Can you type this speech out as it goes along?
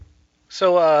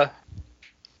So,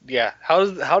 yeah, how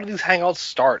do these hangouts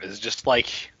start? Is it just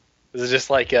like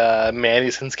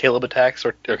Manny sends Caleb a text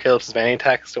or Caleb sends Manny a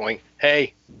text going,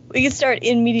 "Hey." We could start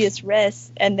in medias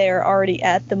res, and they're already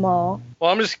at the mall.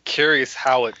 Well, I'm just curious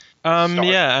how it started.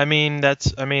 Yeah, I mean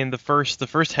the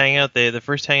first hangout they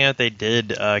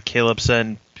did, Caleb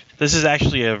sent. There's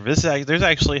actually a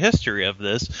history of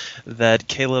this, that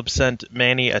Caleb sent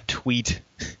Manny a tweet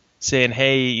saying,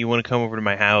 "Hey, you want to come over to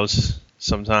my house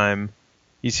sometime?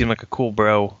 You seem like a cool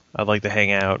bro. I'd like to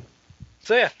hang out."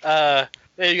 So yeah,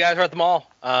 you guys are at the mall.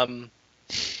 You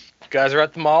guys are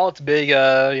at the mall. It's a big,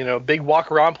 big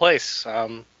walk around place.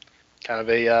 Kind of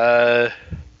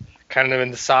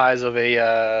in the size of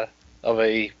a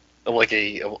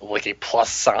plus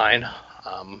sign.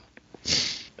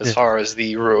 As far as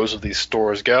the rows of these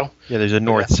stores go. Yeah, there's a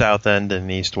north-south end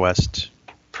and east-west.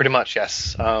 Pretty much,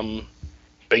 yes.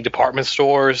 Big department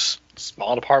stores,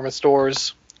 small department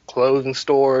stores, clothing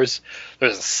stores.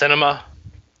 There's a cinema,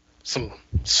 some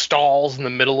stalls in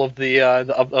the middle of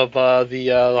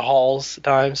the halls at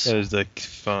times. There's the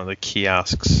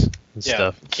kiosks and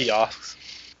stuff. Kiosks.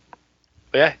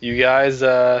 But yeah, you guys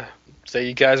say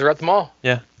you guys are at the mall.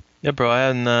 Yeah. Yeah, bro, I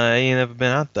ain't never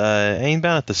been out. I ain't been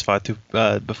out this far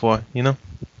before, you know.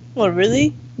 What,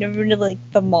 really? Never been to like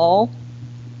the mall?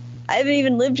 I haven't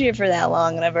even lived here for that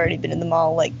long, and I've already been in the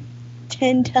mall like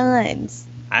 10 times.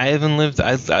 I haven't lived.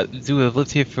 I've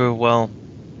lived here for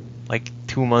like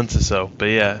 2 months or so.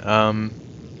 But yeah,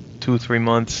 2 or 3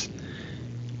 months.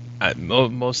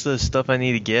 Most of the stuff I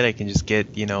need to get, I can just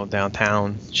get,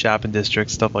 downtown shopping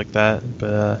district, stuff like that.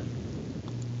 But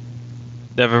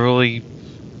never really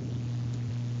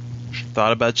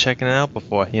thought about checking it out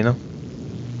before,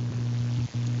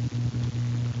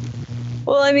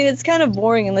 Well, I mean, it's kind of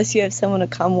boring unless you have someone to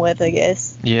come with, I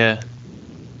guess. Yeah.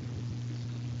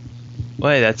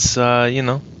 Wait, that's Well,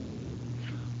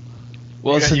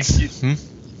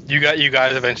 you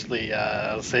guys eventually,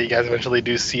 let's say you guys eventually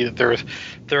do see that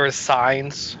there are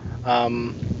signs.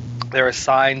 There are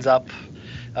signs up,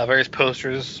 various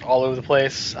posters all over the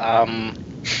place.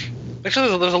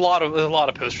 Actually, there's a lot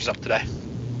of posters up today.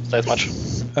 Say as much.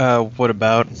 What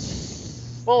about?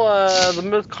 Well, the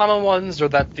most common ones are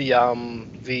that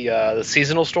the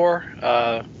seasonal store,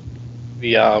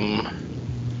 the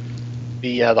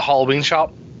Halloween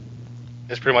shop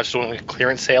is pretty much doing a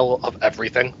clearance sale of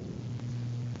everything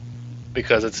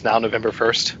because it's now November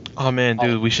 1st. Oh man,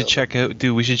 dude, we should check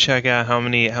out how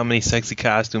many sexy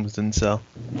costumes didn't sell.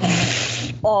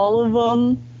 All of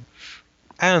them.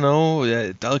 I don't know.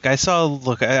 Look, I saw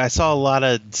a lot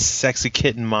of sexy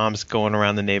kitten moms going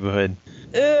around the neighborhood.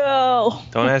 Ew.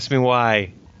 Don't ask me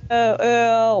why.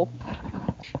 Oh, ew.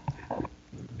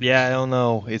 Yeah, I don't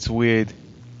know. It's weird.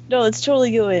 No, it's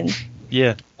totally going.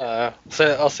 Yeah.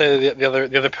 So I'll say the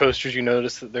other posters you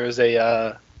notice that there's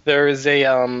a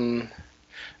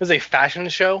fashion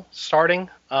show starting.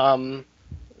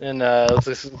 This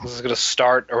is going to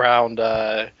start around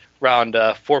 4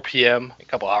 p.m. a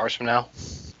couple hours from now.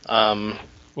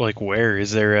 Like where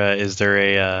is there a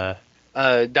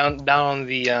down on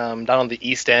the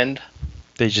east end.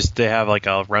 They have like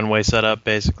a runway set up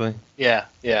basically. Yeah.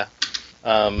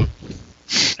 Let's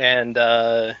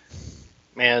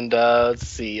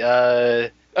see.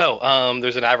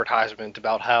 There's an advertisement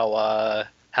about how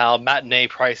matinee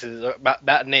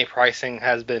pricing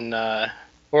has been the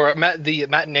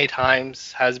matinee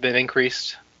times has been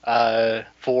increased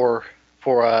for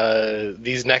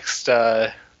these next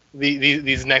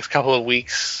couple of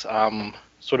weeks,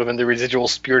 sort of in the residual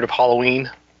spirit of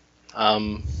Halloween.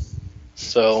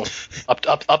 So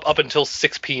up until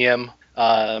 6 p.m.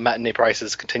 Matinee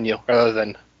prices continue rather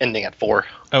than ending at 4.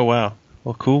 Oh wow.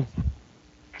 Well, cool.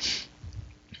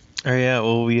 Oh yeah.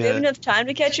 Well, we have enough time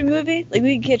to catch a movie. Like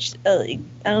we can catch, I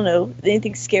don't know,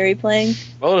 anything scary playing.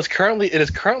 Well, it is currently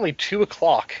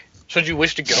 2:00. Should you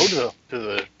wish to go to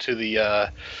the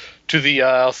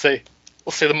I'll say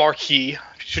the marquee.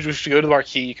 Should you wish to go to the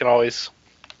marquee, you can always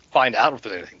find out if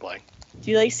there's anything playing.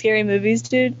 Do you like scary movies,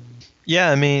 dude? Yeah,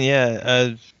 I mean,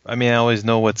 yeah. I always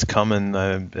know what's coming,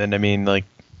 and I mean, like,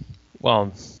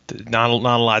 well, not a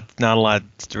lot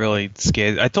really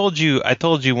scared. I told you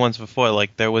once before,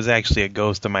 like, there was actually a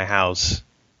ghost in my house.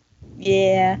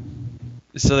 Yeah.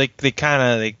 So they kind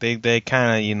of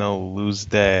lose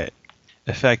their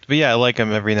effect. But yeah, I like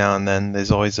them every now and then.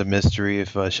 There's always a mystery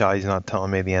if Shadi's not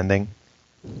telling me the ending.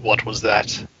 What was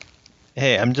that?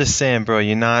 Hey, I'm just saying, bro.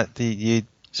 You're not you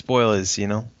spoilers,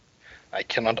 I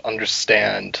cannot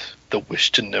understand the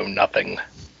wish to know nothing.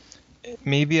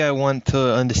 Maybe I want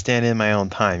to understand it in my own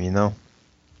time,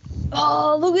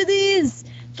 Oh, look at these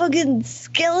fucking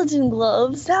skeleton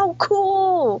gloves! How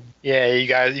cool! Yeah, you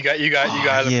guys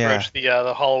yeah. approach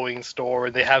the Halloween store,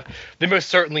 and they most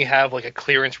certainly have like a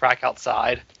clearance rack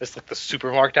outside. It's like the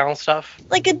super markdown stuff.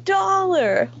 Like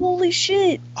 $1. Holy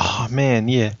shit. Oh man,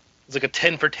 yeah. It's like a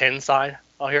 10 for 10 sign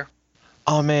out here.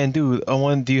 Oh man, dude,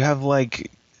 do you have like,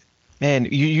 man,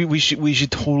 we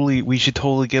should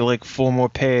totally get like 4 more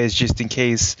pairs just in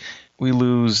case we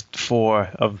lose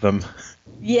 4 of them.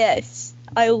 Yes.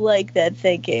 I like that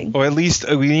thinking. Or at least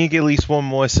we need to get at least 1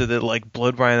 more so that like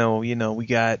Blood Rhino, we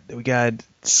got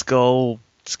skull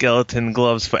skeleton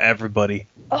gloves for everybody.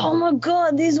 Oh my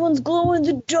god, these ones glow in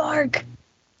the dark.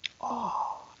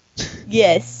 Oh.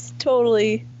 Yes,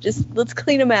 totally. Just let's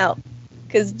clean them out.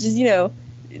 Because just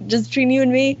between you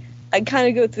and me, I kind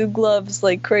of go through gloves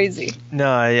like crazy.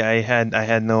 No, I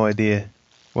had no idea.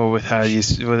 Well, with how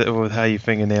your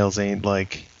fingernails ain't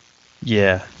like,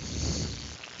 yeah.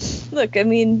 Look, I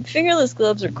mean, fingerless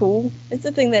gloves are cool. It's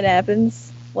a thing that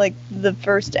happens, like, the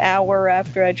first hour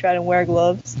after I try to wear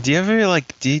gloves. Do you ever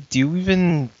like do you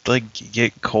even like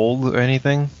get cold or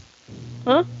anything?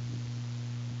 Huh?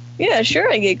 Yeah,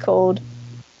 sure I get cold.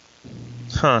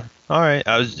 Huh. All right.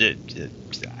 I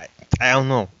don't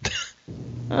know.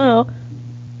 Oh,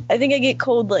 I think I get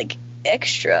cold, like,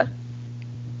 extra.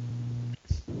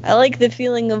 I like the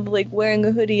feeling of, like, wearing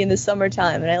a hoodie in the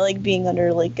summertime, and I like being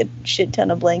under, like, a shit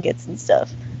ton of blankets and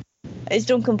stuff. I just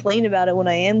don't complain about it when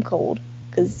I am cold,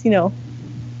 because, I'm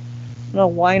a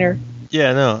whiner.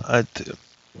 Yeah, no.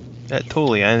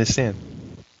 Totally, I understand.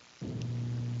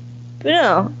 But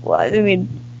no, well, I mean,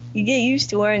 you get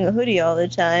used to wearing a hoodie all the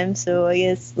time, so I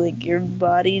guess, like, your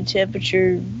body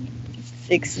temperature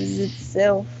fixes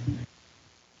itself.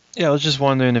 Yeah, I was just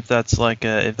wondering if that's like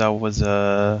if that was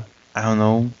I don't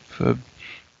know,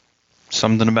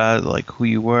 something about like who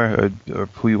you were or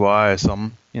who you are or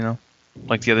something,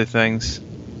 like the other things.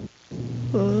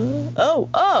 Well,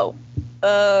 I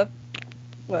don't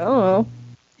know.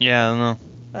 Yeah, I don't know.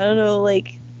 I don't know,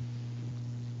 like,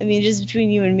 I mean, just between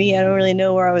you and me, I don't really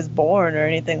know where I was born or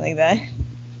anything like that.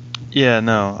 Yeah,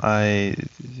 no, yeah.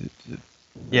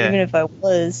 Even if I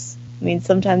was, I mean,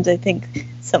 sometimes I think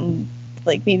something,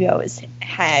 like, maybe I was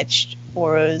hatched,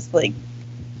 or I was, like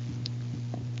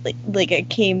I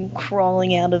came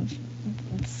crawling out of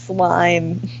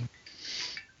slime.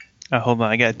 Hold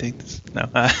on, I gotta take this. No.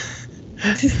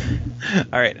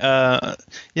 All right.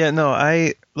 Yeah. No.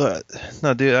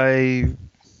 No, dude. I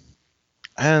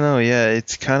don't know. Yeah.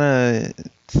 It's kind of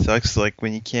sucks. Like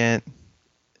when you can't.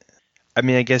 I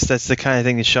mean, I guess that's the kind of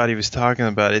thing that Shoddy was talking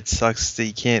about. It sucks that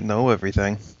you can't know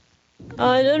everything. It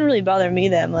doesn't really bother me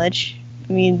that much.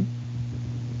 I mean,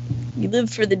 you live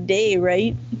for the day,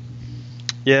 right?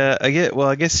 Yeah. I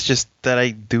guess it's just that I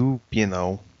do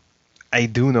know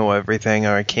everything,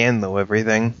 or I can know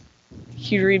everything.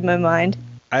 You read my mind.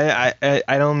 I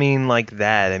don't mean like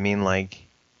that. I mean like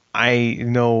I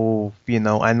know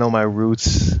I know my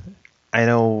roots. I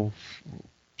know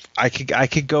I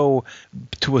could go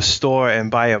to a store and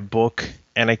buy a book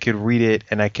and I could read it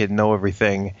and I could know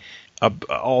everything,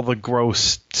 all the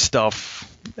gross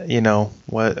stuff,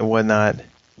 whatnot.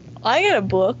 I got a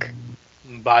book.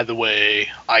 By the way,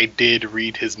 I did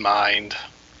read his mind.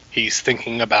 He's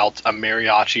thinking about a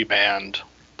mariachi band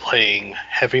playing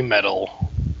heavy metal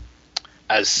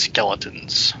as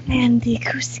skeletons. Man, the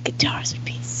acoustic guitars would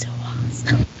be so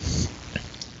awesome.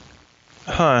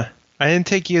 Huh. I didn't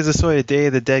take you as a sort of Day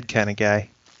of the Dead kind of guy.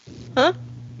 Huh?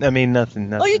 I mean,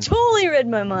 nothing. Oh, you totally read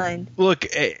my mind. Look,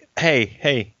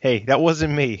 hey, that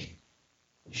wasn't me.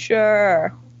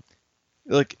 Sure.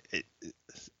 Look,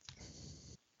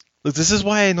 this is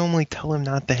why I normally tell him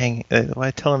not to hang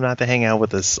out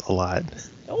with us a lot.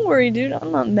 Don't worry, dude.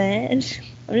 I'm not mad.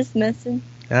 I'm just messing.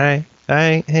 All right,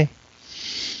 hey.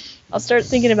 I'll start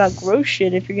thinking about gross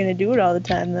shit if you're gonna do it all the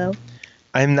time, though.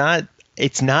 I'm not.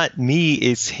 It's not me.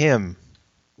 It's him.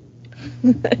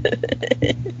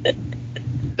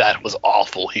 That was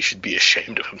awful. He should be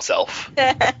ashamed of himself.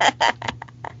 I'm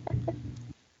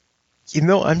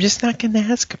just not gonna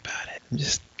ask about it. I'm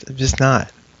just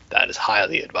not. That is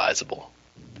highly advisable.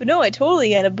 But no, I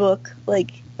totally had a book,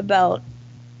 like, about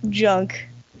junk.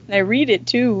 And I read it,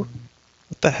 too.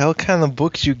 What the hell kind of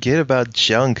books you get about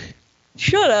junk?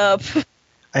 Shut up.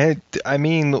 I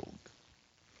mean,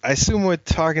 I assume we're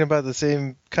talking about the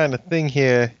same kind of thing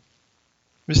here.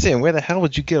 I'm just saying, where the hell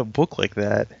would you get a book like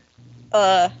that?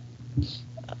 I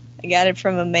got it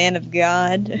from a man of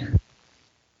God.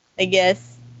 I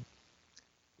guess.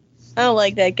 I don't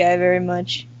like that guy very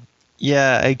much.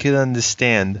 Yeah, I could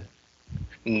understand.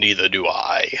 Neither do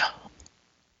I.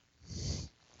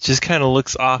 Just kind of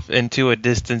looks off into a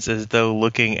distance as though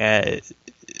looking at...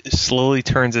 Slowly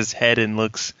turns his head and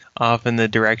looks off in the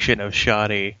direction of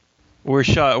Shoddy. where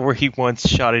he wants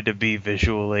Shotty to be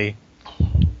visually.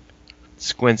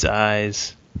 Squints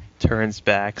eyes, turns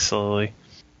back slowly.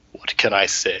 What can I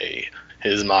say?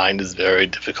 His mind is very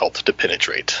difficult to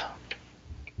penetrate.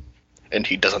 And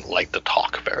he doesn't like to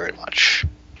talk very much.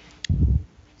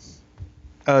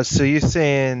 So you're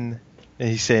saying, and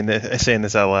he's saying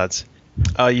this out loud.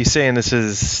 You're saying this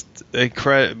is a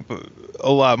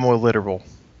lot more literal.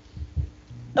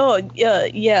 Oh,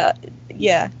 yeah.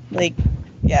 Like,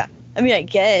 yeah. I mean, I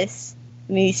guess.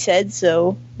 I mean, he said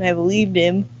so, and I believed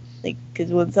him. Like,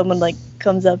 because when someone, like,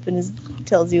 comes up and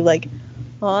tells you, like,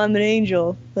 oh, I'm an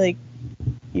angel, like,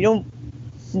 you don't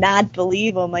not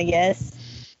believe him, I guess.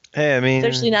 Hey, I mean...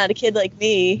 Especially not a kid like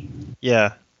me.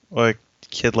 Yeah, or a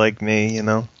kid like me, you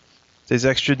know? There's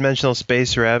extra-dimensional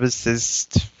space rabbits. There's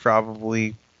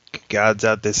probably gods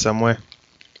out there somewhere.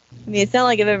 I mean, it's not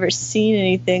like I've ever seen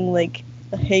anything like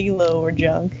a Halo or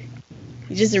junk.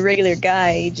 He's just a regular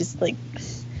guy. He just, like...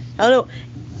 I don't know.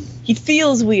 He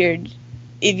feels weird,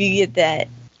 if you get that.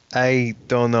 I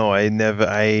don't know. I ain't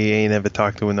never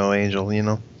talked to no angel, you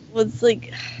know? Well, it's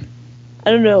like...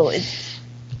 I don't know. It's...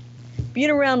 Being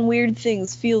around weird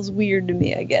things feels weird to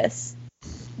me, I guess.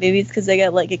 Maybe it's because I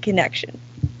got, like, a connection.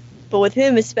 But with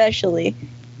him especially,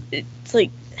 it's like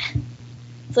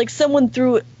someone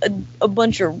threw a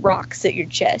bunch of rocks at your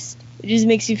chest. It just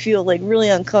makes you feel, like, really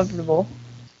uncomfortable.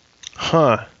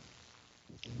 Huh.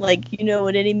 Like, you know,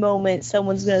 at any moment,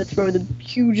 someone's going to throw the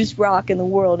hugest rock in the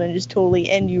world and just totally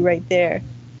end you right there.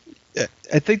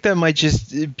 I think that might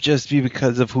just be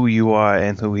because of who you are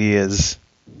and who he is.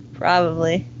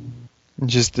 Probably.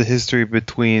 Just the history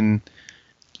between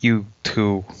you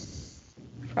two.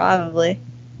 Probably.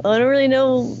 Well, I don't really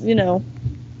know, you know,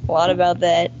 a lot about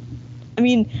that. I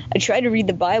mean, I tried to read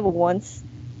the Bible once.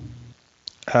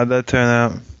 How'd that turn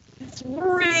out? It's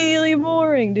really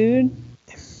boring, dude.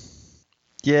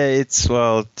 Yeah,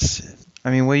 I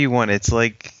mean, what do you want? It's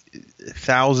like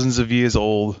thousands of years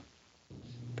old.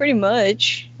 Pretty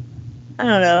much. I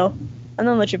don't know. I'm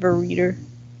not much of a reader.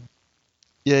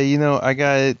 Yeah, you know, I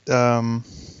got it. I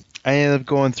ended up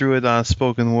going through it on a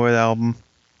spoken word album.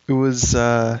 It was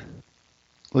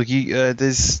look,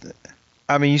 there's.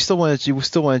 I mean, you still want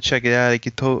to check it out. I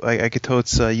could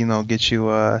totes you know, get you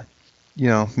you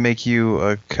know, make you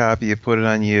a copy and put it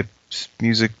on your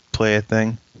music player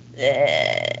thing.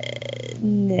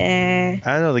 Nah. I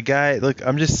don't know, the guy. Look,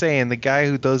 I'm just saying, the guy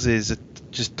who does it is a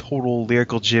just total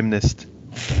lyrical gymnast.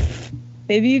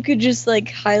 Maybe you could just, like,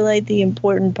 highlight the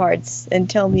important parts and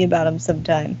tell me about him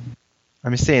sometime.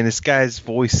 I'm just saying, this guy's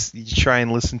voice, you try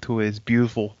and listen to it, is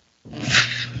beautiful.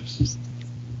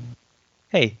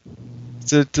 Hey,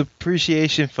 it's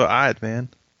appreciation for art, man.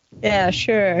 Yeah,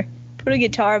 sure. Put a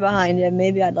guitar behind him,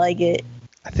 maybe I'd like it.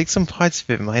 I think some parts of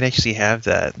it might actually have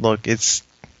that. Look, it's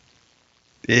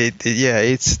really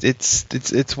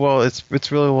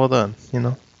well done, you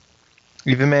know.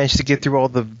 You even managed to get through all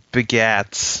the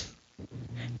begats.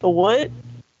 The what?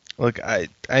 Look,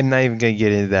 I'm not even gonna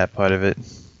get into that part of it.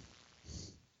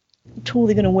 I'm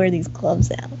totally gonna wear these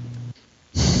gloves out.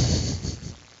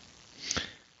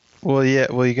 Well, yeah.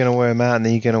 Well, you're gonna wear them out, and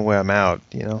then you're gonna wear them out.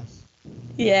 You know.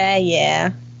 Yeah.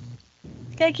 This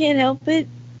guy can't help it.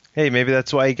 Hey, maybe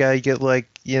that's why you gotta get, like,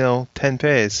 you know, 10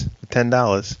 pairs for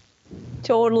 $10.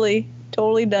 Totally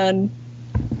done.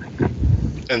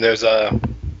 And there's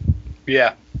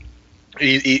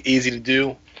easy to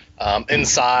do.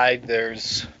 Inside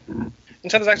there's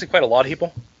actually quite a lot of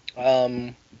people.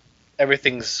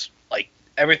 Everything's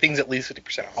at least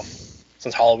 50% off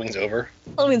since Halloween's over.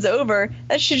 Halloween's over?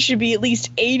 That shit should be at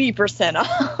least 80%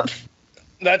 off.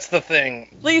 That's the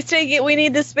thing. Please take it. We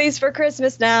need this space for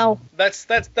Christmas now. That's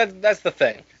the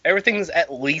thing. Everything's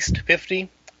at least 50.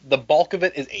 The bulk of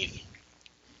it is 80.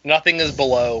 Nothing is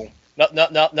below.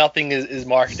 Nothing is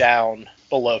marked down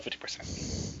below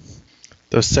 50%.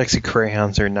 Those sexy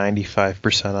crayons are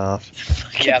 95% off.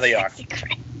 Yeah, they are.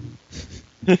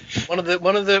 One of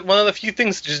the few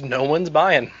things just no one's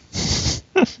buying.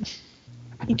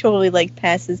 He totally, like,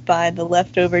 passes by the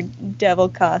leftover devil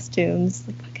costumes.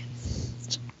 And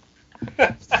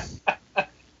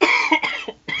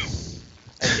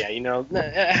yeah, you know,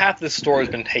 half the store has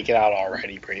been taken out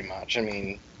already, pretty much. I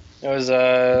mean, there are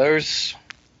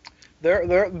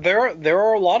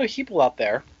a lot of people out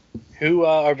there who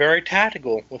are very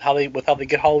tactical with how they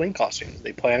get Halloween costumes.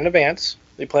 They plan in advance.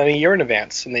 They plan a year in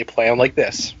advance, and they plan like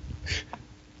this.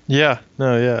 Yeah.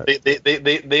 No. Yeah.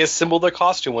 They assemble their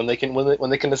costume when they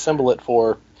can assemble it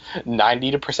for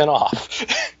 90% off.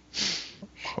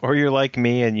 Or you're like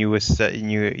me and you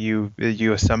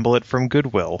assemble it from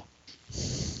Goodwill.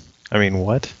 I mean,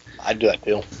 what? I'd do that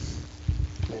too.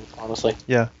 I mean, honestly.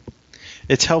 Yeah.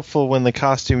 It's helpful when the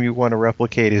costume you want to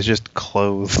replicate is just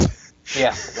clothes.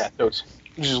 Yeah, those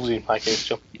usually my case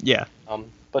too. Yeah.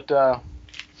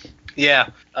 Yeah,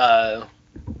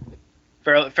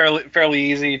 fairly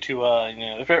easy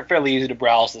to fairly easy to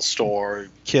browse the store.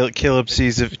 Caleb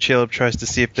tries to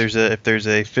see if there's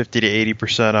a 50 to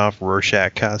 80% off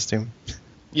Rorschach costume.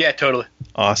 Yeah, totally.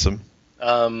 Awesome.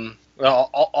 Well,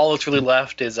 all that's really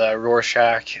left is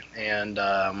Rorschach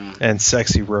and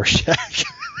sexy Rorschach.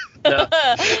 No.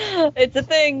 It's a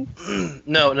thing.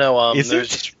 No. Is there's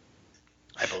it? just,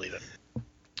 I believe it.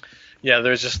 Yeah,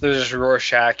 there's just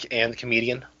Rorschach and the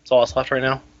comedian. That's all that's left right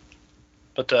now.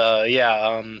 But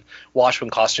Watchmen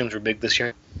costumes were big this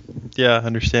year. Yeah,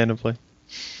 understandably.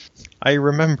 I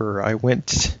remember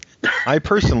I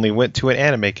personally went to an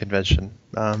anime convention,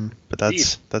 but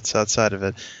that's outside of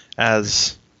it.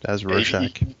 As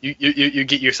Rorschach. You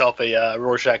get yourself a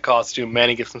Rorschach costume.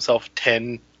 Manny gets himself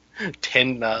 10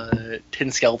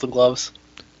 skeleton gloves.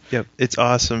 Yep, it's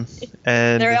awesome.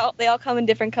 And They all come in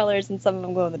different colors, and some of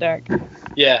them glow in the dark.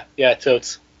 Yeah,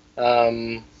 totes.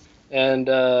 The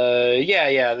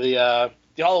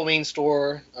Halloween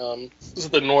store. This is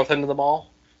the north end of the mall.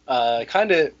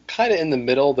 Kind of in the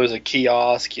middle. There's a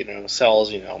kiosk.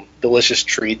 Sells delicious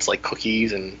treats like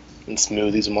cookies and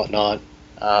smoothies and whatnot.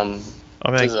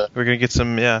 we're gonna get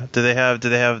some. Yeah. Do they have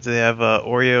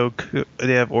Oreo? Do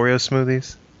they have Oreo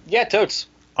smoothies? Yeah, totes.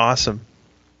 Awesome.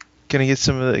 Gonna get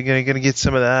some of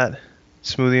that.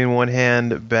 Smoothie in one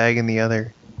hand, bag in the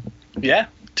other. Yeah,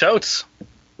 totes.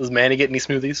 Does Manny get any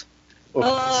smoothies?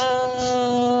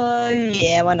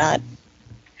 Yeah, why not?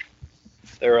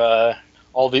 They're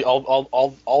all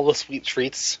the sweet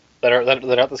treats that are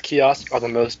at this kiosk are the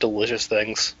most delicious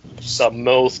things. The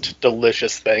most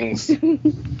delicious things.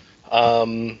 You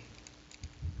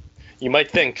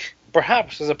might think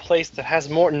perhaps there's a place that has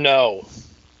more. No,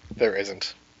 there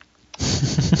isn't.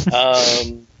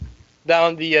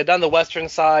 Down the western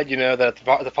side, that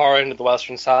at the far end of the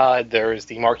western side, there is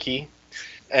the marquee,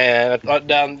 and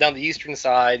down the eastern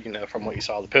side, from what you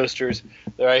saw the posters,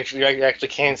 you actually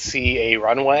can see a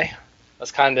runway.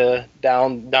 That's kind of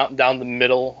down the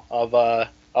middle of the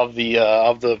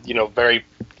very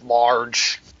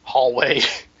large hallway.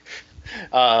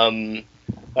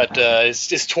 But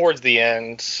it's towards the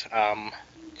end,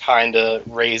 kind of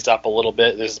raised up a little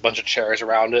bit. There's a bunch of chairs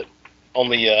around it.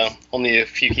 Only a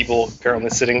few people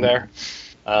currently sitting there.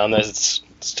 As it's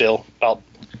still about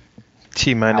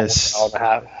T-minus hour and a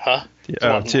half, huh?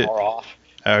 An hour off.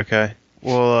 Okay.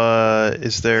 Well,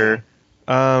 is there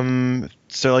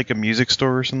like a music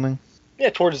store or something? Yeah,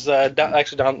 towards down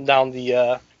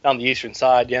the eastern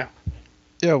side. Yeah.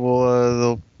 Yeah.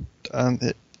 Well,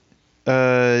 if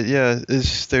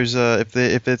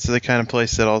it's the kind of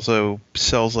place that also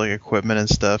sells like equipment and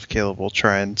stuff, Caleb will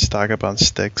try and stock up on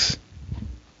sticks.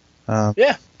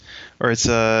 Yeah. Or it's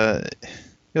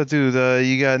dude,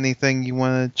 you got anything you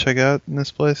want to check out in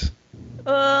this place?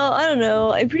 Well, I don't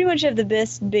know. I pretty much have the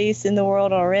best bass in the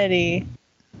world already.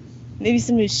 Maybe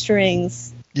some new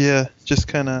strings. Yeah, just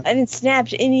kind of. I didn't snap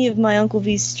any of my Uncle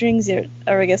V's strings yet,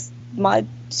 or I guess my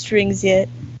strings yet.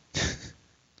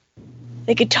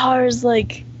 The guitar is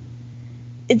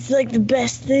it's like the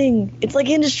best thing. It's like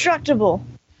indestructible.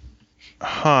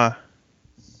 Huh.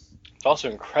 It's also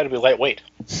incredibly lightweight.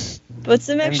 But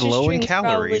some extra low in strings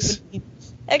calories.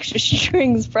 Extra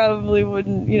strings probably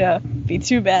wouldn't, be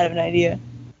too bad of an idea.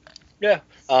 Yeah.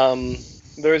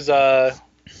 There's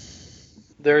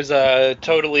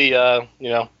totally I'll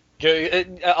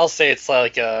say it's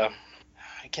like I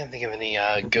can't think of any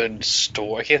good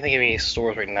store. I can't think of any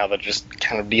stores right now that just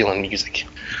kind of deal in music.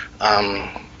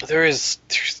 There's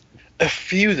a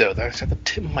few though that's at the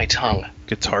tip of my tongue.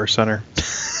 Guitar Center.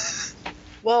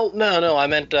 Well, no, I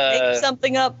meant Make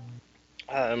something up.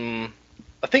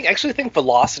 I think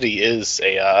Velocity is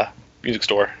a music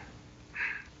store.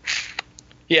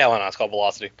 Yeah, why not? It's called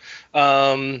Velocity.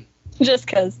 Just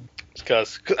cause.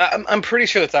 Because I'm pretty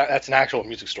sure that's an actual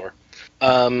music store.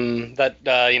 One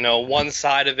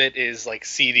side of it is like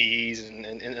CDs and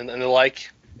the like,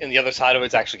 and the other side of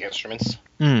it's actually instruments.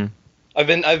 Hmm. I've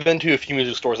been to a few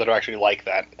music stores that are actually like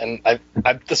that, and I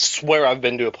swear I've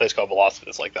been to a place called Velocity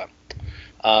that's like that.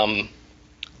 I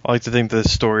like to think the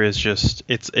story is just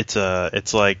it's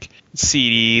like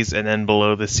CDs, and then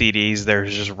below the CDs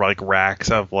there's just like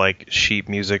racks of like sheet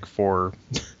music for,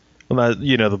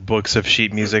 the books of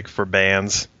sheet music for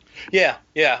bands. Yeah.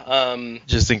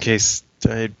 Just in case.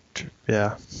 I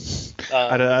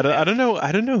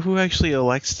don't know who actually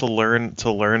elects to learn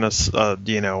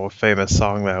a famous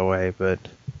song that way, but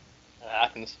it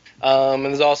happens. And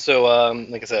there's also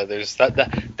like I said, there's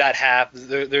that half.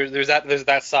 There's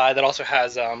that side that also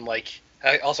has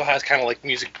It also has kind of like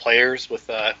music players with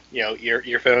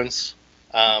earphones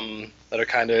that are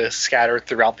kind of scattered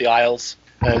throughout the aisles.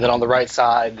 And then on the right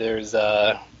side, there's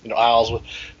aisles with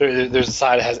there's a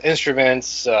side that has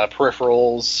instruments,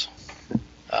 peripherals,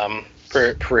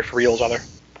 peripherals rather.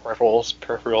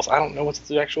 Peripherals. I don't know what's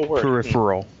the actual word.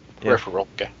 Peripheral. Peripheral.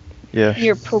 Okay. Yeah.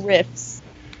 Your periffs.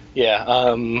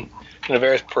 Yeah.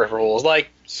 Various peripherals like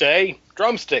say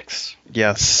drumsticks.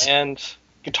 Yes. And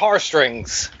guitar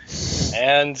strings.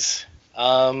 And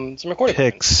some recording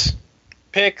Picks.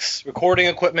 Picks, recording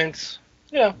equipment.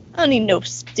 Yeah. I don't need no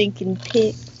stinking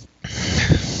pick.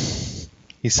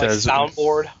 He says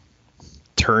soundboard.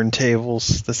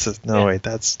 Turntables. This is wait,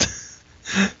 that's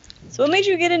So what made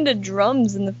you get into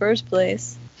drums in the first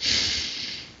place?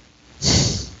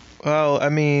 well, I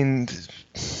mean,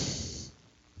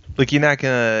 look, you're not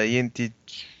gonna you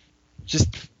just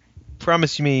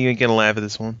promise me you ain't gonna laugh at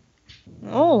this one.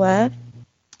 I'll laugh.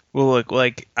 Well, look,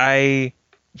 like I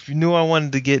knew I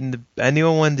wanted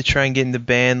to try and get into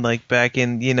band like back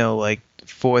in, like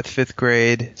 4th, 5th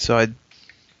grade.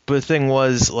 But the thing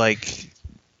was like,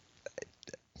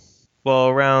 well,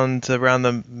 around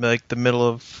the middle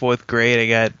of 4th grade, I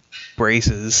got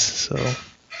braces, so,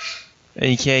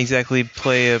 and you can't exactly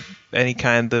play any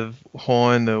kind of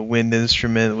horn or wind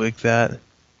instrument like that.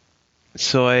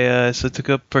 So I took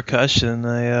up percussion.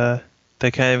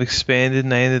 That kind of expanded,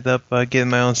 and I ended up getting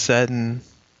my own set and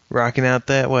rocking out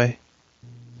that way.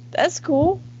 That's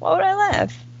cool. Why would I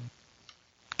laugh?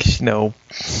 'Cause,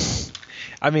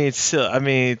 I mean, it's silly. I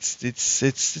mean, it's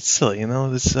silly,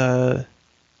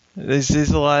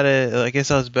 There's a lot of. I guess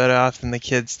I was better off than the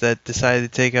kids that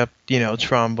decided to take up,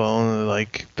 trombone or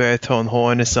like baritone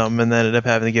horn or something, and ended up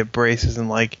having to get braces in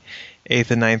like 8th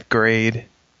and 9th grade.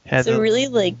 Had to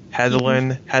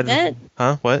learn.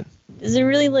 Huh? What? Does it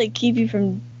really like keep you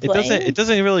from playing? It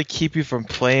doesn't really keep you from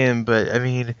playing, but I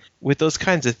mean, with those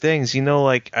kinds of things, have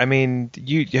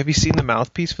you seen the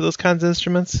mouthpiece for those kinds of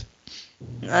instruments?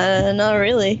 Not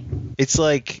really. It's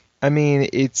like,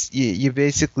 it's you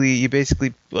basically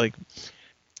like,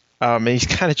 he's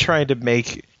kind of trying to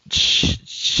make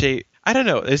shape. I don't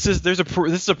know. This is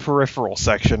a peripheral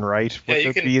section, right? Yeah, Would you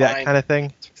it can be that kind of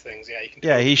thing? Things. Yeah, you can.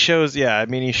 Yeah, he shows. Yeah,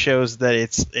 he shows that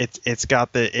it's got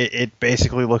it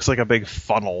basically looks like a big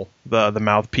funnel. The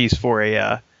mouthpiece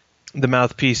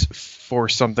for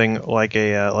something like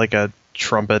a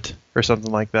trumpet or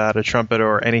something like that, a trumpet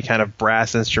or any kind of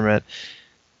brass instrument,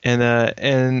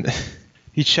 and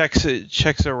he checks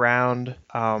around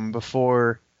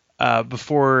before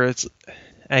it's.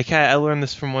 I learned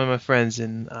this from one of my friends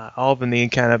in Albany,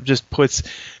 and kind of just puts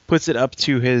it up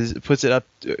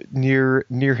near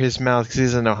his mouth because he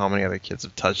doesn't know how many other kids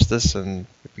have touched this, and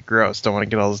it'd be gross. Don't want to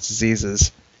get all those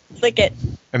diseases. Lick it.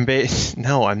 And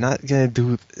no, I'm not gonna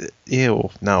do. Ew,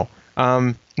 no.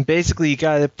 Basically, you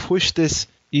gotta push this.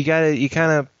 You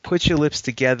kind of put your lips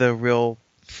together real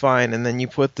fine, and then you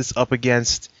put this up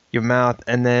against your mouth,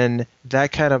 and then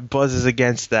that kind of buzzes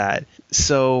against that.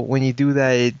 So when you do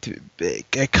that,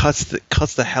 it cuts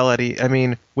the hell out of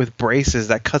you. With braces,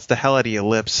 that cuts the hell out of your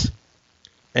lips.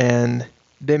 And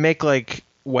they make like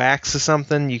wax or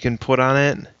something you can put on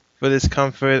it for this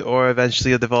comfort, or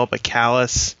eventually you'll develop a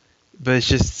callus. But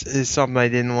it's something I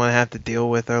didn't want to have to deal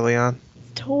with early on.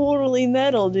 Totally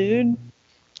metal, dude.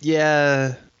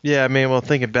 Yeah. Well,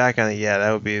 thinking back on it, yeah,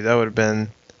 that would have been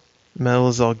metal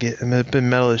as all get. It's been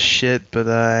metal as shit, but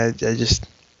I just,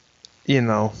 it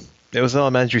was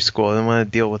elementary school. I didn't want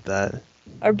to deal with that.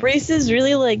 Are braces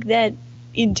really like that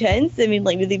intense? Do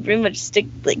they pretty much stick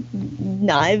like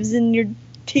knives in your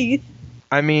teeth?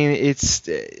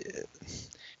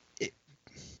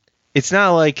 It's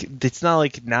not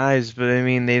like knives, but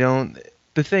they don't.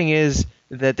 The thing is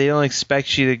that they don't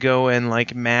expect you to go and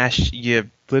like mash your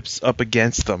lips up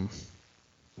against them.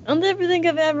 I don't ever think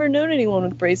I've ever known anyone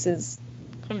with braces.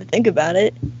 Come to think about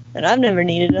it, and I've never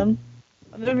needed them.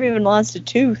 I've never even lost a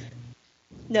tooth.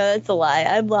 No, that's a lie.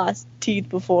 I've lost teeth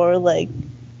before,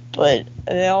 but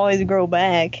they always grow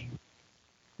back.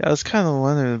 Yeah, I was kind of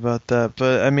wondering about that,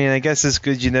 but I guess it's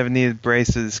good you never needed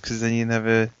braces, because then you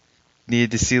never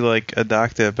needed to see like a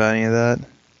doctor about any of that.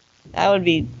 That'd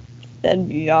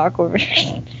be awkward.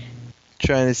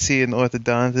 Trying to see an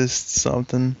orthodontist,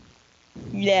 something.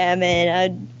 Yeah,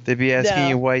 man. They'd be asking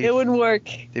you why. It wouldn't work.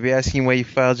 They'd be asking you why you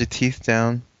filed your teeth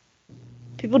down.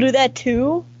 People do that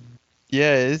too?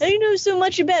 Yeah. How do you know so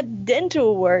much about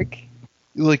dental work?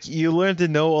 Look, you learn to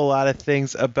know a lot of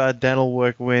things about dental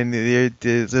work when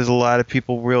there's a lot of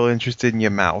people real interested in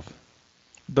your mouth.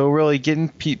 Though really getting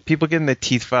people getting their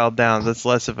teeth filed down, that's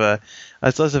less of a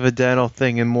dental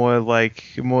thing and more like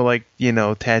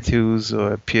tattoos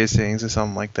or piercings or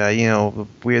something like that.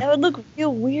 Weird. That would look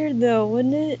real weird though,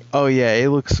 wouldn't it? Oh yeah, it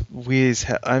looks weird as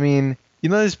hell. I mean,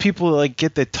 there's people that like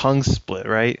get their tongue split,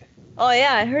 right? Oh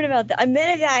yeah, I heard about that. I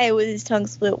met a guy with his tongue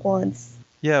split once.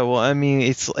 Yeah, well, I mean,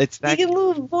 it's that. He can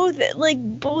move both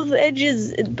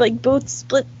edges, like both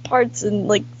split parts, and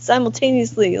like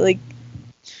simultaneously. Like,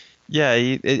 yeah,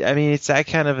 I mean, it's that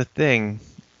kind of a thing.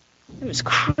 it was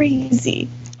crazy.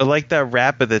 I like that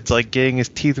rapper that's like getting his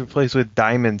teeth replaced with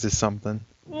diamonds or something.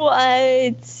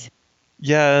 What?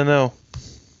 Yeah, I know.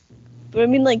 But I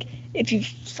mean, like, if you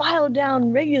file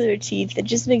down regular teeth, it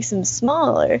just makes them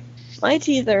smaller. My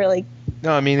teeth are like.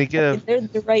 No, I mean they're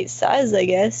the right size, I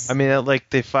guess. I mean, like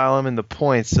they file them into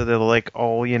points, so they're like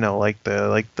all like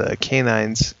the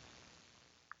canines.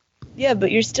 Yeah,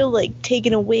 but you're still like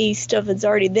taking away stuff that's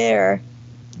already there.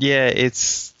 Yeah,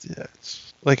 it's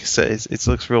like I said, it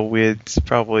looks real weird. It's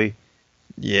probably,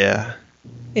 yeah.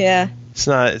 Yeah. It's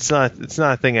not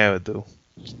a thing I would do.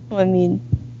 Well, I mean,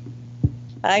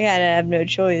 I kind of have no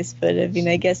choice, but I mean,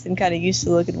 I guess I'm kind of used to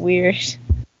looking weird.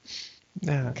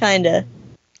 Yeah. Kinda.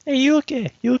 Hey, you look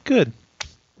good.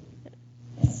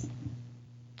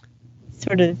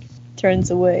 Sort of turns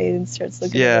away and starts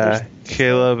looking. Yeah,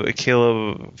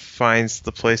 Caleb finds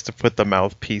the place to put the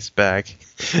mouthpiece back.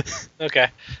 Okay.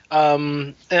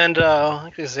 And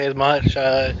I can say as much.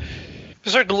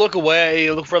 Start to look away,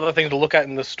 look for other things to look at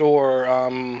in the store.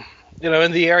 In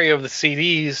the area of the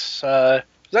CDs, there's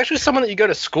actually someone that you go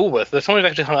to school with. There's someone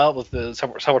you've actually hung out with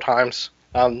several times.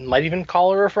 Might even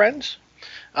call her a friend.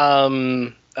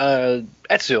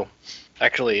 Etsu,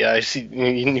 actually.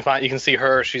 You can see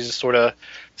her. She's just sort of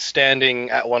standing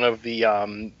at one of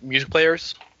the music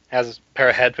players. Has a pair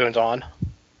of headphones on.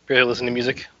 Really listening to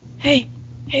music. Hey,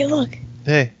 look.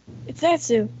 Hey. It's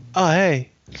Atsu. Oh, hey.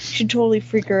 You should totally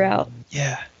freak her out.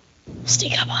 Yeah.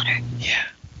 Sneak up on her. Yeah.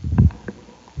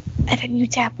 And then you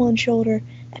tap one shoulder,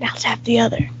 and I'll tap the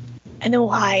other. And then we'll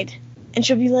hide. And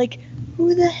she'll be like,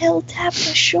 who the hell tapped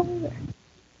my shoulder?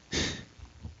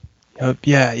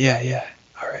 Yeah.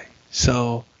 Alright.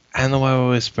 So, I don't know why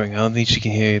we're whispering. I don't think she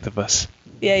can hear either of us.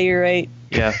 Yeah, you're right.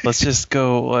 Yeah, let's just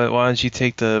go. Why don't you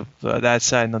take that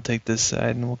side and I'll take this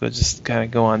side and we'll go just kind of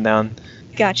go on down.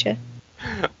 Gotcha.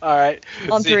 Alright.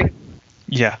 On three.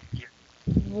 Yeah.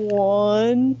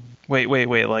 1. Wait.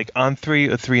 Like on 3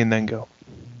 or 3 and then go?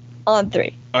 On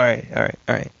 3.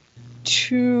 Alright.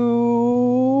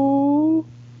 2,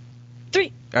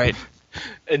 3. Alright.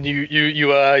 And you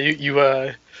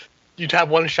tap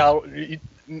one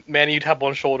Manny, you tap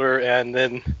one shoulder, and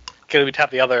then Caleb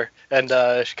tap the other, and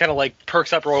she kind of like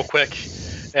perks up real quick,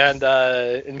 and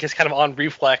just kind of on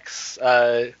reflex,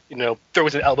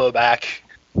 throws an elbow back,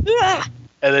 Ah!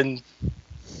 and then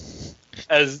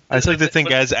as I just like to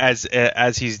think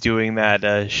as he's doing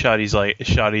that, Shoddy's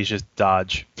just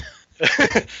dodge.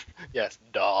 yes,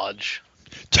 dodge.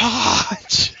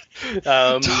 Dodge.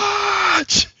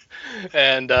 Dodge.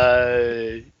 And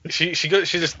she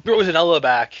just throws an elbow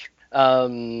back,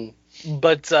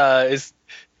 but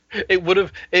it would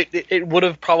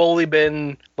have probably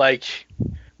been like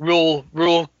real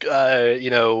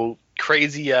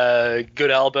crazy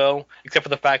good elbow, except for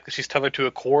the fact that she's tethered to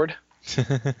a cord,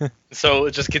 so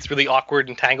it just gets really awkward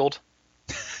and tangled.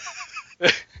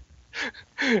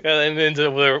 And then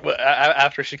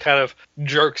after she kind of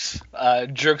jerks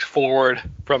forward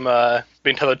from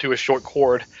being tethered to a short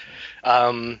cord,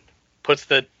 puts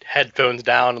the headphones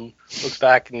down and looks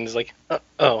back and is like,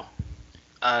 oh,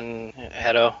 on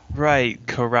Hedo. Right,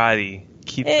 karate.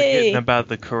 Keep forgetting about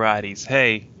the karates.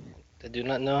 Hey. I do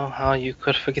not know how you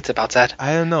could forget about that.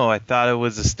 I don't know. I thought it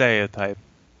was a stereotype.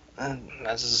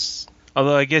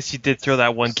 Although I guess you did throw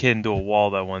that one kid into a wall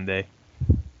that one day.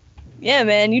 Yeah,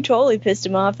 man, you totally pissed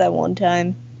him off that one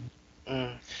time.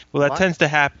 Well, that tends to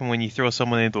happen when you throw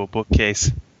someone into a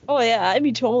bookcase. Oh yeah, I'd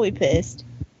be totally pissed.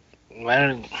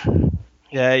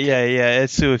 Yeah.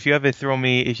 Etsu, if you ever throw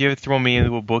me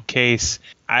into a bookcase,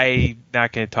 I'm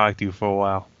not gonna talk to you for a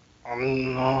while.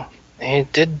 No, he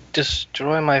did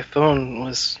destroy my phone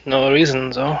with no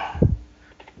reason, though.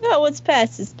 No, what's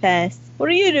past is past. What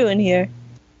are you doing here?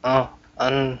 Oh,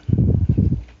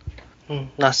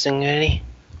 nothing really.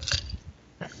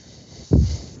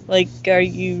 Like, are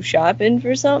you shopping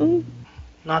for something?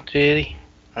 Not really.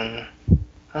 There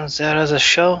is a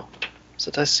show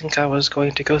that I think I was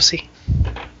going to go see.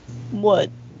 What?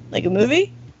 Like a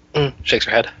movie? Shakes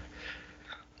her head.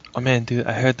 Oh man, dude,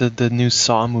 I heard the new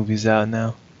Saw movie's out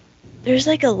now. There's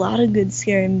like a lot of good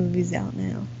scary movies out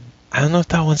now. I don't know if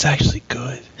that one's actually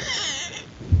good.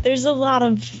 There's a lot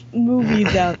of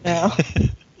movies out now.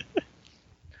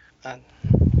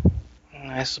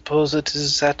 I suppose it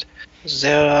is that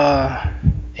there are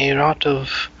a lot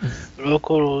of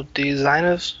local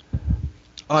designers.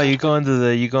 Oh, you going to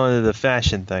the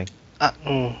fashion thing?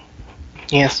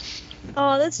 Yes.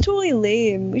 Oh, that's totally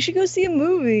lame. We should go see a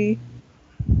movie.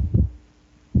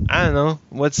 I don't know.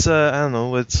 What's I don't know.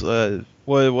 What's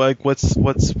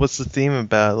what's the theme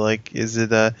about? Like, is it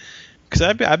Cause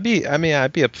I'd be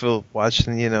up for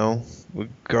watching,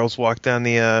 girls walk down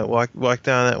the walk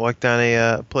down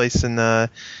a place in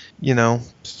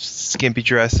skimpy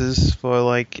dresses for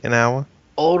like an hour.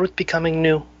 Old becoming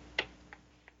new.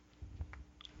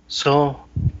 So,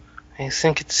 I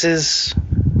think it is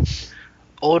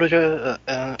older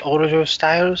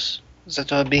styles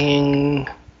that are being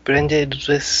blended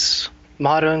with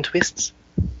modern twists.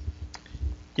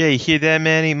 Yeah, you hear that,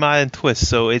 Manny? Modern twist.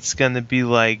 So it's gonna be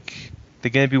like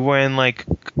they're gonna be wearing like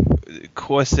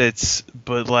corsets,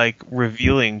 but like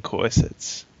revealing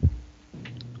corsets.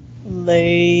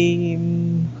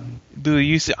 Lame. Dude,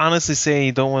 you honestly saying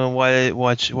you don't want to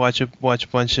watch a bunch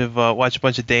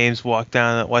of dames walk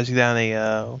down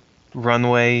a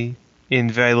runway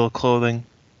in very little clothing.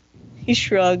 He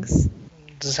shrugs.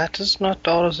 That is not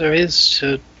all there is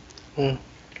to.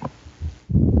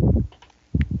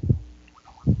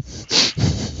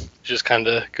 Just kind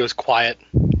of goes quiet.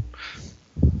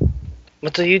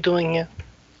 What are you doing here?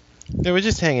 Yeah, we're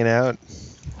just hanging out.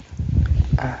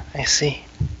 I see.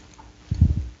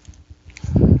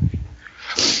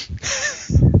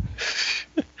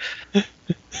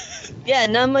 Yeah,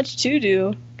 not much to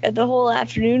do. Got the whole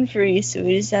afternoon free, so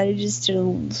we decided just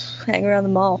to hang around the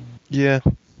mall. Yeah.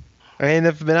 I ain't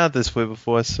never been out this way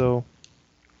before, so...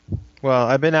 Well,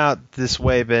 I've been out this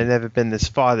way, but I've never been this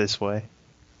far this way.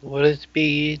 Would it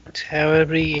be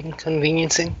terribly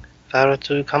inconveniencing if I were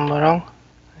to come along?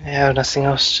 I have nothing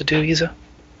else to do either.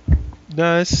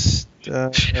 No, it's...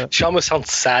 She almost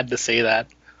sounds sad to say that.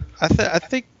 I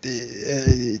think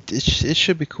it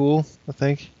should be cool, I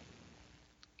think.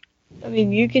 I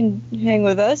mean, you can hang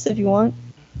with us if you want.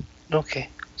 Okay,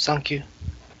 thank you.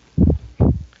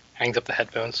 Hangs up the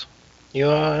headphones. You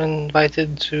are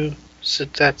invited to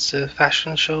sit at the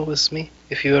fashion show with me,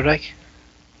 if you would like.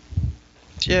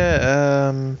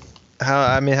 Yeah,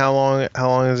 how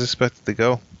long is it expected to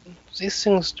go? These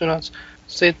things do not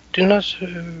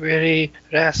really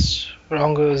last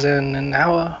longer than an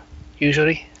hour,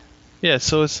 usually. Yeah,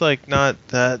 so it's like not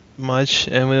that much,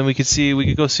 and then we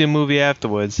could go see a movie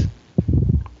afterwards.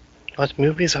 What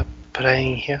movies are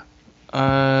playing here?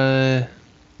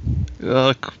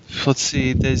 Look, let's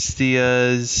see. There's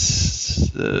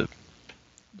the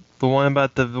one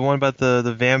about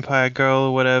the vampire girl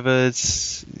or whatever.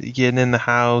 It's getting in the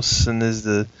house, and there's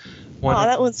the one. Oh,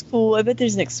 that one's cool. I bet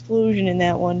there's an explosion in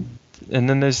that one. And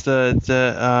then there's the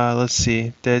let's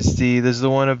see. There's the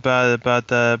one about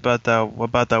the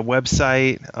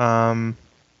website.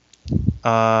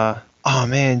 Oh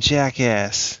man,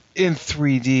 Jackass in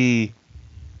 3D.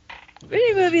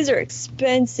 3D movies are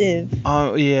expensive.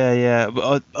 Oh yeah.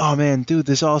 Oh man, dude,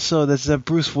 there's that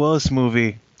Bruce Willis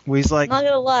movie where he's like. I'm not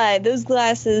gonna lie, those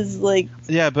glasses, like.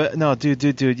 Yeah, but no, dude.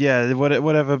 Yeah,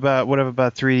 whatever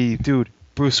about 3D, dude.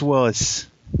 Bruce Willis,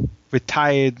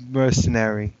 retired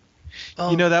mercenary.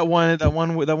 Oh. You know that one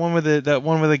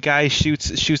where the guy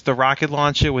shoots the rocket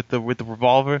launcher with the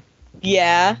revolver.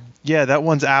 Yeah. Yeah, that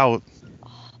one's out.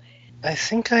 I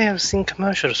think I have seen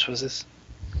commercials for this.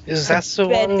 Is I that the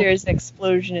bet one? there's an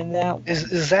explosion in that one.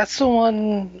 Is that the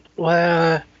one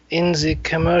where in the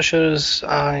commercials,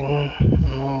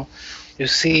 you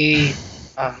see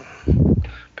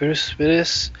Bruce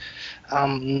Willis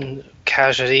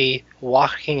casually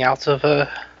walking out of a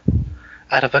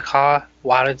car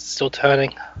while it's still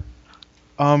turning?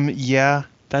 Yeah,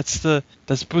 that's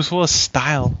Bruce Willis'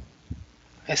 style.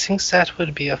 I think that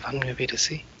would be a fun movie to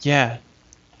see. Yeah.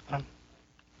 And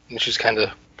she just kind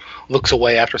of looks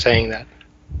away after saying that.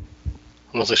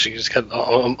 Almost like she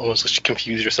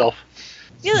confused herself.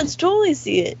 Yeah, let's totally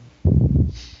see it.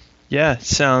 Yeah,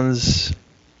 sounds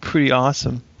pretty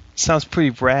awesome. Sounds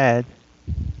pretty rad.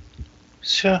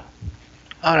 Sure.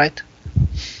 Alright.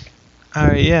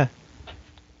 Alright, yeah.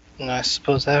 I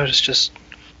suppose I was just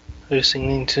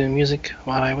listening to music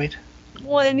while I wait.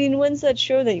 Well, I mean, when's that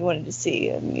show that you wanted to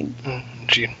see? I mean,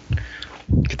 She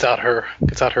gets out her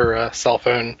cell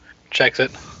phone, checks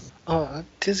it. Oh,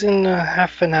 it is in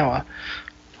half an hour.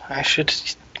 I should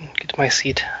get my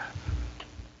seat.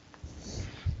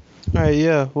 Alright,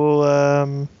 yeah. Well,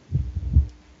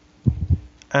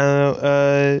 I don't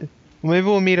know. Maybe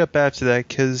we'll meet up after that,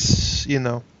 because,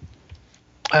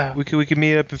 We could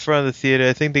meet up in front of the theater.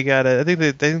 I think they got I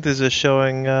think there's a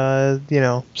showing.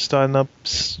 Starting up.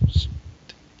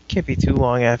 Can't be too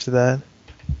long after that.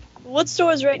 What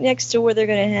store is right next to where they're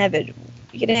gonna have it?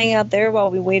 You can hang out there while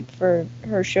we wait for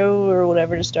her show or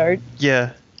whatever to start.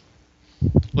 Yeah.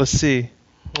 Let's see.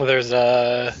 Well, there's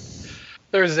an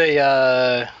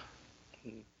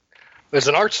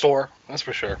art store, that's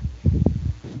for sure.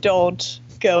 Don't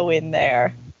go in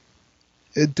there.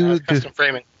 Custom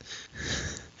framing.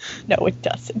 No, it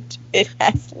doesn't. It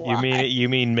has lies. You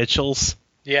mean Mitchell's?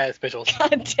 Yeah, it's Mitchell's.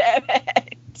 God damn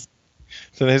it.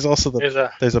 So there's also there's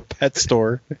a pet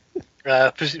store.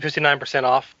 59%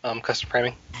 off custom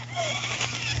framing.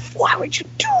 Why would you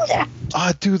do that?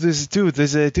 Ah,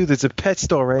 there's a pet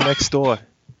store right next door.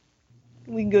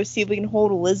 We can go see if we can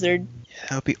hold a lizard. Yeah,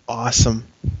 that would be awesome.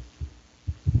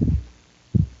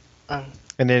 Um,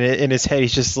 And then in his head,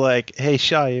 he's just like, "Hey,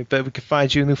 Shaw, I bet we could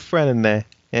find you a new friend in there."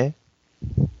 Eh?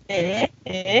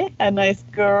 A nice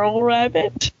girl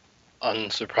rabbit.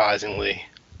 Unsurprisingly,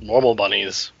 normal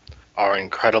bunnies are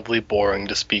incredibly boring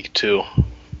to speak to.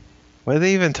 What do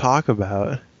they even talk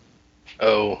about?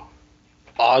 Oh,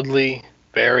 oddly,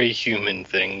 very human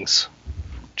things.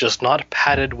 Just not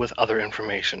padded with other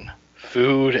information.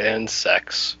 Food and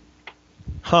sex.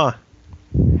 Huh.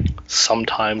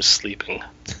 Sometimes sleeping.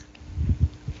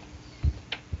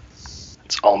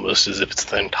 It's almost as if it's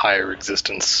the entire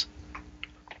existence.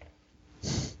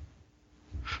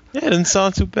 Yeah, it didn't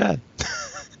sound too bad.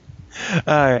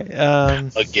 Alright,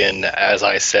 Again, as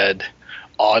I said,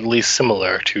 oddly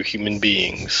similar to human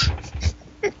beings.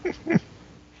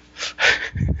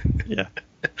 yeah.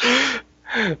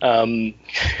 Gonna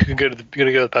go to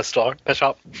the pet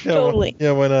shop. Yeah, Totally.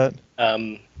 Yeah, why not?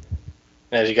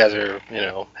 As you guys are,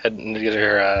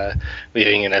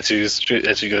 leaving, and as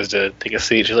she goes to take a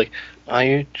seat, she's like, "Are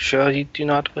you sure you do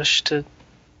not wish to?"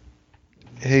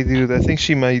 Hey, dude, I think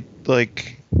she might,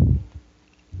 like...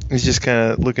 He's just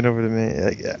kind of looking over to me.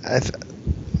 Like,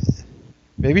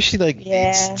 maybe she, like,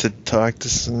 Yeah. needs to talk to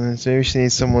someone. Maybe she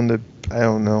needs someone to... I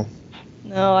don't know.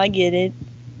 No, I get it.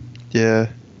 Yeah.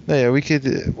 No, yeah, we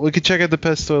could check out the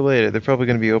pet store later. They're probably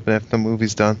going to be open after the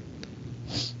movie's done.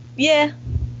 Yeah,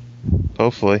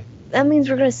 Hopefully. that means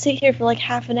we're gonna sit here for like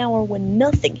half an hour when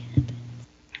nothing happens.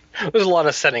 There's a lot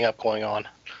of setting up going on.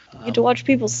 You get to watch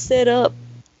people sit up.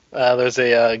 There's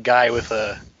a guy with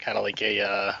a kind of like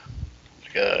a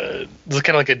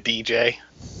DJ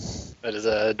that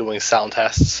is doing sound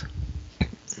tests.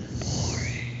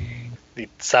 The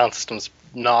sound system's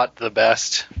not the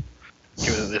best.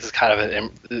 This is kind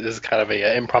of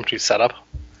a impromptu setup.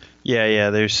 Yeah.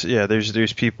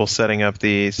 There's people setting up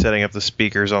the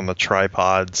speakers on the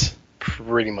tripods.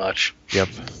 Pretty much. Yep.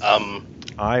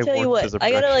 I Tell you worked what, as a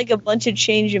I got like a bunch of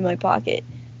change in my pocket.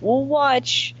 We'll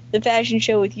watch the fashion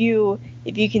show with you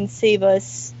if you can save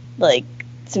us like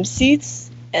some seats,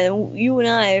 and you and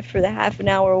I for the half an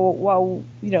hour while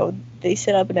they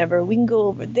set up and ever, we can go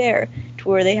over there to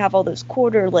where they have all those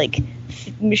quarter like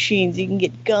machines. You can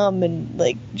get gum and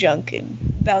like junk and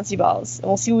bouncy balls, and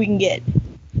we'll see what we can get.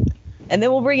 And then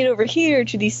we'll bring it over here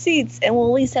to these seats, and we'll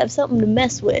at least have something to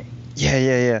mess with.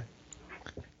 Yeah.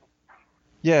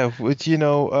 Yeah, but you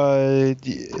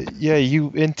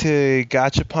into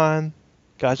Gachapon?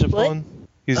 Gachapon?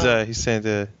 He's saying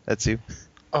to Etsu.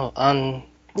 Oh,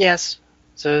 yes.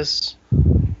 There's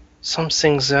some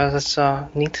things there that's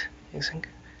neat, I think.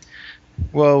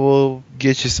 Well, we'll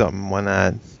get you something. Why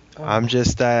not? Oh. I'm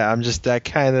just that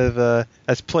kind of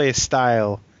that's play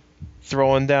style.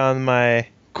 Throwing down my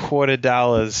 $quarter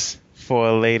for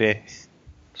a lady.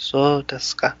 So,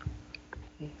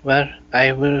 well,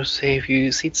 I will save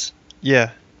you seats. Yeah.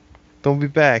 Don't be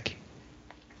back.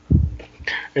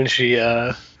 And she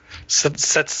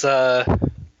sets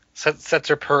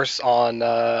her purse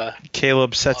on.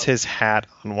 Caleb sets his hat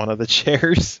on one of the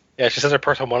chairs. Yeah, she sets her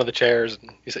purse on one of the chairs,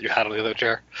 and you set your hat on the other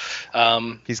chair.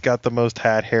 He's got the most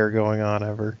hat hair going on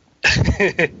ever.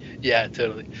 Yeah,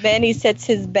 totally. Then he sets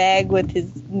his bag with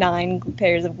his 9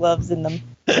 pairs of gloves in them.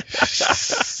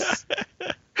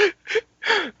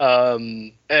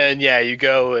 And yeah, you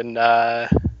go and go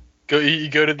to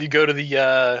the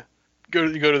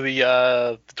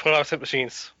 25-cent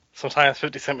machines, sometimes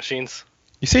 50-cent machines.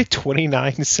 You say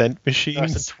 29-cent No,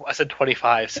 machines? I said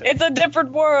 25 cents. It's a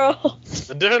different world. It's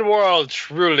a different world,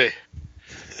 truly.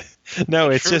 No,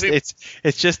 it's Truly-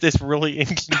 just this really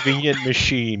inconvenient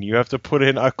machine. You have to put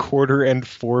in a quarter and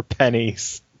 4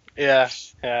 pennies. Yeah.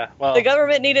 Well, The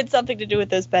government needed something to do with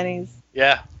those pennies.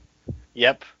 yeah.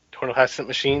 Yep. 25-cent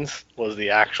machines was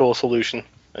the actual solution,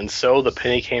 and so the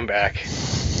penny came back.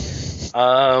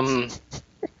 And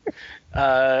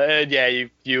yeah, you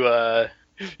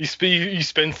you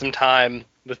spend some time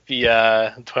with the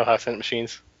 25-cent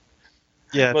machines.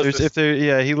 Yeah, Most there's of if there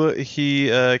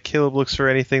yeah Caleb looks for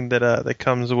anything that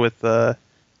comes with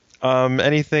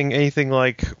anything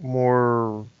like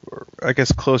more, I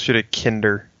guess, closer to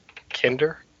Kinder.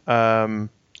 Kinder.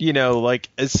 Like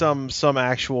some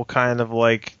actual kind of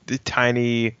like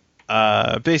tiny,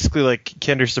 basically like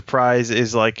Kinder Surprise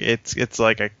is like it's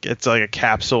like a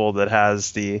capsule that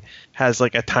has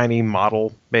like a tiny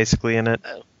model basically in it.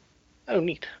 Oh,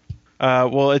 neat.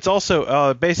 Well, it's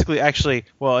also basically actually,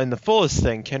 well, in the fullest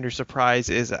thing, Kinder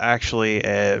Surprise is actually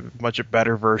a much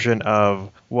better version of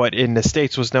what in the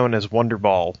States was known as Wonder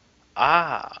Ball.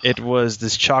 Ah. It was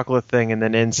this chocolate thing, and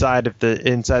then inside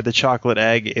the chocolate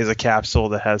egg is a capsule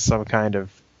that has some kind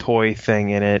of toy thing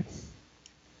in it.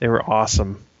 They were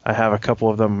awesome. I have a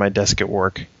couple of them on my desk at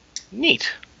work.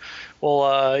 Neat.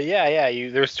 Well, yeah.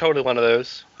 There's totally one of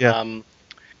those. Yeah.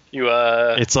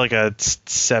 It's like a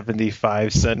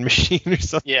 75-cent machine or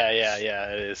something. Yeah,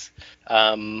 it is.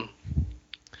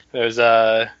 There's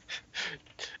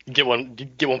get one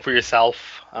for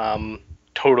yourself.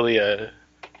 Totally a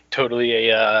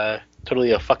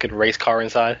fucking race car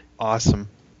inside. Awesome.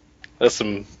 There's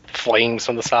some flames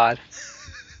on the side.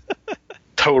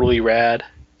 Totally rad.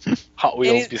 Hot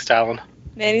Wheels be styling.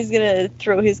 Manny's gonna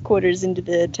throw his quarters into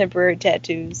the temporary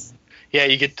tattoos. Yeah,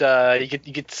 you get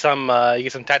some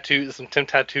tattoos, some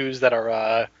tattoos that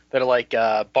are like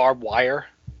barbed wire.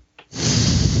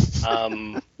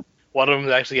 One of them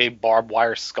is actually a barbed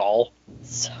wire skull.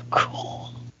 So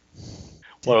cool.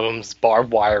 One of them's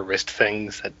barbed wire wrist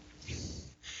things that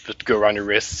just go around your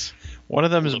wrists. One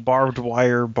of them is barbed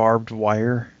wire.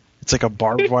 It's like a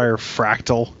barbed wire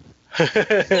fractal.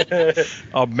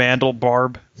 A mandel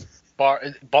barb.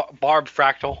 Barb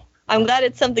fractal. I'm glad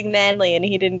it's something manly and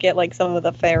he didn't get like some of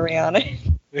the fairy on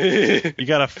it. You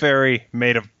got a fairy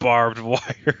made of barbed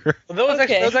wire.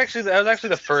 That was actually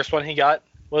the first one he got.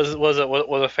 Was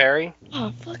a fairy.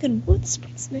 Oh, fucking wood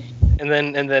sprites, man. And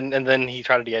then he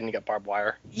tried it again and he got barbed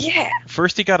wire. Yeah.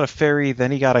 First he got a fairy,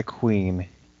 then he got a queen,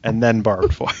 and then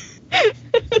barbed wire.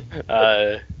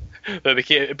 But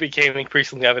it became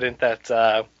increasingly evident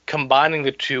that combining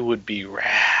the two would be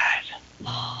rad.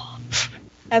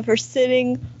 Have her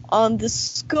sitting on the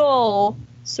skull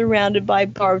surrounded by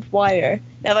barbed wire.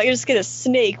 Now if I could just get a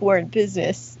snake, we're in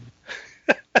business.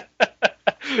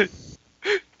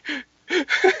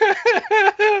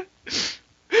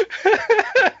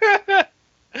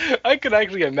 I could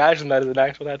actually imagine that as an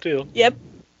actual tattoo. Yep.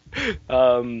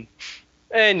 And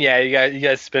yeah, you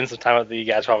guys spend some time with the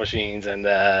Gatsby machines, and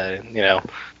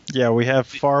Yeah, we have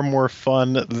far more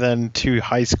fun than two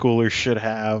high schoolers should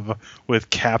have with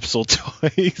capsule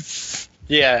toys.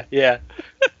 Yeah. And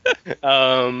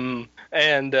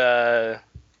then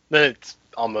it's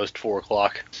almost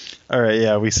 4:00. All right,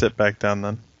 yeah, we sit back down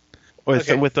then.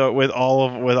 With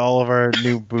all of our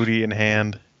new booty in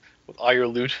hand. With all your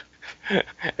loot.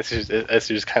 As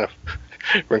she just kind of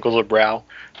wrinkles her brow.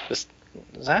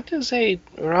 That is a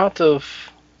lot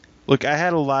of... Look, I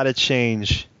had a lot of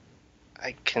change.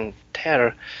 I can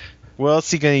tell. What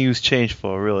else are you going to use change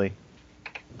for, really?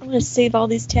 I'm going to save all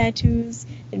these tattoos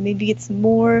and maybe get some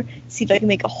more, see if I can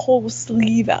make a whole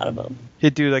sleeve out of them. Hey,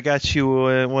 dude, I got you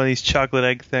one of these chocolate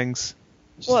egg things.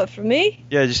 What, for me?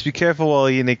 Yeah, just be careful while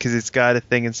eating it because it's got a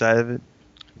thing inside of it.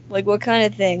 Like what kind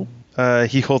of thing?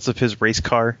 He holds up his race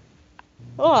car.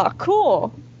 Oh,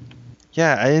 cool.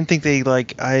 Yeah, I didn't think they,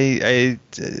 I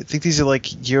think these are,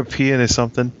 European or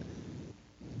something.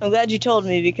 I'm glad you told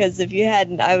me, because if you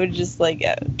hadn't, I would just,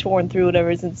 torn through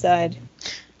whatever's inside.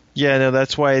 Yeah, no,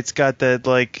 that's why it's got that,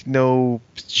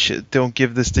 don't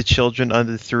give this to children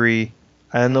under 3.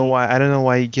 I don't know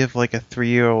why you give, a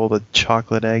 3-year-old a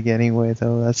chocolate egg anyway,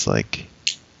 though. That's, I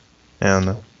don't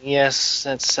know. Yes,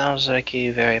 that sounds like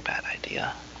a very bad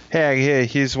idea. Hey,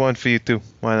 here's one for you, too.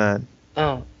 Why not?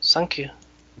 Oh, thank you.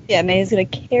 Yeah, man, he's gonna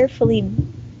carefully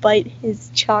bite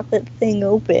his chocolate thing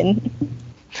open.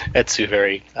 Etsu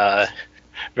very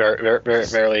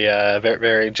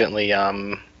gently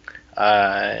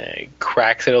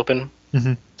cracks it open.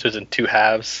 Mm-hmm. So it's in 2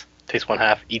 halves. Takes 1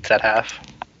 half, eats that half.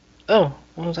 Oh,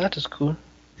 well, that is cool.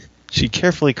 She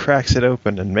carefully cracks it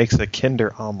open and makes a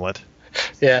Kinder omelet.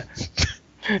 Yeah.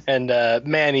 And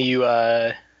Manny, you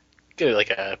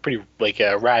get a pretty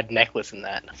rad necklace in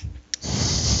that.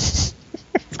 It's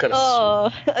kind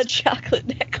of a chocolate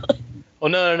necklace. Well,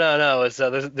 no. It's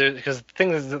because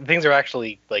things are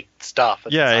actually stuff.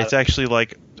 Yeah, it's actually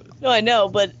No, I know,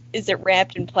 but is it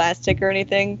wrapped in plastic or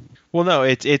anything? Well, no,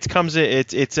 it comes in.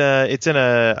 It's in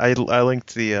a. I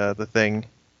linked the thing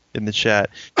in the chat.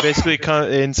 Basically,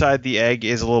 inside the egg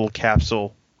is a little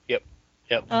capsule. Yep.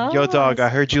 Yep. Oh, Yo, dog, I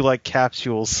heard you like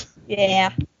capsules.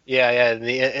 Yeah. Yeah.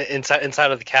 The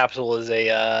inside of the capsule is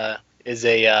a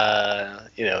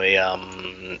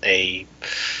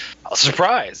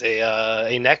surprise,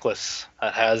 a necklace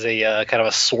that has a kind of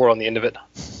a sword on the end of it.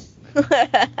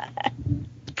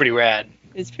 It's pretty rad.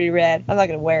 It's pretty rad. I'm not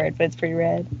gonna wear it, but it's pretty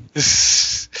rad.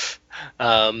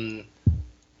 And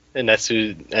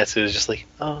Natsu is just like,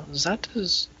 oh, that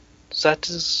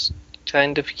is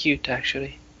kind of cute,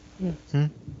 actually.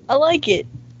 I like it.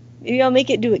 Maybe I'll make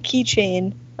it do a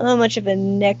keychain. I'm not much of a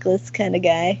necklace kind of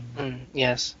guy.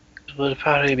 Yes, it would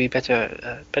probably be better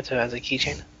as a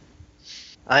keychain.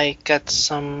 I got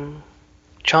some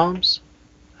charms,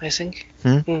 I think.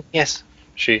 Yes,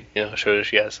 she shows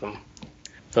she has some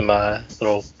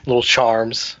little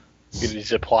charms you need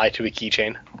to apply to a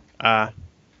keychain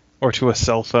Or to a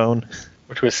cell phone.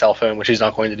 or to a cell phone, which she's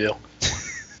not going to do.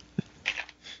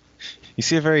 You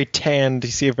see a very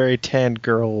tanned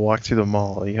girl walk through the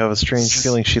mall. You have a strange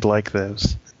feeling she'd like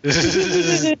those. And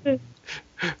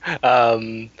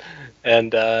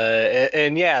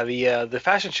yeah, the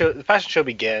fashion show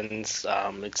begins.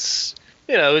 It's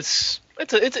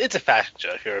a fashion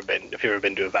show. If you've ever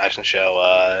been to a fashion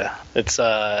show,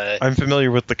 I'm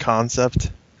familiar with the concept.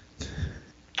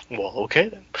 well, okay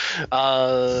then.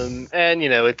 And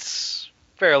it's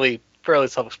fairly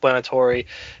self-explanatory.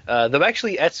 Though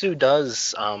actually, Etsu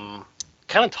does kind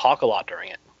of talk a lot during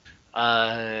it.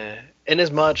 In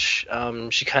as much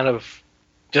she kind of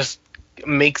just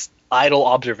makes idle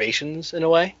observations in a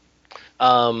way,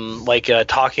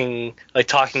 talking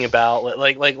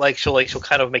about she'll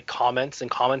kind of make comments and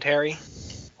commentary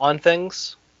on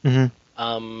things.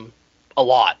 Mm-hmm. A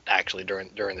lot actually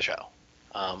during the show.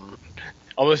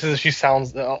 Almost as if she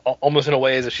sounds, almost in a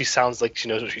way as if she sounds like she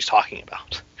knows what she's talking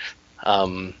about.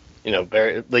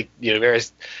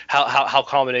 Various how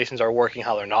combinations are working,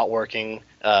 how they're not working,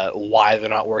 why they're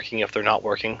not working, if they're not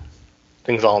working,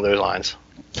 things along those lines.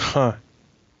 Huh.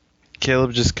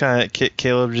 Caleb just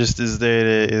is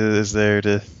there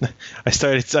to I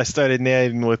started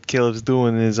nagging what Caleb's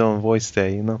doing in his own voice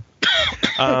there,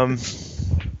 Now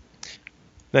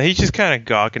he's just kind of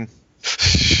gawking.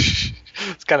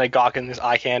 It's kind of gawking his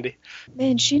eye candy.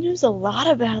 Man, she knows a lot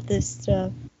about this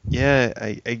stuff. Yeah,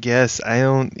 I guess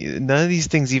none of these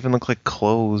things even look like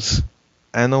clothes.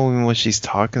 I don't know even what she's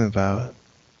talking about.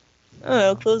 I don't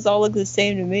know, clothes all look the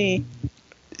same to me.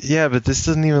 Yeah, but this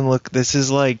doesn't even look. This is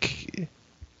like,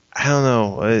 I don't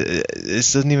know.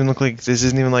 This isn't even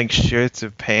like shirts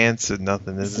or pants or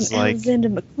nothing. This is like Alexander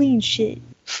McQueen shit.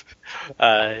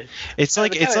 It's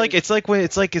like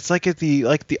at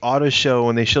the auto show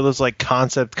when they show those like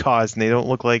concept cars and they don't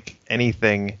look like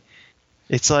anything.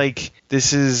 It's like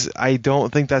I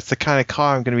don't think that's the kind of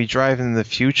car I'm going to be driving in the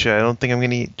future. I don't think I'm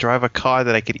going to drive a car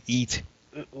that I could eat.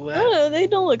 Well, I don't know, they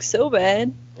don't look so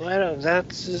bad. Well,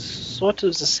 that's sort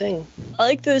of the thing. I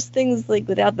like those things like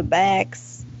without the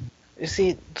backs. You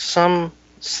see, some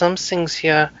things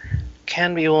here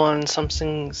can be worn, some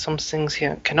things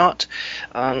here cannot,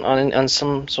 on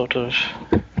some sort of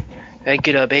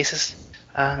regular basis.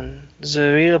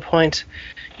 The real point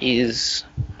is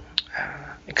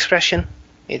expression.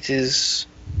 It is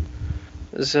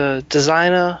the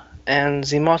designer and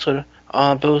the model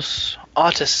are both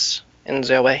artists in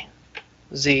their way.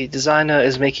 The designer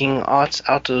is making art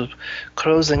out of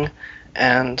clothing,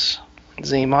 and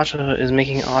the model is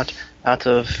making art out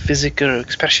of physical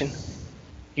expression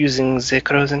using the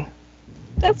clothing.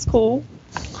 That's cool.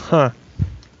 Huh.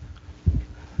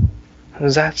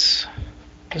 This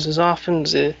is often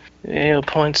the real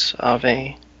point of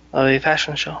a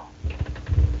fashion show.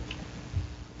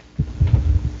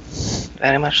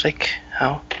 Very much like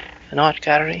how an art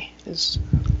gallery is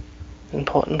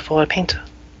important for a painter.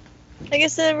 I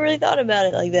guess I never really thought about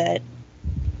it like that.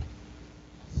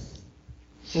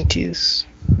 It is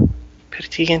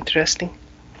pretty interesting.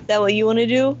 Is that what you want to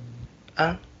do?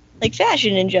 Like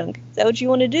fashion and junk. Is that what you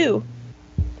want to do?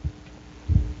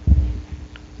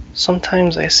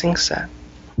 Sometimes I think that.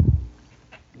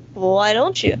 Well, why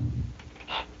don't you?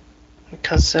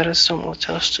 Because there is so much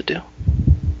else to do.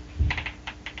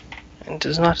 And it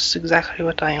is not exactly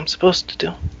what I am supposed to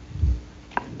do.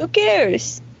 Who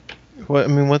cares? What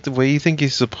do you think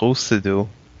he's supposed to do?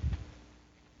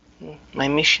 My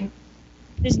mission?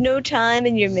 There's no time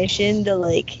in your mission to,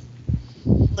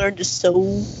 learn to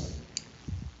sew.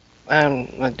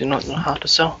 I do not know how to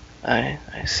sew. I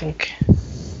think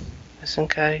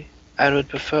I would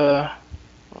prefer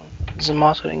the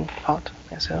modeling part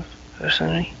myself,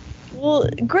 personally. Well,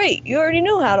 great. You already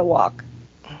know how to walk.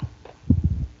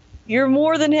 You're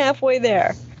more than halfway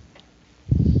there.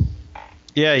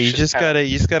 Yeah, you just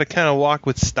gotta kind of walk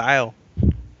with style.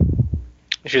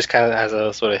 She just kind of has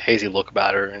a sort of hazy look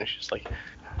about her, and she's like,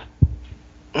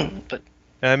 but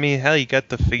I mean, hell, you got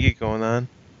the figure going on.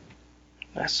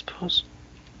 I suppose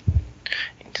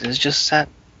it is just that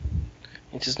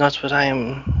it is not what I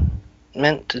am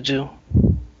meant to do.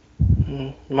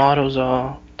 Models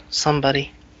are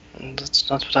somebody, and that's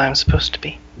not what I am supposed to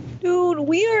be. Dude,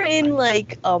 we are in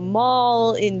like a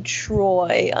mall in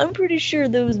Troy. I'm pretty sure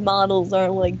those models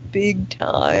aren't like big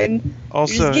time. You're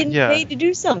Also, just getting yeah, paid to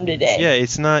do something today. yeah,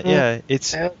 it's not. Yeah,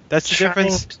 it's They're that's the trying-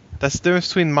 difference. That's the difference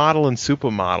between model and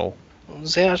supermodel.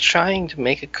 They are trying to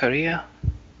make a career.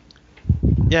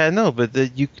 Yeah, no, but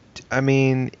I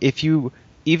mean,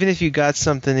 even if you got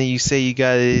something that you say you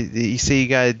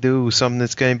gotta do something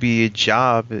that's gonna be a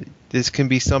job, this can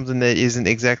be something that isn't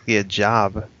exactly a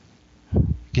job. It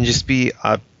can just be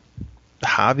a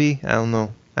hobby. I don't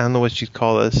know what you'd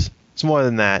call this. It's more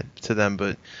than that to them,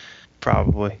 but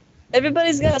probably.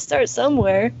 Everybody's got to start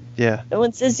somewhere. Yeah. No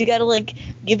one says you got to like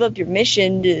give up your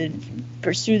mission to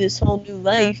pursue this whole new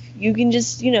life. You can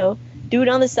just, do it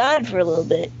on the side for a little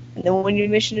bit. And then when your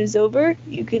mission is over,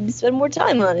 you can spend more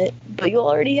time on it. But you'll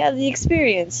already have the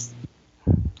experience.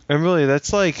 And really,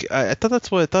 that's like I thought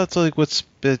that's like what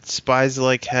spies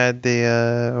like had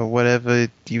the or whatever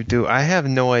you do. I have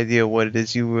no idea what it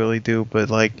is you really do, but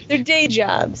like They're day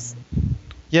jobs. I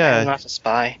yeah, am not a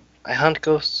spy. I hunt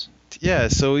ghosts. yeah.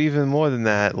 So even more than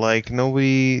that, like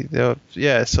nobody,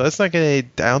 yeah. So that's not gonna. I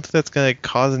don't think that's gonna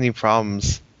cause any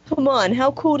problems. Come on,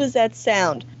 how cool does that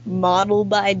sound? Model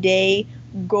by day,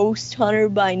 ghost hunter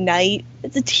by night.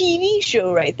 It's a TV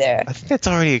show right there. I think that's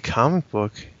already a comic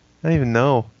book. I don't even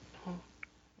know.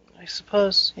 I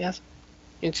suppose, yes.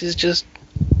 It is just...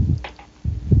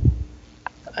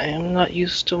 I am not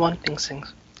used to wanting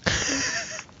things.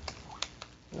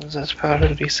 That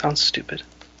probably sounds stupid.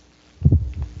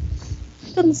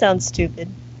 Doesn't sound stupid.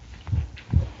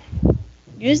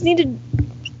 You just need to,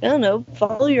 I don't know,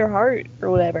 follow your heart or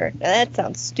whatever. Now, that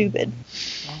sounds stupid.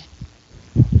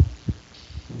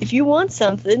 If you want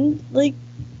something, like,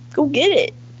 go get it.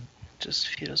 It just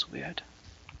feels weird.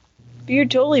 But you're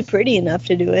totally pretty enough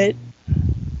to do it.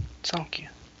 Thank you.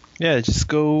 Yeah, just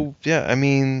go. Yeah, I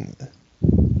mean,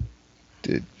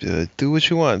 do what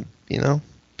you want.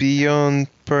 Be your own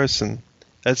person.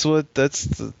 That's what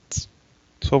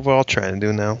we're all trying to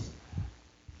do now.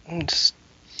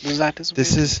 That is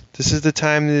This weird. is the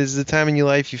time. This is the time in your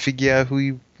life you figure out who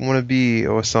you want to be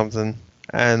or something.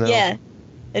 I don't know. Yeah.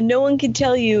 And no one can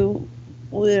tell you,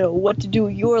 what to do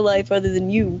with your life other than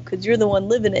you, because you're the one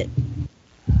living it.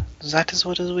 That is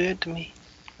what is weird to me.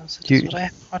 That You- is what I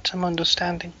have a hard time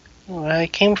understanding. Where I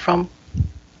came from,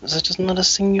 that is not a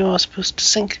thing you are supposed to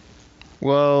think.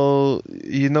 Well,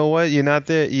 you know what? You're not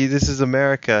there. This is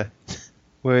America,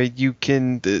 where you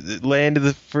can the land of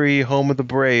the free, home of the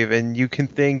brave, and you can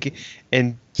think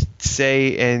and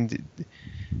say and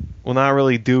well, not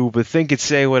really do, but think and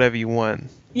say whatever you want.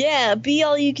 Yeah, be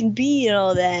all you can be and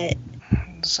all that.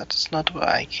 That is not where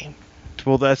I came.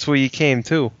 Well, that's where you came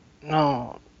to.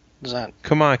 No, that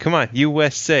Come on,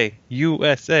 USA,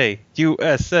 USA,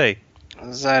 USA.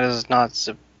 that is not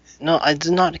the... No, I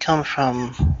did not come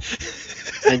from...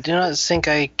 I do not think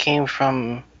I came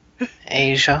from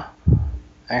Asia,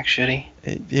 actually.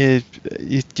 You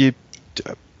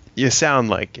sound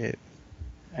like it.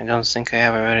 I don't think I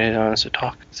ever really learned to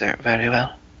talk there very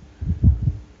well.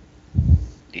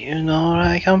 Do you know where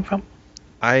I come from?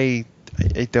 I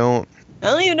don't. I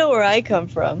don't even know where I come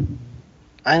from.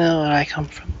 I know where I come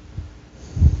from.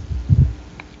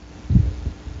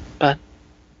 But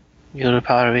you'll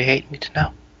probably hate me to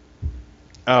know.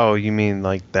 Oh, you mean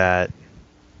like that?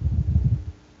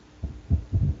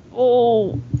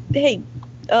 Oh, hey,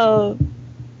 why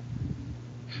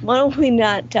don't we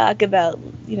not talk about,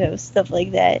 stuff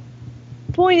like that?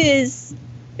 Point is,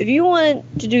 if you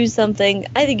want to do something,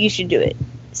 I think you should do it.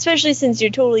 Especially since you're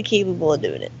totally capable of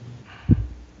doing it.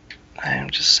 I am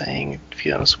just saying it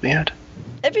feels weird.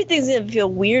 Everything's gonna feel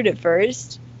weird at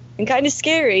first, and kind of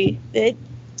scary. It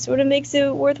sort of makes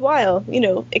it worthwhile,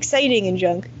 exciting and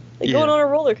junk. Like Yeah. going on a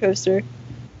roller coaster.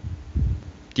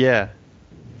 Yeah.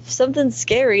 If something's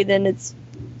scary, then it's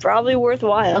probably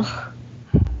worthwhile.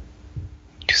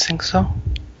 You think so?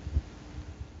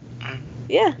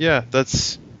 Yeah, Yeah,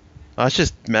 that's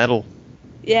just metal.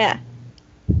 yeah.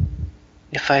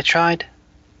 If I tried,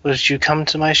 would you come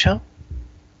to my show?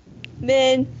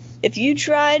 Man, if you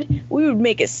tried, we would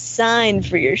make a sign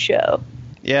for your show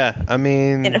Yeah, I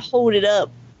mean, and hold it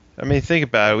up. think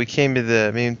about it. We came to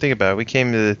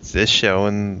this show,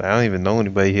 and I don't even know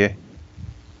anybody here.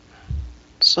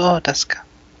 So, Deska,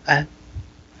 I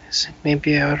think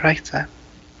maybe I would write that.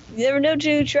 You never know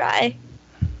till you try.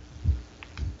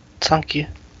 Thank you.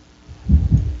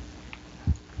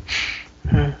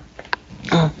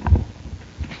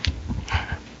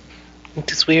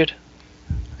 It is weird.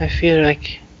 I feel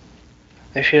like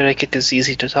it is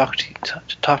easy to talk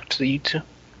to you two.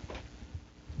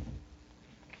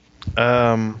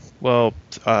 Well,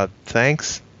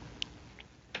 thanks.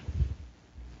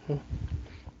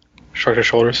 Shrug her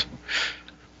shoulders.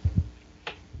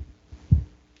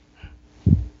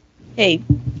 Hey,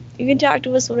 you can talk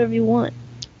to us whatever you want.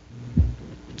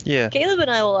 Yeah. Caleb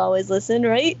and I will always listen,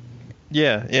 right?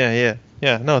 Yeah,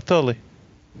 no, totally.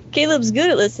 Caleb's good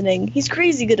at listening. He's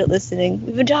crazy good at listening.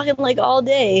 We've been talking like all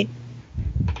day.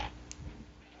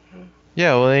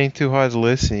 Yeah, well, it ain't too hard to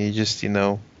listen. You just,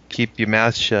 keep your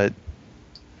mouth shut.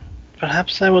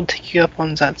 Perhaps I will take you up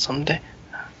on that someday.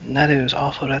 Naru is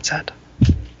awful at that.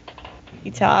 He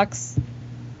talks.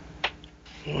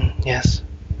 Yes.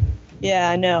 Yeah,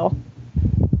 I know.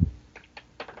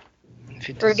 If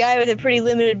it For a is- guy with a pretty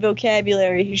limited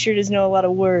vocabulary, he sure does know a lot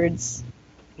of words.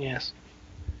 Yes.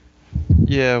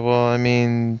 Yeah, well, I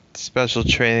mean, special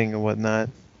training and whatnot.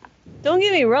 Don't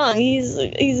get me wrong, he's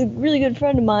a really good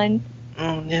friend of mine.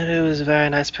 Naru is a very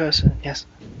nice person. Yes.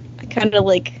 I kind of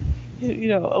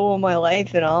owe him my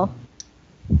life and all.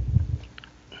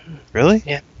 Really?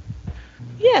 Yeah.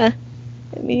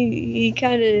 I mean, he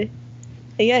got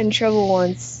in trouble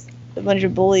once, with a bunch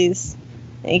of bullies,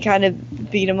 and he kind of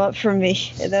beat him up for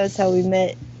me, and that was how we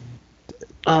met.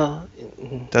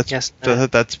 That's yes.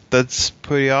 that's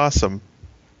pretty awesome.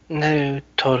 Naru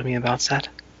told me about that.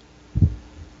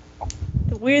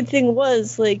 The weird thing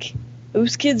was,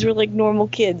 those kids were like normal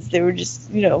kids. They were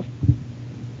just,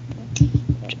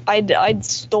 I'd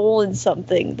stolen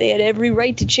something. They had every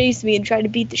right to chase me and try to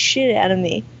beat the shit out of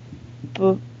me.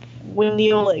 But when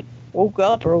Neil, woke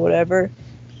up or whatever,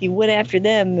 he went after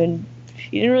them, and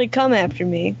he didn't really come after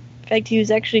me. In fact, he was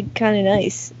actually kind of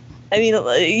nice. I mean,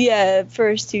 yeah, at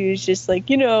first he was just like,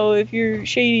 if you're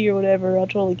shady or whatever, I'll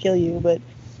totally kill you. But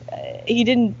he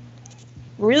didn't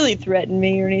really threaten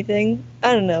me or anything.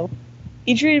 I don't know.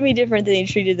 He treated me different than he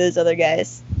treated those other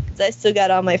guys. 'Cause I still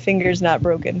got all my fingers not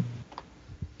broken.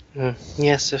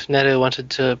 Yes, if Naru wanted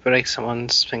to break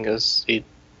someone's fingers, he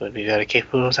would be very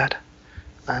capable of that.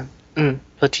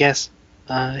 But yes,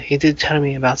 he did tell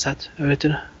me about that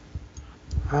originally.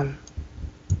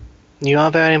 You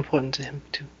are very important to him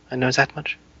too. I know that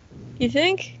much. You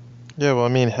think? Yeah, well, I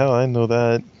mean, hell, I know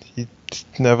that. He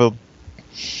never...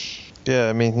 Yeah,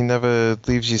 I mean, he never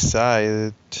leaves your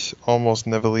side. It almost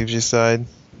never leaves your side.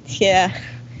 Yeah.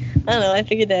 I don't know. I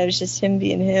figured that was just him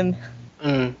being him.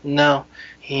 No,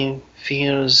 he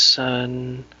feels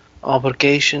an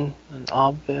obligation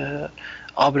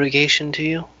to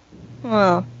you.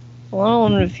 Oh. Well, I don't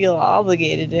want him to feel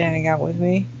obligated to hang out with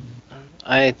me.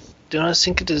 I do not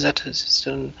think it is that it's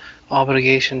an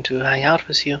obligation to hang out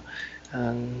with you.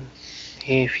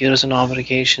 He feels an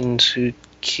obligation to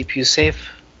keep you safe.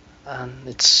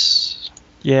 It's...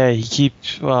 Yeah, he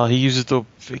keeps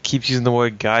using the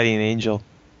word guardian angel.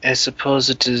 I suppose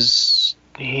it is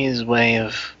his way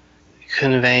of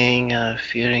conveying a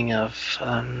feeling of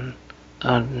a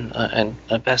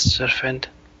best friend.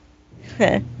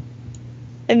 I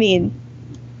mean,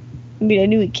 I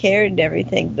knew he cared and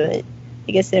everything, but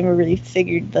I guess I never really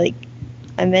figured,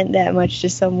 I meant that much to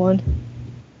someone.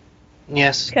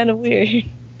 Yes. It's kind of weird.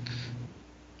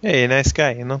 Hey, a nice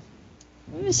guy, I'm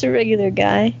just a regular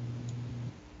guy.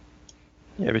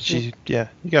 Yeah, but you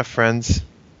got friends.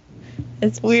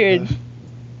 It's weird.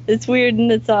 It's weird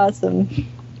and it's awesome.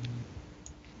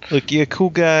 Look, you're a cool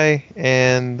guy,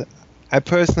 and I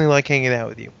personally like hanging out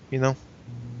with you,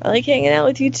 I like hanging out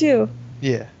with you too.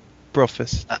 Yeah,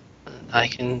 brofist. I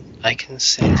can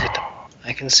say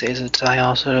that I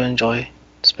also enjoy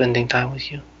spending time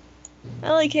with you.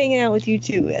 I like hanging out with you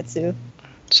too, Etsu.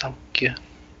 Thank you.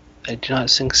 I do not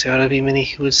think there will be many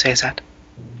who would say that.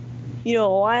 A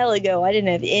while ago, I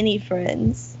didn't have any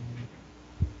friends.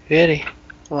 Really?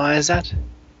 Why is that?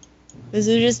 Because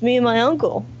it was just me and my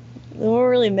uncle. There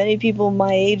weren't really many people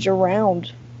my age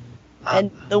around. And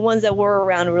the ones that were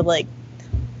around were the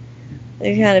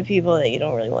kind of people that you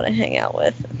don't really want to hang out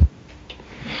with.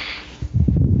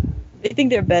 They think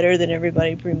they're better than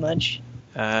everybody, pretty much.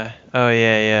 Oh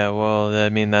yeah. Well, I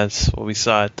mean, that's what we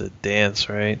saw at the dance,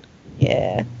 right?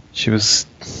 Yeah. She was.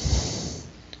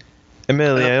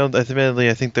 Admittedly,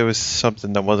 I think there was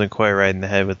something that wasn't quite right in the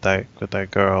head with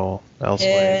that girl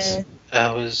elsewhere.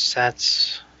 Yeah. Was that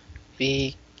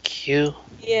BQ?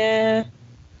 Yeah.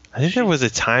 I think there was a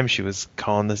time she was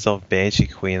calling herself Banshee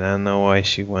Queen. I don't know why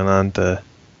she went on to.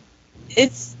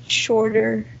 It's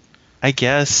shorter. I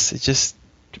guess it just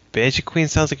Banshee Queen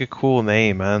sounds like a cool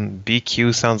name, man.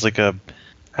 BQ sounds like a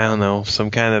I don't know,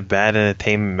 some kind of bad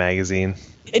entertainment magazine.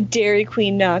 A Dairy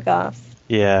Queen knockoff.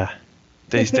 Yeah.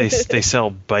 They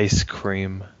sell ice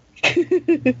cream.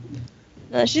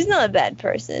 No, she's not a bad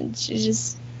person.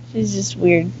 She's just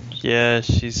weird. Yeah,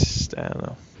 she's, I don't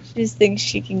know. She just thinks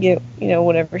she can get,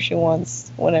 whatever she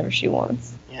wants, whenever she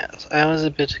wants. Yes, I was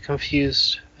a bit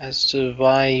confused as to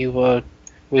why you were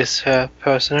with her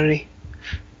personally.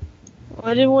 Well,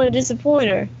 I didn't want to disappoint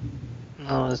her.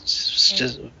 No, it's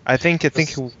just. I think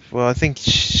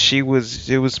she was,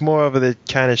 it was more of the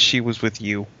kind of she was with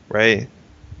you, right?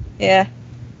 Yeah.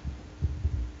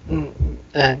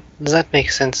 Does that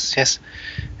make sense? Yes.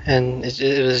 And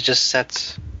it was just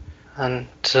that, and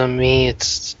to me,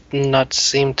 it's not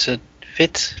seemed to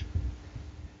fit.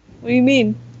 What do you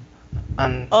mean?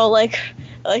 Oh, like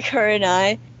her and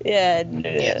I? Yeah.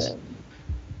 Yes.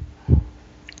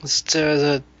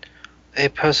 There's a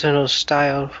personal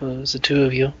style for the two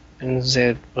of you, and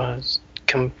that was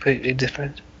completely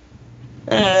different.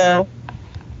 I don't know.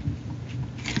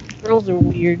 Girls are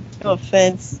weird. No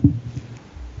offense.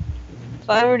 If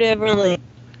I were to ever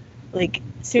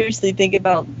seriously think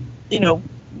about,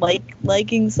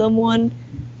 liking someone,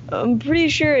 I'm pretty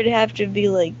sure it'd have to be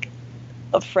like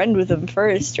a friend with them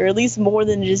first, or at least more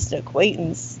than just an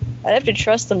acquaintance. I'd have to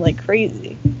trust them like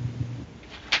crazy.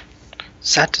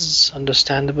 That is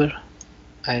understandable.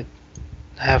 I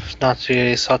have not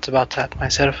really thought about that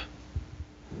myself.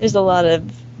 There's a lot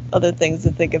of other things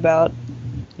to think about.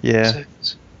 Yeah.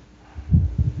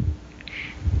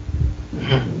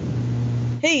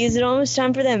 Hey, is it almost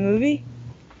time for that movie?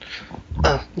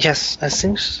 Yes, I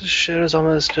think the show is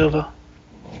almost over.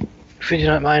 If you do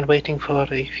not mind waiting for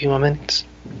a few more minutes.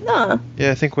 Nah.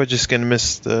 Yeah, I think we're just gonna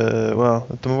miss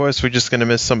at the worst, we're just gonna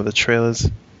miss some of the trailers.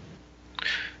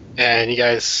 And you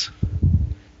guys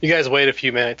wait a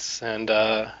few minutes, and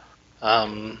the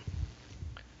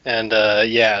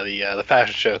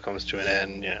fashion show comes to an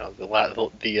end. The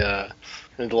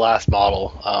last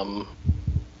model,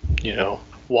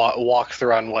 walks the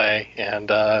runway, and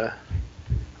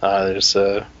there's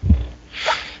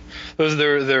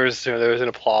an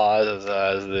applause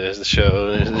as the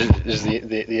show. There's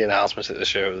the announcements at the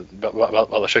show about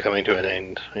the show coming to an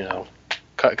end.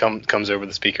 Comes over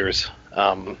the speakers,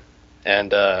 and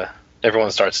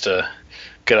everyone starts to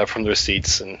get up from their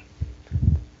seats, and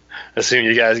as soon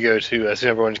as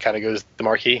everyone kind of goes to the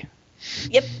marquee.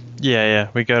 Yep. Yeah.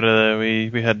 We go to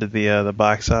we head to the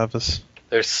box office.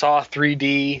 There's Saw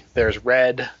 3D. There's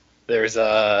Red. There's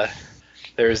oh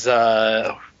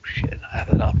shit, I have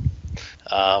it up.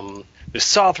 There's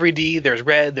Saw 3D. There's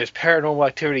Red. There's Paranormal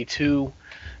Activity 2.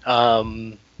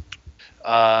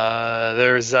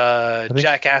 There's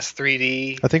Jackass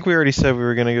 3D. I think we already said we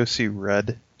were gonna go see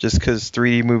Red, just because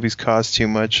 3D movies cost too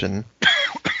much, and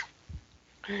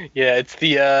yeah, it's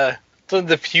one of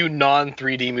the few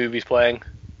non-3D movies playing.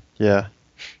 Yeah.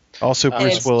 Also,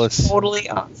 Bruce it's Willis. Totally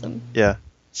awesome. Yeah.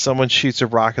 Someone shoots a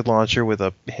rocket launcher with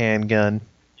a handgun.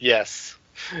 Yes,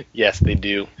 they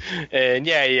do. And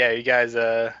you guys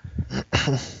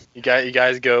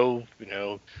go.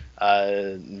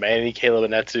 Manny, Caleb,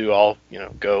 and Netsu all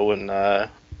go and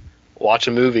watch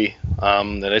a movie.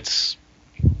 And it's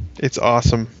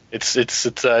awesome.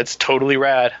 It's totally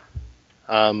rad.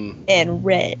 And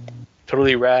red.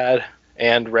 Totally rad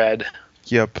and red.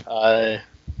 Yep.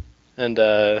 And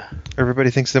everybody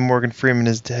thinks that Morgan Freeman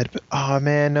is dead, but oh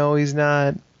man, no, he's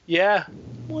not. Yeah.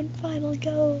 One final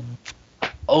go.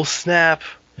 Oh snap.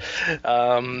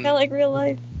 Kind of like real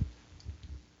life.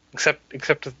 Except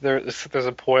that there's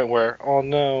a point where, oh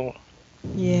no.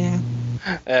 Yeah.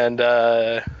 And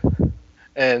I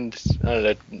don't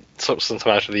know,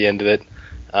 sometime after the end of it,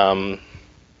 as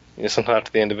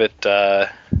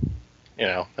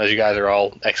you guys are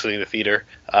all exiting the theater,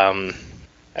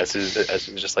 as it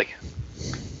was just like,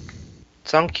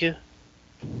 thank you.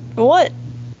 What?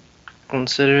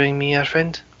 Considering me a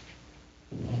friend.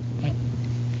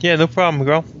 Yeah, no problem,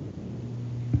 girl.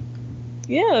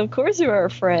 Yeah, of course you're our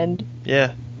friend.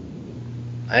 Yeah.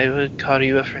 I would call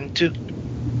you a friend too.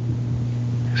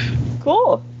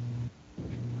 Cool.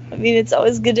 I mean, it's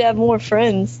always good to have more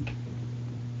friends.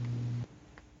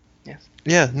 Yes.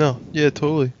 Yeah, no. Yeah,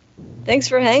 totally. Thanks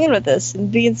for hanging with us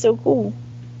and being so cool.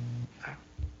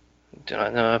 Do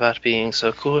not know about being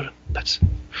so cool, but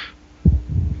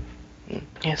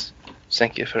yes,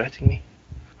 thank you for letting me.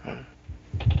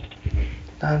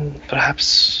 And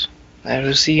perhaps I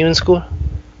will see you in school.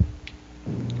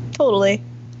 Totally.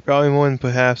 Probably more than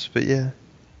perhaps, but yeah.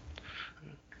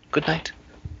 Good night.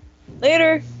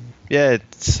 Later. Yeah,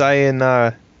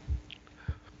 sayonara.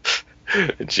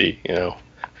 She,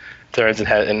 turns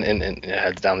and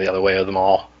heads down the other way of them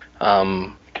all.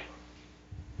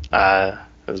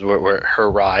 Is where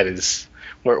her ride is,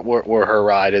 where her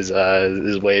ride is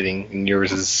waiting, and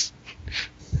yours is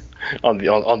on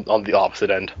the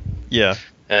opposite end. Yeah.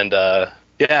 And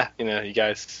yeah, you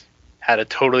guys had a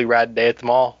totally rad day at the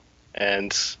mall,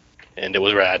 and it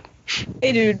was rad.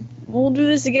 Hey, dude, we'll do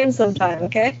this again sometime,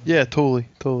 okay? Yeah, totally.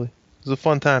 It was a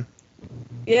fun time.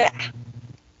 Yeah.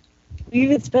 We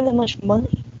even spend that much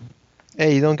money.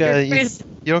 Hey, you don't gotta You're crazy.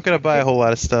 you don't gotta buy a whole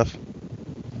lot of stuff.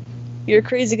 You're a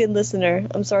crazy good listener.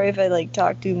 I'm sorry if I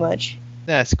talk too much.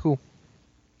 Nah, it's cool.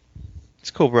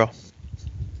 It's cool, bro.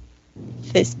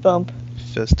 Fist bump.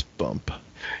 Fist bump.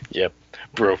 Yep,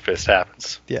 bro fist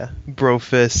happens. Yeah, bro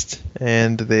fist,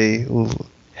 and they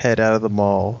head out of the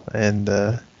mall, and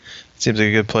seems like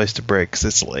a good place to break because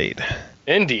it's late.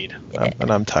 Indeed. And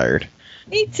I'm tired.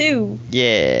 Me too.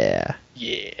 Yeah.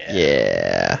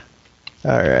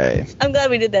 All right. I'm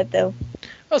glad we did that though.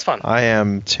 That was fun. I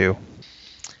am too.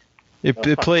 It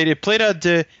played out.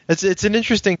 It's an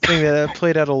interesting thing that it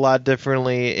played out a lot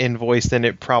differently in voice than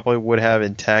it probably would have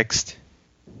in text.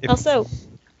 How so?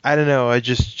 I don't know. I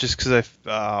just because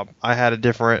I had a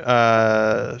different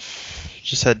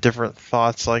just had different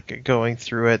thoughts going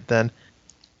through it than.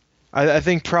 I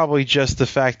think probably just the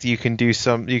fact that you can just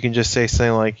say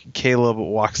something like Caleb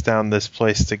walks down this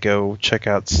place to go check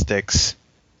out Styx.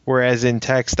 Whereas in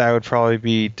text, I would probably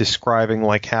be describing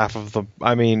half of the.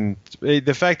 I mean,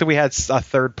 the fact that we had a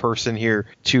third person here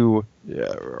to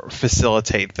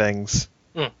facilitate things.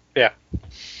 Yeah.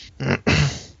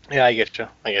 Yeah, I get you.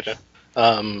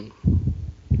 Man,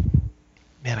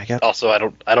 I got. Also, I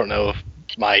don't know if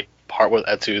my part with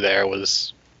Etsu there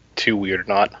was too weird or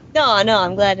not. No,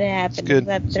 I'm glad it happened. It's good. I'm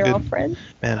glad they're all friends.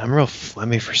 Man, I'm real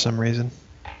phlegmy for some reason.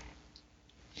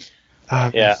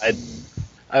 Yeah,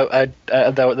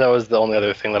 that was the only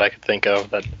other thing that I could think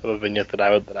of of a vignette that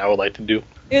I would like to do.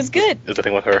 It was good. Is the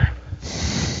thing with her.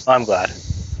 I'm glad.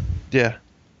 Yeah.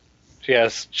 She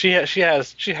has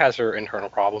her internal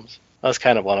problems. That's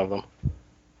kind of one of them.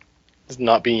 Is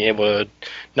not being able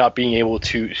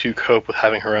to cope with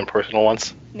having her own personal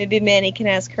ones. Maybe Manny can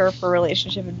ask her for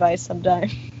relationship advice sometime.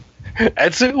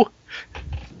 Etsu?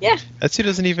 Yeah. Etsu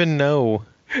doesn't even know.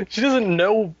 She doesn't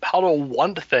know how to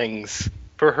want things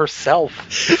for herself.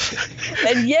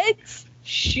 And yet,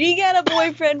 she got a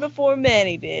boyfriend before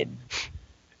Manny did.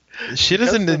 She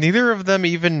doesn't. Neither of them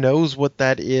even knows what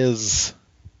that is.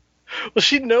 Well,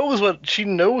 she knows what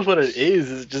it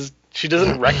is. It's just she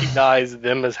doesn't recognize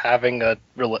them as having a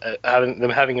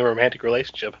romantic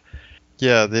relationship.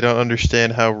 Yeah, they don't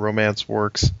understand how romance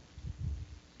works.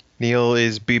 Neil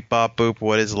is beep bop boop.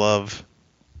 What is love?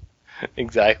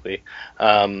 Exactly.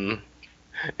 And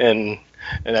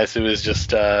Etsu is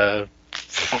just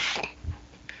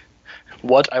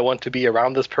what I want to be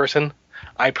around this person.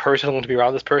 I personally want to be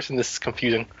around this person. This is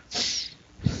confusing.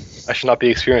 I should not be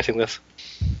experiencing this.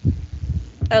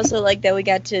 I also like that we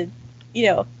got to,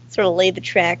 sort of lay the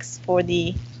tracks for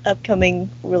the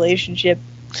upcoming relationship.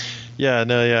 Yeah,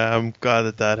 I'm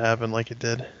glad that happened like it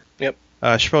did. Yep.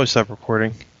 I should probably stop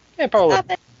recording. Yeah,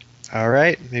 probably. All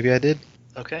right, maybe I did.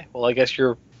 Okay. Well, I guess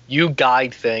you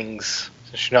guide things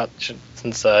since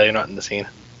you're not in the scene.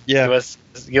 Yeah.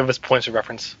 Give us points of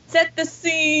reference. Set the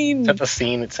scene,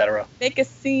 etc. make a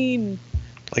scene.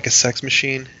 Like a sex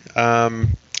machine. All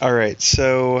right,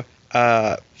 so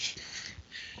I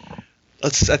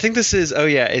think this is. Oh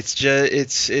yeah, it's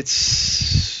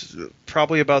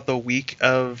probably about the week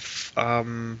of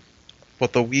of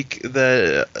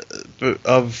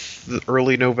the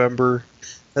early November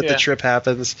that the trip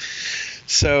happens.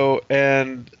 So,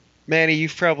 and Manny,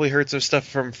 you've probably heard some stuff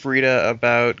from Frieda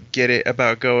about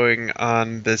going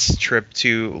on this trip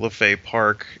to LaFay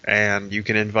Park, and you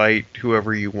can invite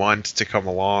whoever you want to come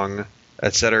along,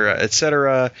 etc.,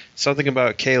 etc. Something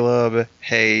about Caleb.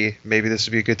 Hey, maybe this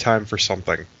would be a good time for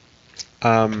something.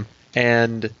 And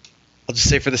I'll just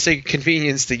say, for the sake of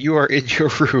convenience, that you are in your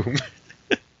room.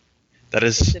 That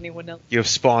is, anyone else? you have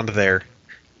spawned there.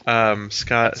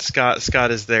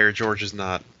 Scott is there. George is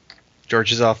not.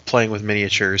 George is off playing with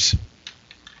miniatures.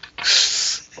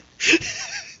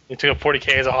 You took up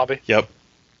 40K as a hobby? Yep.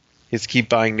 He has to keep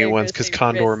buying new ones because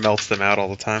Condor melts them out all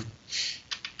the time.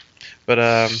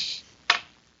 But,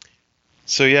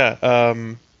 so yeah.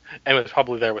 And was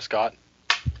probably there with Scott.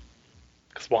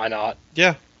 Because why not?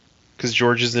 Yeah. Because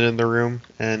George isn't in the room,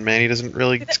 and Manny doesn't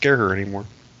really scare her anymore.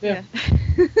 Yeah.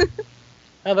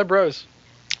 Oh, they're bros.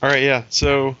 All right, yeah.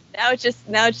 So now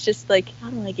it's just like, how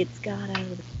do I get Scott out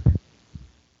of the?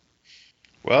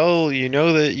 Well, you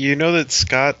know that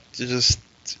Scott just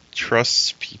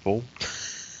trusts people.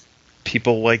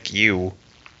 People like you.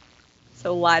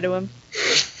 So lie to him.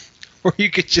 Or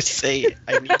you could just say,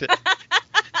 I need to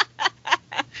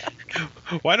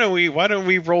Why don't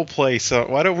we role play? So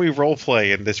why don't we role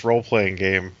play in this role playing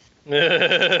game?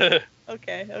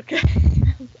 Okay.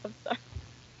 I'm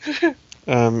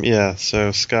sorry. Yeah.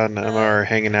 So Scott and Emma Uh. are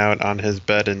hanging out on his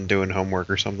bed and doing homework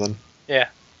or something. Yeah.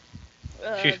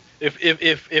 Uh,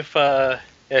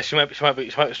 Yeah, she might be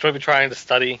trying to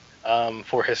study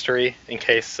for history in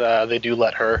case they do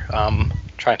let her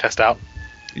try and test out.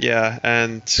 Yeah,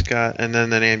 and Scott, and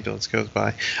then an ambulance goes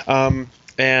by. Yeah,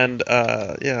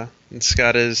 and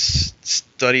Scott is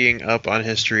studying up on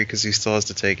history because he still has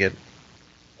to take it.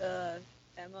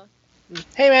 Emma.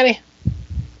 Hey, Manny.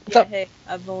 What's up? Hey,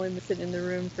 I've only been sitting in the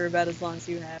room for about as long as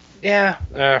you have. Yeah.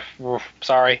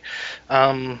 Sorry.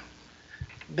 Been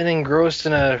engrossed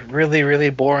in a really, really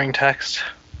boring text.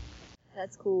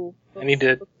 That's cool. I need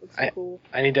to- Books are cool.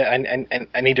 I need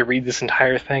to read this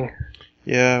entire thing.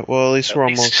 Yeah, well, at least At we're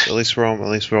least.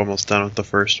 almost done with the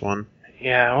first one.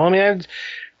 Yeah. Well, I mean,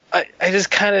 I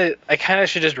kind of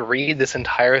should just read this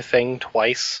entire thing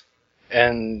twice,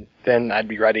 and then I'd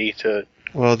be ready to.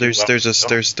 Well, there's a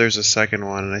second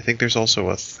one, and I think there's also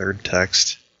a third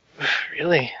text.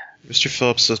 Really. Mr.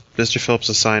 Phillips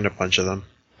assigned a bunch of them.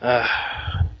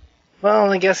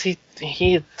 Well, I guess he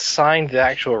signed the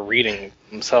actual reading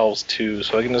themselves too,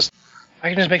 so I can just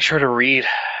make sure to read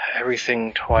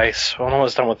everything twice. Well, I'm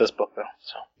almost done with this book though.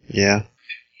 So. Yeah.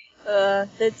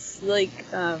 That's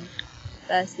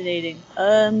fascinating.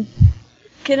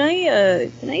 Can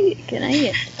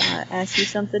I ask you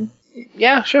something?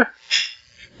 Yeah, sure.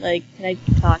 Like, can I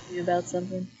talk to you about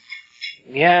something?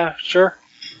 Yeah, sure.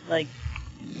 Like,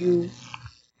 you.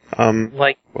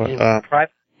 Like What, in uh,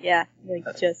 private. Yeah, like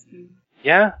just you.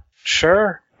 Yeah,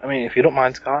 sure. I mean, if you don't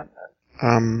mind, Scott.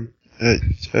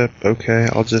 Okay,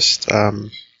 I'll just,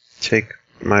 take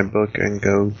my book and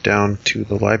go down to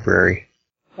the library.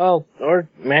 Oh, or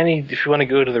Manny, if you want to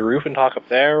go to the roof and talk up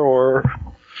there, or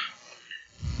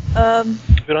we don't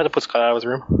have to put Scott out of his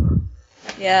room.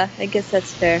 Yeah, I guess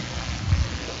that's fair.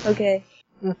 Okay.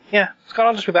 Yeah, Scott,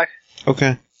 I'll just be back.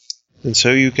 Okay. And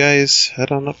so you guys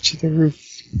head on up to the roof.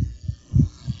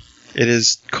 It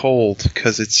is cold,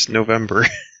 because it's November.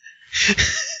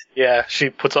 Yeah, she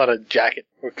puts on a jacket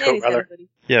or coat, Maybe rather. somebody.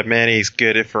 Yeah, Manny's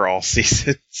good for all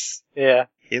seasons. Yeah,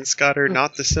 He and Scott are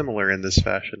not dissimilar in this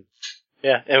fashion.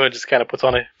 yeah. Emma just kind of puts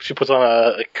on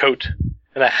a coat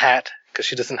and a hat because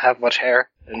she doesn't have much hair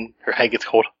and her head gets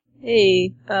cold.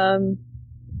 Hey, so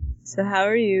how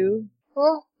are you?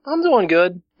 Well, I'm doing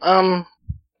good.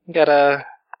 Got I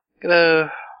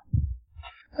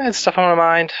had stuff on my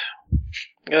mind.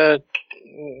 Got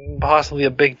possibly a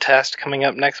big test coming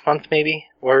up next month, maybe,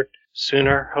 or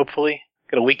sooner, hopefully.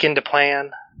 Got a weekend to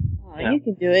plan. Aw, Yeah. you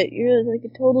can do it. You're like a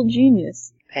total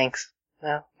genius. Thanks.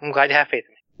 No, I'm glad you have faith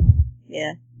in me.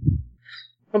 Yeah.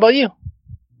 What about you?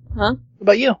 Huh? What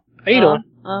about you? How you doing?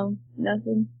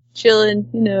 Nothing. Chilling,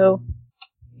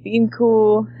 being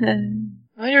cool.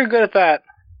 Oh, you're good at that.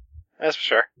 That's for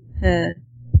sure.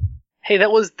 Hey, there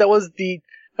was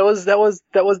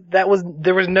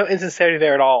no insincerity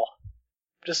there at all.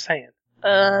 Just saying.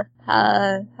 How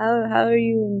are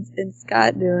you and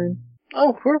Scott doing?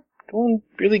 Oh, we're doing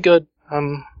really good.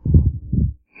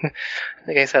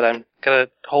 Like I said, I'm got a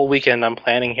whole weekend I'm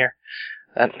planning here.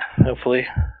 That hopefully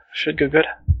should go good.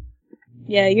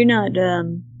 Yeah, you're not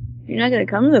gonna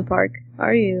come to the park,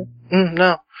 are you?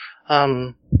 No.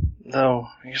 No,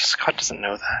 Scott doesn't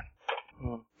know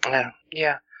that.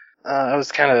 Yeah. I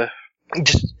was kind of, I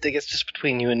guess just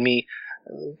between you and me,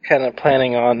 kind of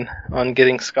planning on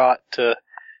getting Scott to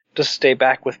just stay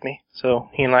back with me so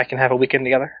he and I can have a weekend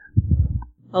together.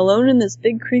 Alone in this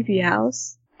big creepy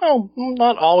house? Oh,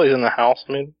 not always in the house.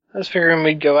 I mean, I was figuring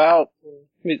we'd go out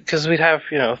because we'd have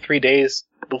 3 days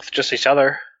with just each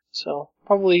other. So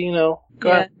probably go out.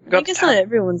 Go I out guess to not town.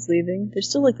 everyone's leaving. They're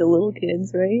still like the little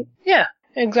kids, right? Yeah,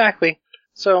 exactly.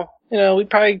 So we'd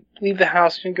probably leave the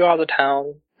house and go out of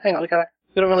town, hang out together.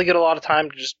 We don't really get a lot of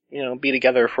time to just be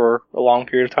together for a long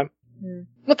period of time. Yeah.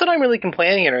 Not that I'm really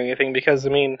complaining or anything, because I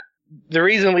mean, the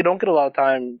reason we don't get a lot of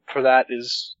time for that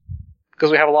is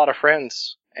because we have a lot of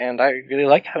friends, and I really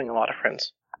like having a lot of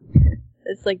friends.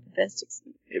 It's like the best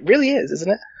excuse. It really is,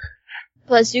 isn't it?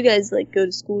 Plus, you guys like go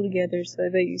to school together, so I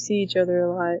bet you see each other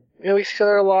a lot. We see each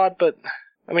other a lot, but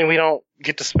I mean, we don't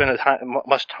get to spend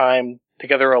much time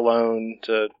together alone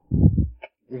to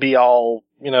be all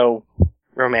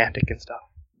romantic and stuff.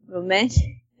 Romantic?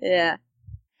 Yeah.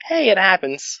 Hey, it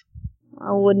happens.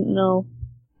 I wouldn't know.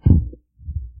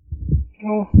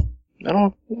 Well,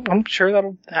 I'm sure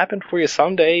that'll happen for you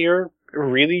someday. You're a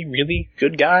really, really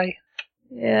good guy.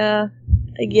 Yeah,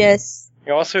 I guess.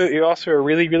 You're also a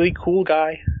really, really cool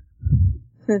guy.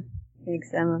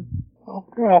 Thanks, Emma. Oh,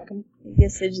 you're welcome. Thanks.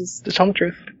 guess I just Just tell the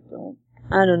truth.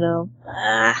 I don't know.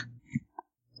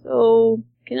 So,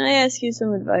 can I ask you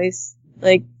some advice?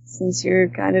 Like, since you're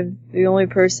kind of the only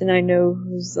person I know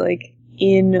who's, like,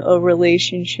 in a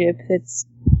relationship that's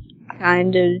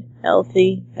kind of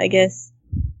healthy, I guess.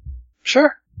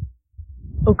 Sure.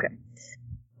 Okay,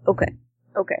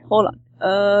 hold on.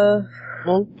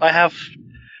 Well,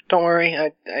 don't worry,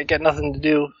 I got nothing to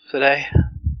do today.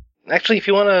 Actually, if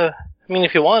you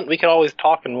want, we could always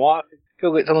talk and walk.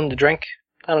 Go get something to drink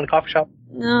down in the coffee shop.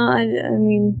 No, I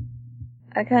mean,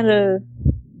 I kinda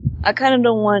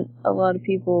don't want a lot of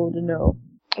people to know.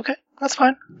 Okay, that's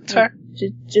fine. That's fair.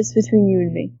 Just between you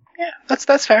and me. Yeah,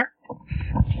 that's fair.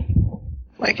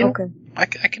 I can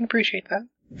appreciate that.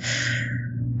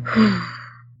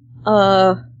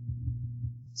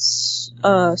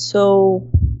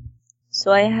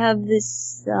 So I have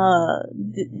this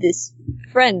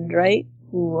friend, right?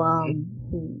 Who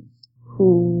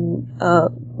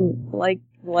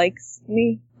likes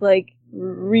me, like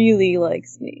really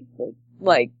likes me, but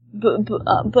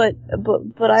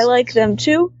I like them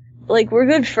too. Like, we're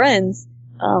good friends.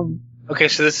 Okay,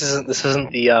 so this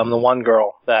isn't the one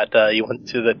girl that you went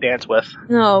to the dance with.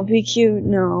 No, BQ,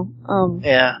 no.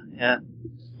 Yeah.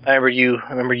 I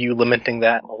remember you lamenting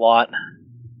that a lot.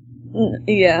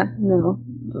 Yeah, no,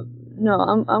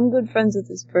 I'm good friends with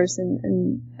this person,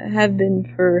 and I have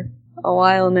been for a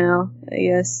while now, I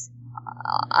guess.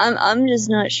 I'm just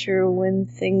not sure when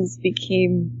things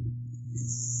became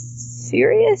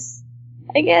serious,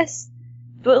 I guess.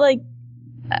 But, like,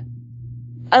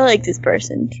 I like this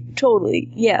person, totally,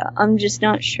 yeah. I'm just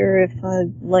not sure if I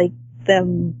like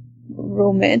them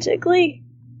romantically.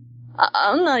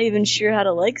 I'm not even sure how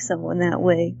to like someone that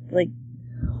way. Like,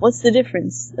 what's the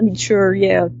difference? I mean, sure,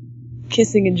 yeah,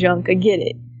 kissing and junk, I get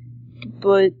it.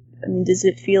 But, I mean, does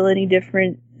it feel any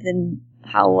different than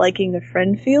how liking a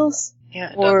friend feels?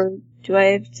 Yeah, or do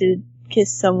I have to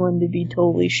kiss someone to be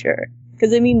totally sure?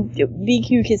 Because, I mean,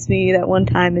 BQ kissed me that one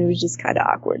time and it was just kind of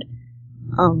awkward.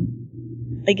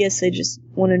 I guess I just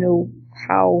want to know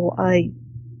how I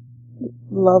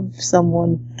love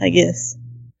someone, I guess.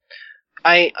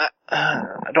 Don't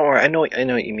worry, I know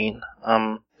what you mean.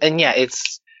 And yeah,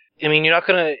 it's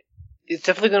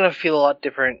definitely gonna feel a lot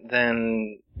different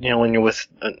than, when you're with,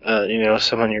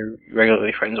 someone you're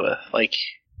regularly friends with.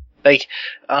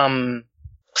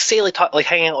 Say, like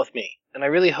hanging out with me. And I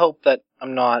really hope that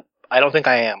I don't think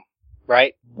I am.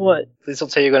 Right? What? Please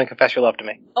don't say you're gonna confess your love to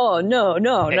me. Oh, no.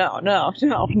 Okay. No. No.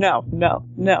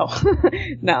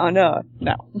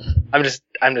 I'm just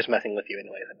messing with you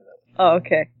anyways. Oh,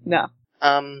 okay. No.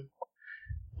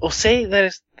 Well, say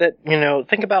that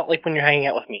think about, like, when you're hanging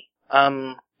out with me.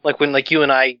 Like when, like, you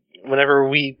and I, whenever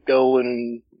we go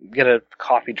and get a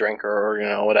coffee drink or,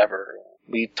 whatever,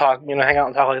 we talk, hang out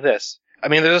and talk like this. I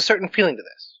mean, there's a certain feeling to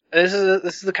this. And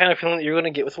this is the kind of feeling that you're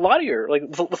gonna get with a lot of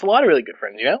with a lot of really good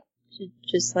friends,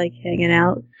 Just like hanging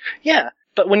out? Yeah.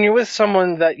 But when you're with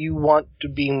someone that you want to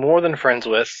be more than friends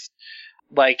with,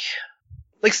 like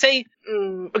say,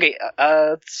 okay,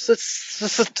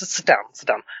 sit down.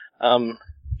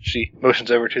 She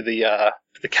motions over to the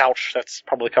couch that's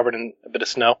probably covered in a bit of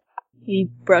snow. He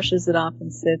brushes it off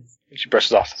and sits. She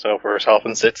brushes off the snow for herself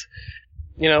and sits.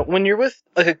 When you're with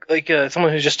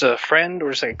someone who's just a friend or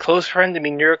just like a close friend, I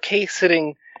mean, you're okay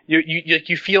sitting.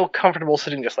 You feel comfortable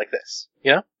sitting just like this,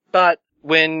 But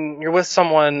when you're with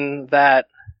someone that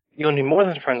you want to be more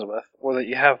than friends with, or that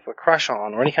you have a crush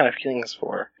on, or any kind of feelings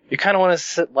for, you kind of want to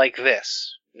sit like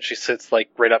this. She sits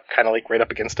right up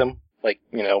against him,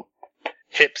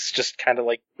 hips just kind of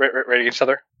like right against each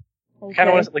other. Okay. Kind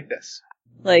of want to sit like this.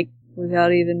 Like,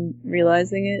 without even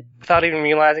realizing it? Without even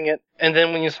realizing it. And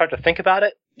then when you start to think about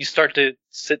it, you start to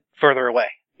sit further away,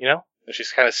 And she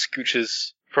kind of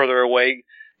scooches further away,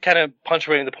 kind of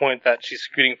punctuating the point that she's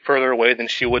scooting further away than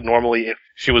she would normally if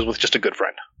she was with just a good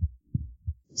friend.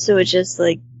 So it just,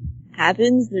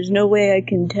 happens? There's no way I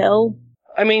can tell?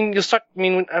 I mean,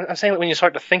 I'm saying that when you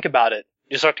start to think about it,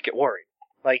 you start to get worried.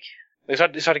 You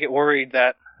start to get worried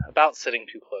about sitting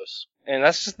too close. And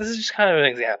this is just kind of an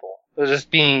example of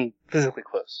just being physically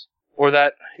close. Or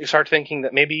that you start thinking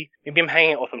that maybe I'm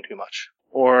hanging out with them too much.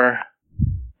 Or,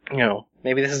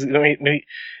 maybe this is,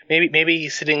 maybe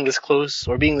sitting this close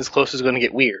or being this close is going to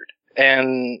get weird.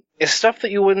 And it's stuff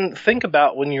that you wouldn't think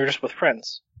about when you're just with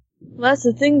friends. Well, that's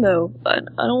the thing, though. I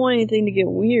don't want anything to get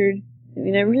weird. I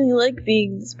mean, I really like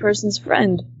being this person's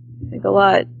friend. A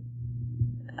lot.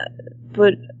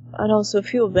 But I'd also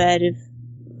feel bad if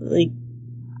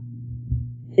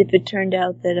it turned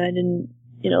out that I didn't,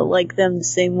 like them the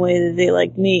same way that they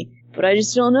liked me. But I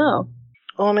just don't know.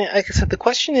 Well, I mean, like I said, the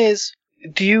question is,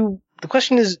 do the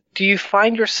question is, do you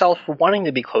find yourself wanting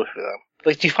to be closer to them?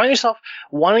 Like, do you find yourself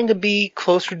wanting to be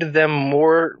closer to them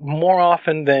more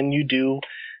often than you do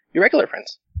your regular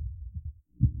friends?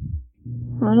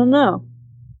 I don't know.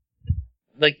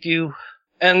 Like,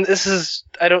 and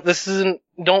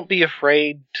don't be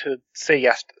afraid to say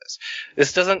yes to this.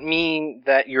 This doesn't mean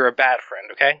that you're a bad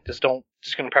friend, okay? Just gonna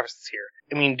preface this here.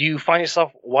 I mean, do you find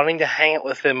yourself wanting to hang out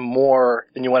with them more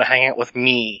than you want to hang out with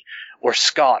me or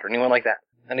Scott or anyone like that?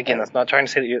 And again, that's not trying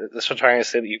to say that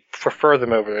you prefer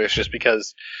them over. It's just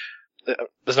because I'm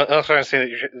not trying to say that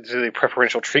you're the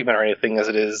preferential treatment or anything, as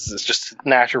it is. It's just a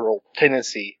natural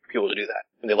tendency for people to do that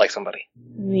when they like somebody.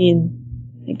 I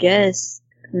mean, I guess,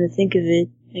 come to think of it,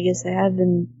 I guess I have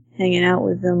been hanging out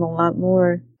with them a lot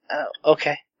more.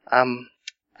 Okay.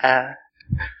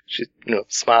 She,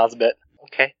 smiles a bit.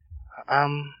 Okay.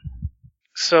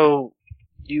 So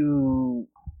you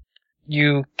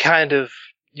kind of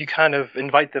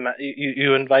invite them.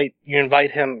 You invite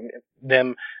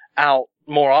them out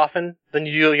more often than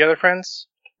you do the other friends,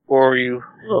 or you.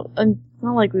 Well, it's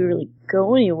not like we really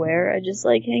go anywhere. I just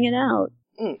like hanging out.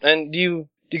 And do you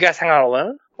guys hang out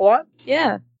alone a lot?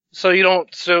 Yeah. So you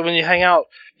don't. So when you hang out,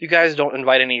 you guys don't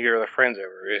invite any of your other friends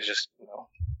over. It's just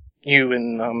you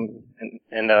and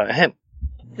him.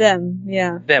 Them.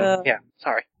 Yeah. Them. Yeah.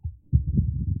 Sorry.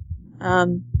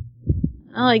 Well,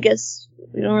 I guess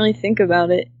we don't really think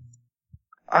about it.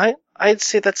 I'd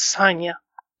say that's a sign, yeah.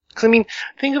 'Cause I mean,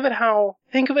 think of it how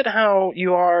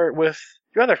you are with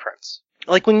your other friends.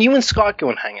 Like when you and Scott go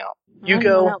and hang out, I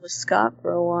hung out with Scott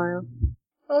for a while.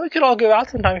 Well, we could all go out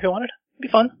sometime if you wanted. It'd be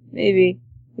fun. Maybe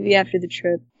after the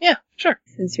trip. Yeah, sure.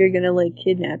 Since you're gonna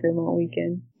kidnap him all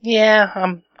weekend. Yeah,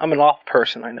 I'm an awful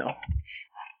person, I know.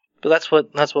 But that's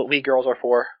what we girls are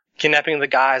for. Kidnapping the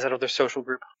guys out of their social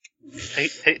group.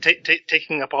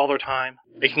 Taking up all their time.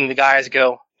 Making the guys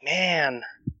go, man,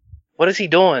 what is he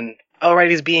doing? Oh, right,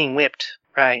 he's being whipped.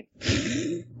 Right.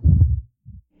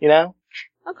 How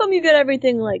come you got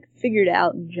everything, figured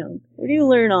out and junk? Where do you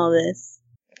learn all this?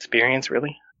 Experience,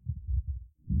 really?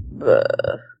 I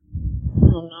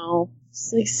don't know.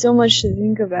 It's, so much to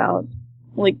think about.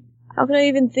 How can I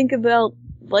even think about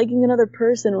liking another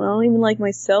person when I don't even like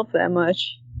myself that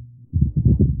much?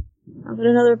 How could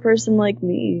another person like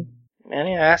me? Man,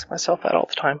 I ask myself that all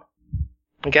the time.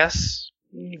 I guess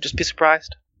you'd just be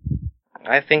surprised.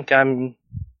 I think I'm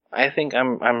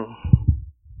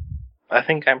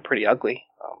pretty ugly,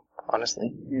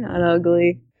 honestly. You're not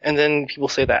ugly. And then people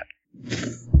say that.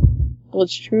 Well,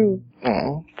 it's true.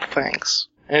 Oh, thanks.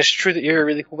 And it's true that you're a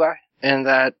really cool guy, and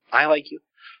that I like you.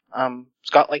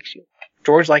 Scott likes you.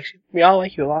 George likes you. We all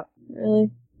like you a lot.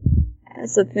 Really?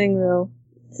 That's the thing, though.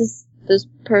 This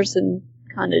person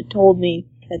kind of told me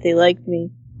that they liked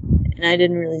me, and I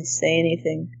didn't really say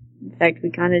anything. In fact, we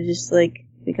kind of just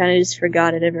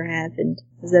forgot it ever happened.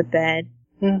 Was that bad?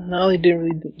 No,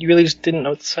 you really just didn't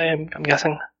know what to say, I'm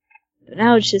guessing. But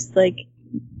now it's just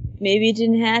maybe it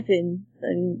didn't happen,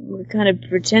 and we're kind of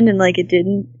pretending like it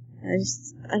didn't.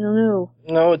 I don't know.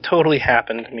 No, it totally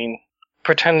happened. I mean,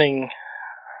 pretending,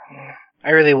 I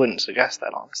really wouldn't suggest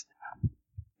that, honestly.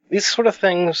 These sort of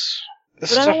things...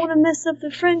 But I don't want to mess up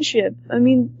the friendship. I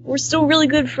mean, we're still really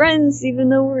good friends, even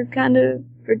though we're kind of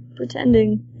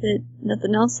pretending that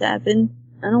nothing else happened.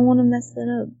 I don't want to mess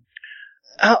that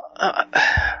up.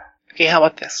 Okay, how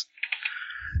about this?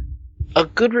 A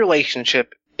good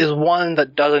relationship is one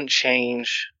that doesn't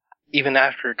change even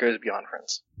after it goes beyond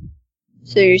friends.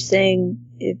 So you're saying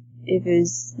if it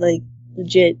was,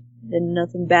 legit, then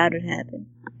nothing bad would happen?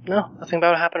 No, nothing bad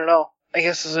would happen at all. I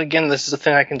guess, this is a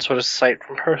thing I can sort of cite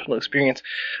from personal experience.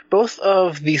 Both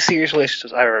of the serious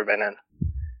relationships I've ever been in,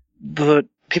 the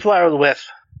people I was with,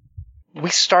 we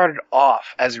started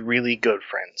off as really good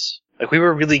friends. We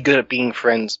were really good at being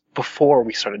friends before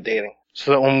we started dating.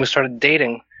 So that when we started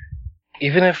dating,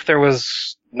 even if there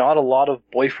was not a lot of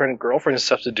boyfriend-girlfriend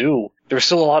stuff to do, there was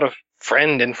still a lot of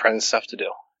friend and friend stuff to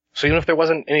do. So even if there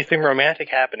wasn't anything romantic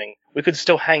happening, we could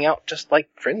still hang out just like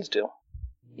friends do.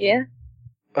 Yeah.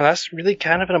 Well, that's really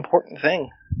kind of an important thing.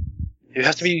 You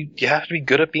have to be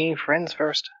good at being friends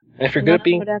first. And if you're good at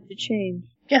being... would have to change.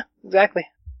 Yeah, exactly.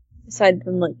 Aside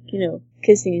from,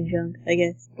 kissing and junk, I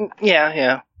guess.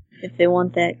 Yeah. If they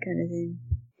want that kind of thing.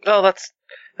 Well, that's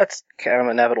kind of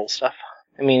inevitable stuff.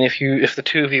 I mean, if the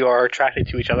two of you are attracted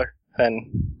to each other,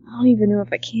 then... I don't even know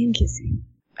if I can kiss him.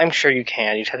 I'm sure you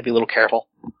can. You just have to be a little careful.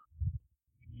 I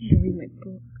gotta read my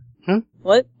book.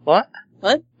 What? What?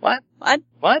 What? What? What?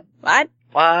 What?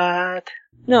 What?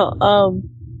 No,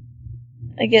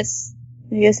 I guess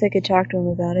I could talk to him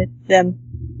about it.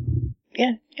 Them.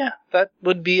 Yeah. That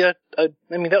would be that would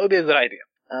be a good idea.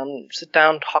 Sit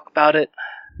down, talk about it.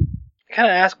 I kind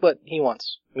of ask what he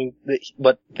wants. I mean,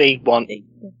 what they want.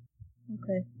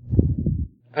 Okay.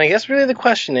 And I guess really the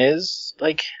question is,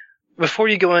 like, before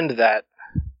you go into that,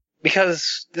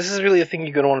 because this is really the thing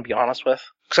you're going to want to be honest with.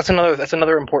 Because that's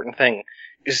another important thing,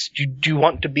 is you do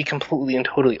want to be completely and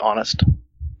totally honest.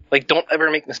 Like, don't ever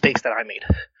make mistakes that I made.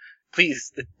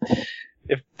 Please.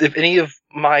 If any of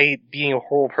my being a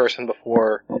horrible person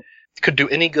before could do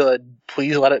any good,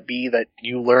 please let it be that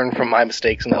you learn from my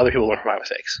mistakes and other people learn from my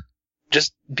mistakes.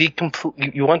 Just be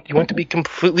you want to be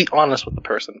completely honest with the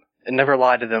person and never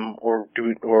lie to them or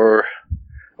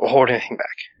hold anything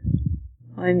back.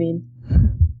 I mean,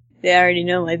 they already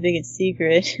know my biggest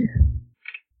secret.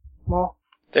 Well,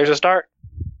 there's a start.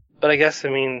 But I guess, I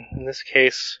mean, in this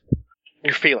case,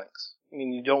 your feelings. I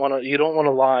mean, you don't want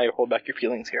to lie or hold back your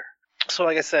feelings here. So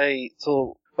like I say,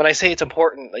 when I say it's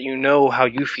important that you know how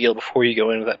you feel before you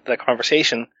go into that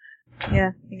conversation.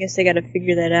 Yeah, I guess I gotta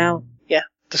figure that out. Yeah,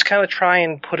 just kind of try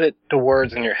and put it to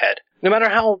words in your head. No matter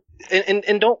how,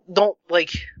 and don't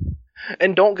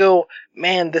go,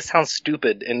 man, this sounds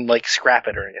stupid, and like scrap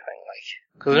it or anything. Like,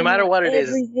 because no matter what it is,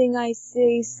 everything I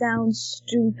say sounds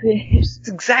stupid. It's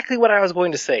exactly what I was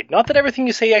going to say. Not that everything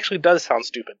you say actually does sound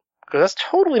stupid, because that's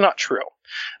totally not true.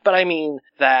 But I mean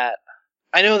that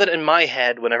I know that in my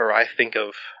head, whenever I think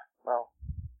of, well,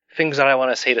 things that I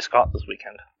want to say to Scott this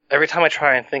weekend, every time I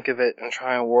try and think of it and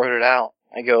try and word it out,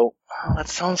 I go, oh, that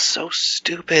sounds so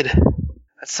stupid.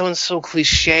 That sounds so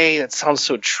cliche. That sounds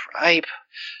so tripe.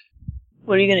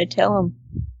 What are you gonna tell him?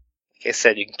 Like I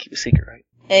said, you can keep a secret, right?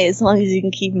 Hey, as long as you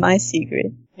can keep my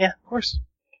secret. Yeah, of course.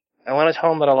 I want to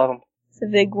tell him that I love him. It's a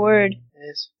big word. It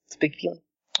is. It's a big feeling.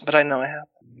 But I know I have.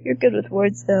 You're good with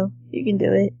words, though. You can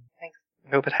do it. Thanks.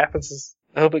 I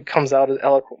hope it comes out as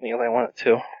eloquently as I want it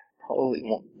to. Probably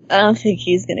won't. I don't think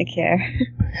he's gonna care.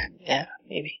 Yeah,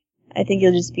 maybe. I think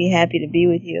he'll just be happy to be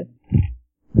with you.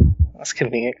 That's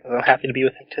convenient, because I'm happy to be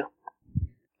with him, too.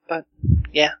 But,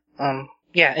 yeah,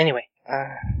 anyway,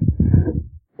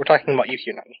 we're talking about you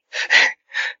here, not me.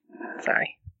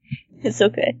 Sorry. It's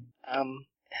okay.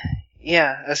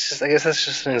 Yeah, I guess that's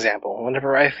just an example.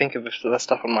 Whenever I think of that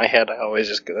stuff in my head, I always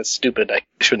just go, that's stupid, I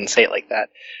shouldn't say it like that.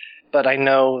 But I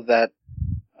know that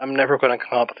I'm never going to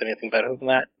come up with anything better than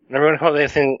that. I'm never going to come up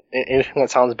with anything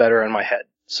that sounds better in my head.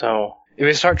 So, if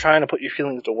you start trying to put your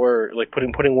feelings to words, like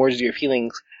putting words to your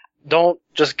feelings, don't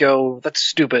just go, that's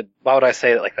stupid, why would I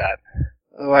say it like that?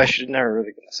 Otherwise, you're never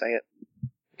really going to say it.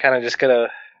 Just gotta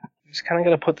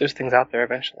put those things out there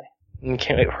eventually. And you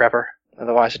can't wait forever.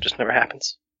 Otherwise, it just never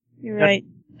happens. You're right.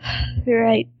 You're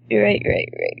right.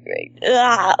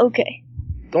 Ah, okay.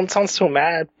 Don't sound so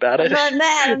mad about it. I'm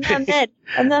not mad.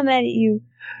 I'm not mad at you.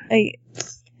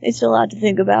 It's a lot to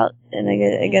think about, and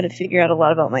I gotta figure out a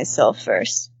lot about myself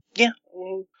first. Yeah, I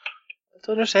mean, it's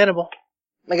understandable.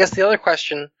 I guess the other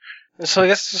question, so I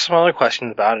guess there's some other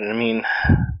questions about it. I mean,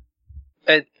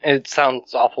 it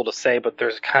sounds awful to say, but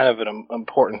there's kind of an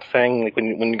important thing, like when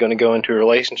you're going to go into a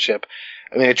relationship.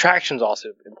 I mean, attraction's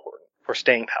also important for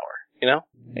staying power, you know?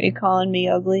 Are you calling me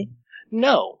ugly?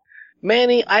 No.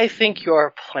 Manny, I think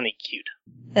you're plenty cute.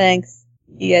 Thanks.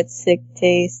 You got sick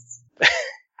tastes.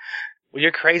 Well,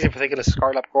 you're crazy for thinking a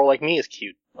scarred up girl like me is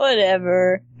cute.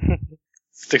 Whatever.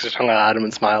 Sticks her tongue out at him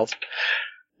and smiles.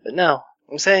 But no,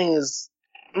 what I'm saying is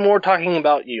more talking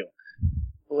about you.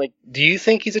 Like, do you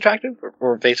think he's attractive?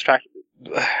 Or they attractive?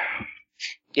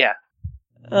 Yeah.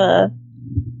 I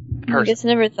guess I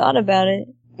never thought about it.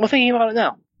 Well, thinking about it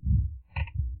now.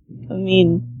 I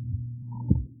mean,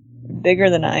 bigger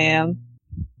than I am.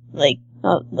 Like,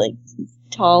 not, like,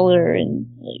 taller and,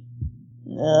 like,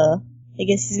 I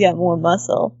guess he's got more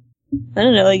muscle. I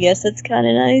don't know, I guess that's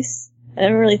kinda nice. I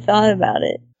never really thought about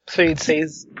it. So you'd say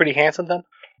he's pretty handsome then?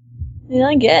 Yeah,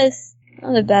 I guess.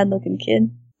 Not a bad looking kid.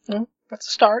 Yeah, that's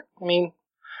a start. I mean,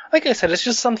 like I said, it's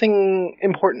just something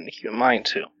important to keep in mind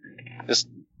too. Just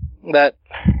that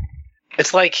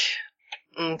it's like,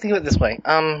 think of it this way.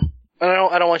 I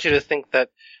don't want you to think that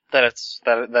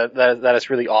it's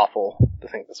really awful to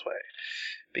think this way,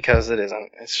 because it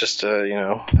isn't. It's just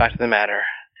a fact of the matter.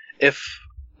 If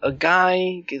a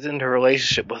guy gets into a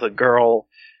relationship with a girl,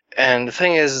 and the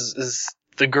thing is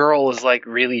the girl is like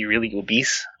really, really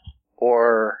obese,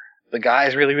 or the guy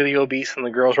is really, really obese and the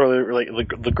girl's really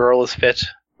the girl is fit,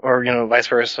 or vice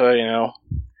versa,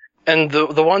 and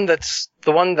the one that's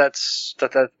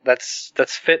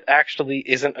fit actually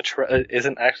isn't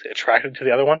actually attracted to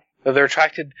the other one. They're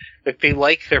attracted, like they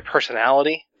like their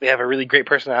personality. They have a really great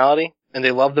personality, and they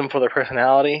love them for their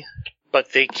personality,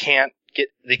 but they can't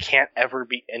ever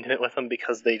be intimate with them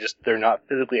because they're not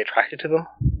physically attracted to them.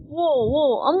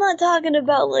 Whoa, I'm not talking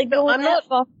about like going that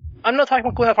far. I'm not talking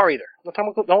about going that far either. I'm not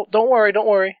talking about, don't worry.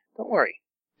 Don't worry.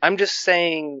 I'm just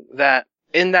saying that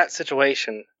in that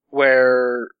situation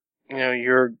where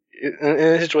you're in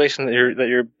a situation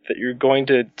that you're going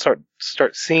to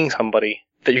start seeing somebody,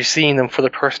 that you're seeing them for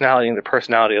their personality and their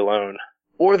personality alone,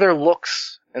 or their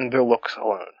looks and their looks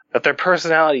alone. That their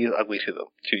personality is ugly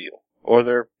to you, or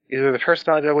either their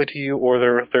personality is ugly to you, or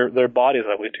their body is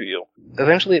ugly to you.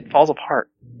 Eventually, it falls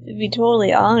apart. To be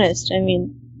totally honest, I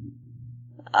mean,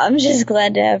 I'm just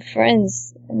glad to have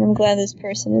friends, and I'm glad this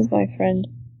person is my friend.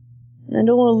 And I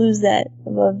don't want to lose that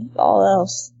above all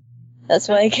else. That's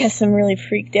why I guess I'm really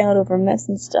freaked out over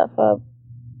messing stuff up.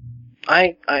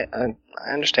 I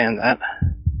understand that.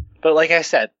 But like I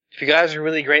said, if you guys are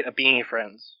really great at being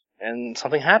friends, and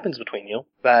something happens between you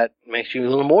that makes you a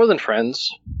little more than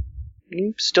friends,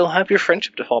 you still have your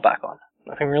friendship to fall back on.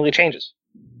 Nothing really changes.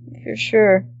 For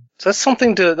sure. So that's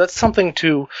something to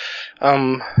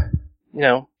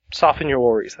soften your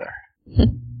worries there.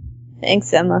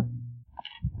 Thanks, Emma.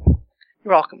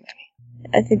 You're welcome, Manny.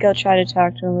 I think I'll try to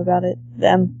talk to him about it.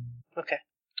 Them. Okay.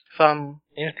 If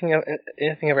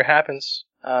anything ever happens,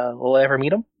 will I ever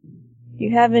meet him?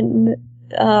 You haven't,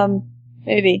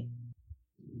 maybe.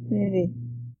 I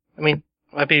mean,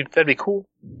 that'd be cool.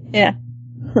 Yeah.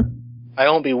 I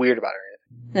won't be weird about it.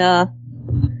 Nah.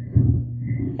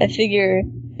 I figure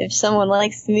if someone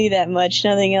likes me that much,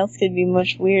 nothing else could be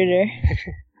much weirder.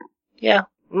 Yeah,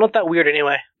 I'm not that weird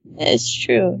anyway. It's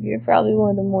true. You're probably one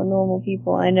of the more normal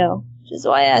people I know. Which is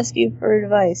why I ask you for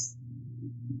advice.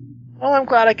 Well, I'm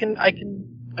glad I can be that.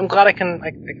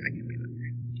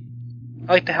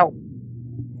 I like to help.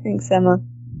 Thanks, Emma.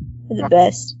 You're the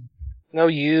best. No,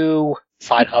 you.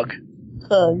 Side hug.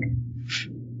 Hug.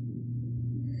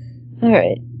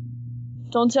 Alright.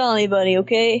 Don't tell anybody,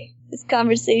 okay? This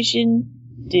conversation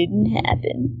didn't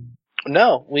happen.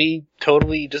 No, we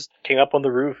totally just came up on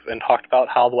the roof and talked about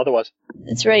how the weather was.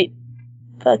 That's right.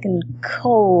 Fucking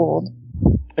cold.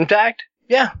 In fact,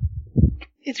 yeah.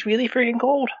 It's really freaking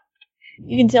cold.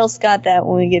 You can tell Scott that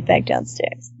when we get back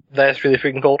downstairs. That's really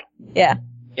freaking cold? Yeah.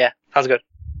 Yeah, sounds good.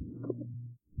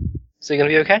 So you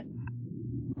gonna be okay?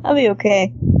 I'll be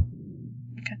okay.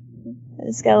 Okay. I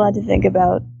just got a lot to think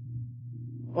about.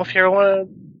 Well, if you ever want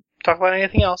to talk about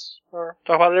anything else, or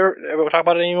talk about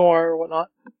it anymore, or whatnot,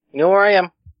 you know where I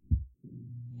am.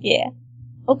 Yeah.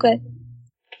 Okay.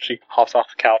 She hops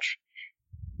off the couch.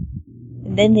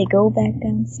 And then they go back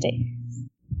downstairs.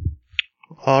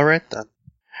 Alright then.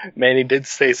 Manny did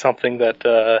say something that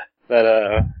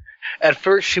at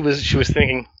first she was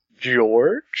thinking,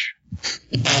 George?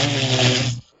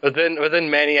 But then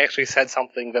Manny actually said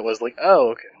something that was like, oh,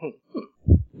 okay.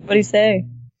 What'd he say?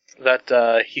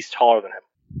 That he's taller than him.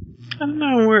 I don't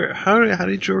know how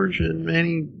did George and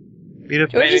Manny meet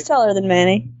up? George is taller than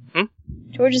Manny. Hmm?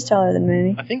 George is taller than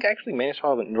Manny. I think actually Manny's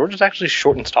taller than George is actually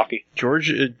short and stocky.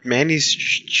 Manny's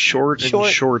short and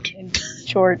short. And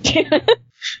short.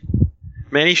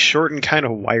 Manny's short and kind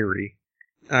of wiry.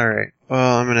 Alright,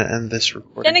 well, I'm gonna end this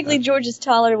recording. Technically, George is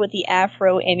taller with the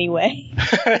afro anyway.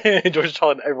 George is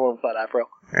taller than everyone with that afro.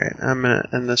 Alright, I'm gonna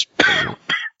end this.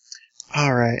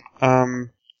 Alright,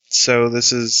 so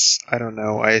this is, I don't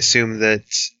know, I assume that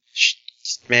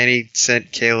Manny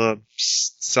sent Caleb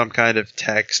some kind of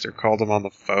text or called him on the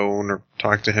phone or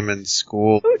talked to him in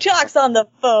school. Who talks on the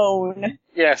phone?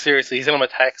 Yeah, seriously, he sent him a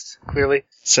text, clearly.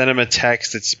 Sent him a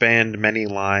text that spanned many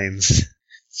lines.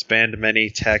 Spanned many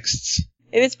texts.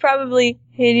 It was probably,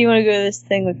 hey, do you want to go to this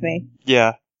thing with me?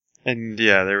 Yeah. And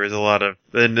yeah, there was a lot of,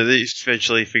 and they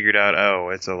eventually figured out, oh,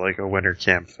 it's like a winter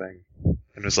camp thing.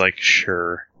 And was like,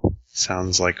 sure.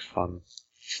 Sounds like fun.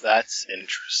 That's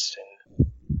interesting.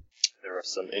 There are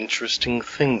some interesting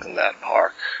things in that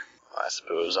park. I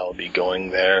suppose I'll be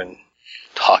going there and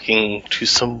talking to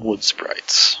some wood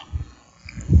sprites.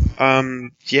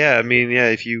 Yeah, I mean, yeah,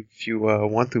 if you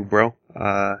want to, bro.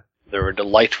 They're a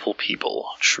delightful people,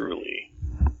 truly.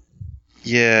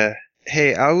 Yeah.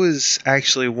 Hey, I was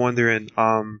actually wondering,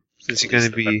 since you're gonna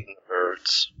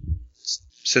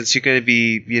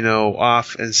be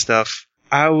off and stuff,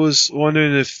 I was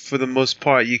wondering if, for the most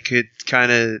part, you could kind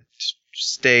of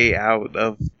stay out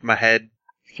of my head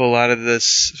for a lot of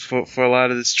this, for a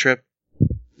lot of this trip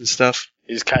and stuff.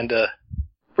 He just kind of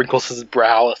wrinkles his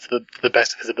brow to the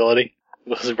best of his ability.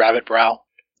 With his rabbit brow.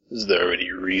 Is there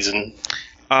any reason?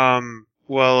 Of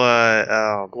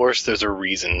course there's a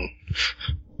reason.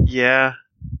 Yeah.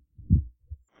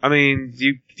 I mean,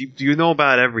 you know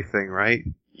about everything, right?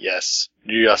 Yes,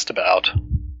 just about.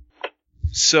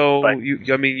 So, But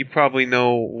you probably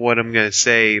know what I'm gonna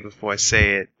say before I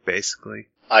say it, basically.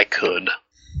 I could.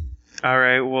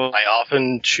 Alright, well... I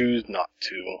often choose not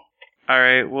to.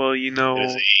 Alright, well, It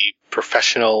is a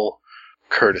professional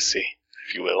courtesy,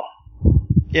 if you will.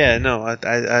 Yeah, no,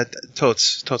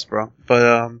 totes, bro. But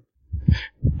all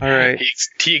right.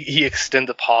 He extends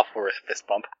a paw for a fist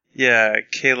bump. Yeah,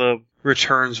 Caleb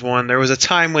returns one. There was a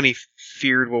time when he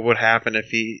feared what would happen if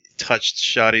he touched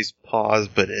Shoddy's paws,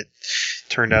 but it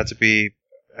turned out to be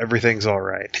everything's all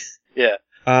right. Yeah.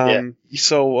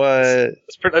 So I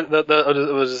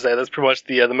was just saying, that's pretty much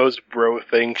the most bro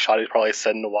thing Shoddy's probably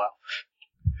said in a while.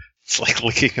 it's like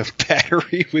licking a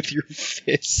battery with your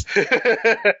fist.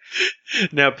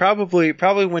 Now, probably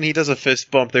when he does a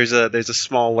fist bump, there's a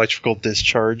small electrical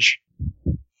discharge.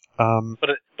 But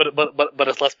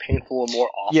it's less painful and more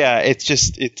awful. Yeah, it's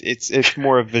just it's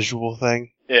more a visual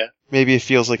thing. Yeah. Maybe it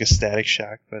feels like a static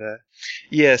shock, but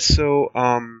yeah. So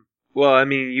well, I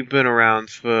mean, you've been around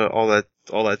for all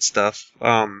that stuff.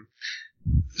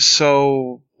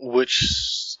 So which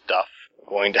stuff?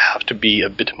 Going to have to be a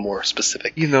bit more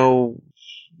specific. You know,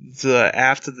 the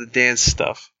after the dance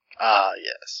stuff. Ah,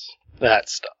 yes, that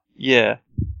stuff. Yeah.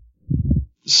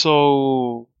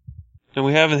 So. And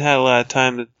we haven't had a lot of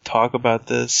time to talk about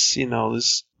this,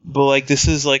 but this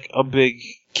is like a big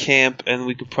camp, and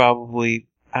we could probably,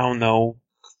 I don't know,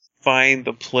 find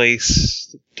a place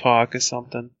to talk or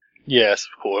something. Yes,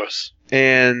 of course.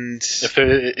 And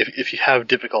if you have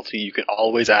difficulty, you can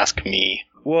always ask me.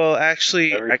 Well,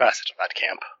 actually, every facet of that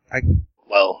camp.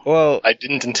 Well, I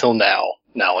didn't until now.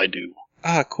 Now I do.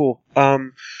 Ah, cool.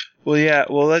 Well, yeah.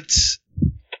 Well, let's.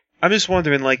 I'm just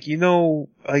wondering, do you know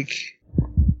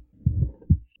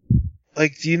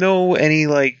any,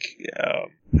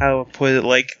 how to put it,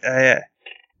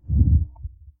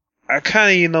 I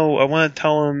kind of, I want to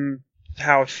tell him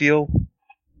how I feel.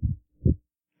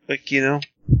 And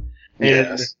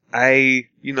yes.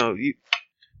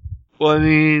 Well, I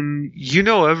mean, you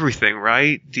know everything,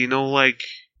 right? Do you know,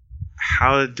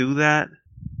 how to do that?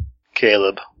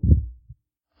 Caleb,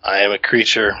 I am a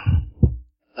creature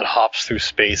that hops through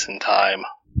space and time.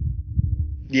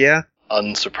 Yeah?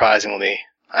 Unsurprisingly,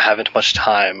 I haven't much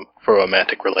time for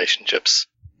romantic relationships.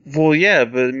 Well, yeah,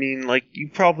 but I mean, you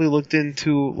probably looked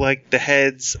into, the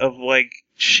heads of,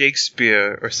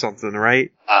 Shakespeare or something,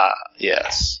 right?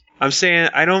 Yes. I'm saying,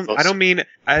 I don't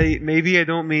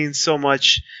mean so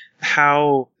much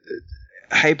how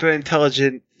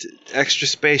hyper-intelligent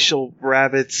extraspatial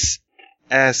rabbits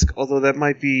ask, although that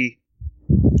might be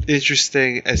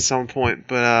interesting at some point,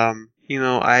 but,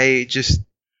 did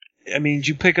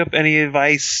you pick up any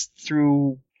advice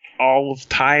through all of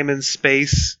time and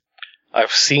space?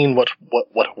 I've seen what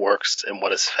works and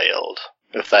what has failed,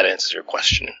 if that answers your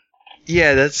question.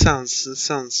 Yeah, that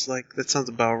sounds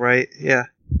about right. Yeah.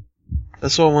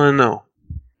 That's what I want to know.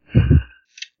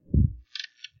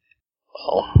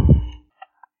 Well,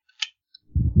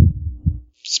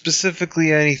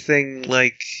 specifically anything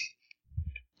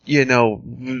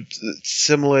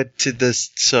similar to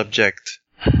this subject.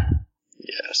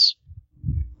 Yes.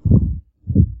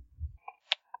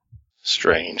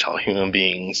 Strange how human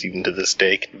beings, even to this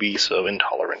day, can be so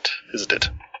intolerant, isn't it?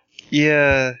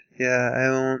 Yeah, I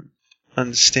don't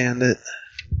understand it.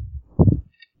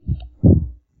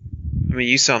 I mean,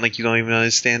 you sound like you don't even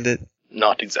understand it.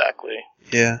 Not exactly.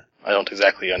 Yeah. I don't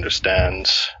exactly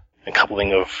understand a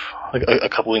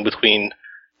coupling between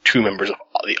two members of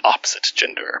the opposite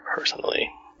gender,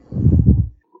 personally.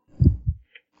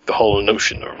 The whole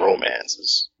notion of romance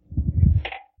is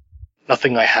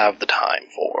nothing I have the time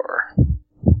for,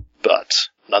 but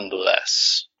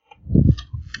nonetheless.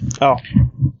 Oh.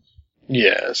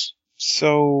 Yes.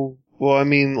 So, well, I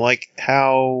mean,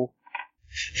 how...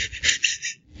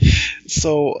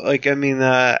 So,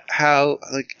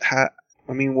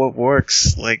 what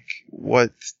works?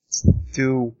 What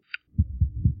do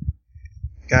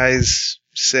guys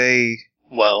say?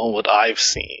 Well, what I've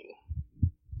seen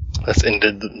that's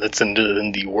ended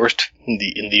in the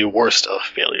worst of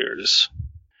failures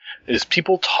is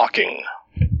people talking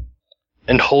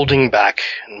and holding back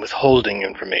and withholding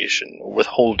information, or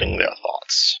withholding their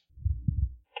thoughts.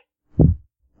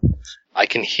 I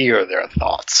can hear their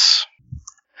thoughts.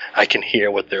 I can hear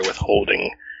what they're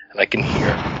withholding, and I can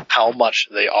hear how much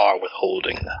they are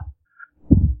withholding.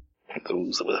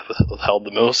 Those that have withheld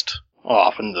the most are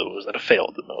often those that have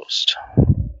failed the most.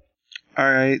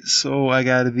 Alright, so I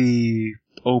gotta be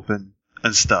open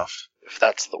and stuff. If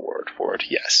that's the word for it,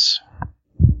 yes.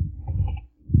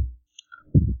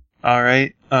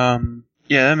 Alright,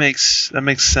 yeah, that makes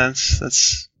sense.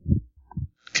 That's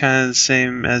kind of the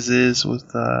same as it is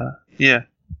with, yeah.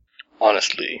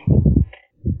 Honestly,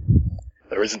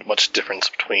 there isn't much difference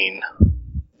between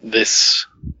this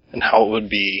and how it would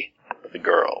be with a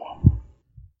girl.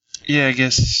 Yeah, I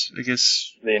guess.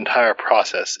 The entire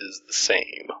process is the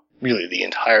same. Really, the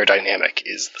entire dynamic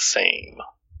is the same.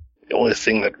 The only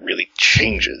thing that really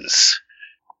changes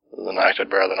is an act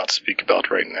I'd rather not speak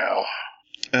about right now.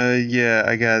 Yeah,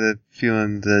 I got a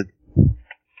feeling that...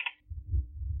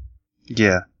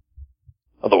 Yeah.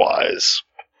 Otherwise,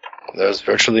 there's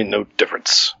virtually no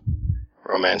difference.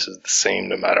 Romance is the same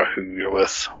no matter who you're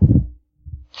with.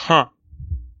 Huh.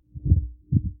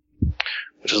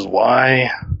 Which is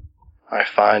why I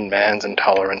find man's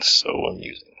intolerance so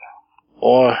amusing.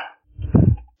 Or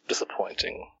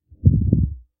disappointing.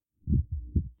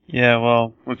 Yeah,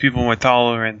 well, when people were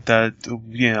tolerant, that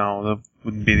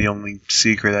wouldn't be the only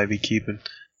secret I'd be keeping.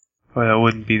 Or that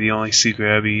wouldn't be the only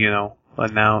secret I'd be,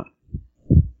 letting out.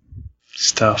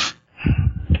 Stuff.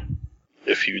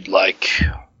 If you'd like,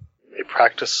 may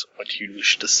practice what you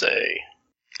wish to say.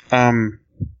 Yeah,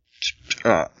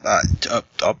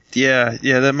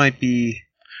 that might be...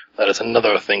 That is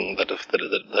another thing that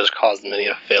has caused many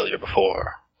a failure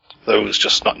before. Those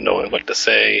just not knowing what to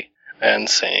say and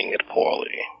saying it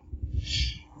poorly.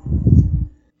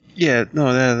 Yeah,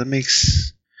 no, that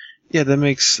makes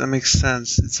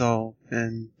sense. It's all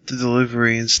and the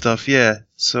delivery and stuff. Yeah,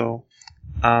 so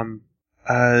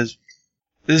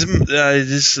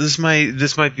this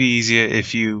might be easier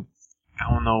if you,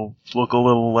 I don't know, look a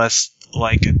little less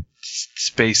like a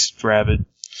space rabbit.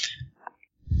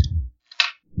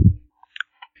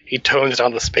 He tones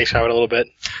down the space rabbit a little bit.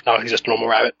 Now he's just a normal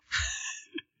rabbit.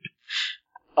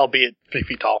 Albeit 3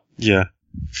 feet tall. Yeah.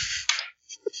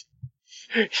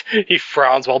 He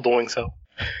frowns while doing so.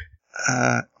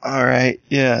 Alright,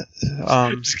 yeah.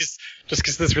 Just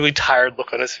gets this really tired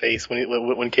look on his face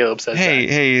when Caleb says that.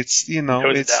 Hey, it's,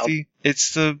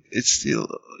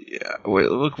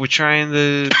 we're trying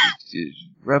to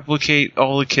replicate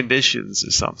all the conditions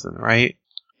or something, right?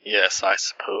 Yes, I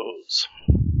suppose.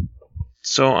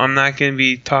 So I'm not going to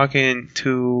be talking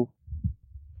to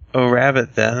a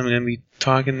rabbit then. I'm going to be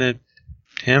talking to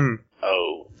him.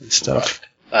 Oh. And stuff. Right.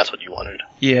 That's what you wanted.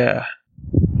 Yeah.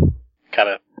 Kind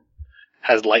of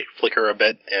has light flicker a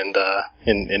bit and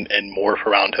morph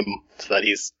around him so that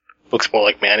looks more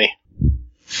like Manny.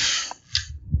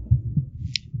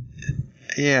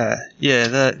 Yeah,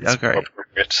 that, okay.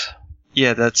 Appropriate.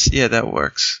 Yeah, that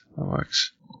works. That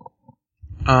works.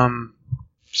 I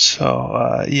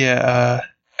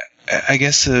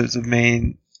guess the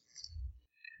main...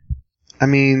 I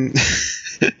mean...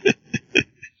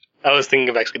 I was thinking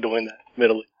of actually doing that,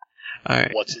 admittedly.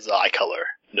 Alright. What's his eye color?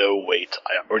 No, wait,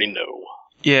 I already know.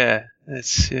 Yeah,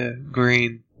 it's,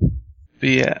 green. But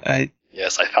yeah,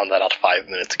 Yes, I found that out 5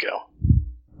 minutes ago.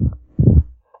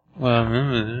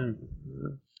 Well,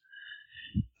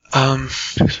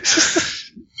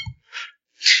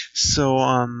 so,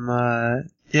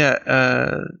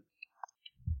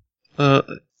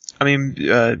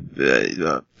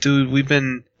 dude, we've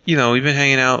been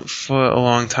hanging out for a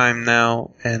long time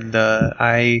now, and,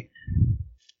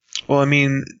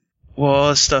 all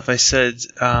the stuff I said,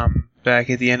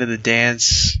 back at the end of the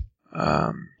dance,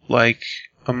 like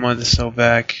a month or so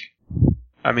back.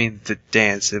 I mean, the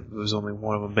dance, it was only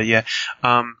one of them, but yeah,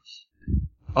 all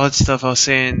that stuff I was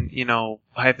saying,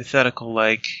 hypothetical,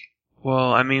 like,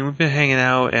 well, I mean, we've been hanging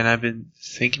out, and I've been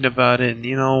thinking about it, and,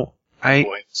 I'm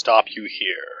going to stop you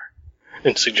here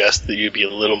and suggest that you be a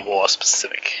little more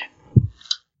specific.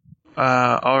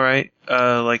 Alright,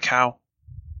 like how?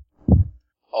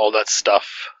 All that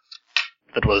stuff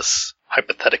that was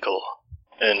hypothetical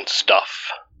and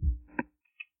stuff.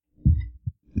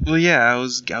 Well, yeah, I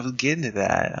was getting to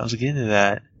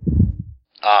that.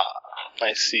 Ah,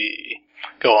 I see.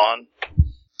 Go on.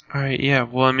 Alright, yeah,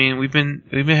 well, I mean, we've been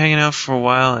hanging out for a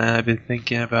while, and I've been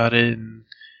thinking about it, and,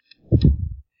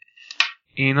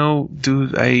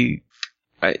 dude,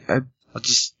 I'll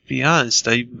just be honest,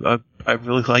 I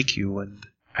really like you, and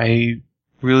I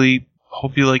really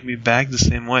hope you like me back the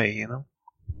same way,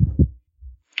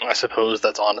 I suppose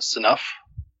that's honest enough.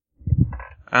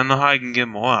 I don't know how I can get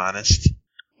more honest.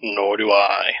 Nor do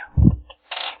I.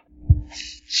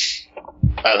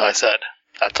 As I said,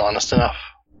 that's honest enough.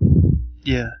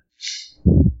 Yeah.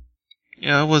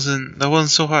 Yeah, that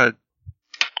wasn't so hard.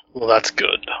 Well, that's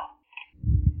good.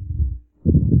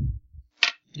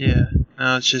 Yeah,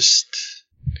 no, it's just...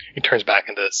 He turns back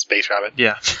into Space Rabbit.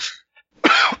 Yeah.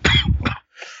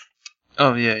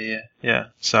 Oh, yeah,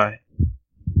 sorry.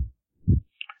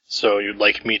 So you'd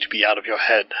like me to be out of your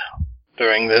head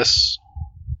during this?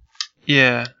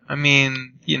 Yeah, I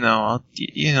mean, I'll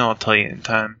tell you in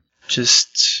time. I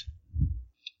just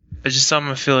I'm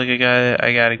gonna feel like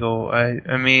I gotta go.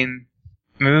 I mean,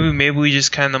 maybe we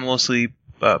just kind of mostly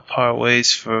part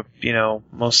ways for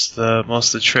most of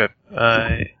the trip.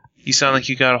 You sound like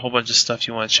you got a whole bunch of stuff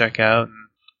you want to check out.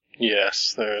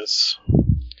 Yes, there's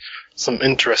some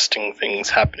interesting things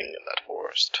happening in that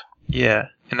forest. Yeah,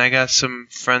 and I got some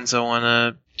friends I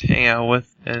want to hang out with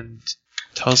and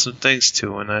tell some things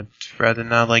to, and I'd rather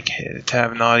not to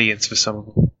have an audience for some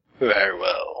of them. Very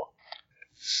well.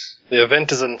 The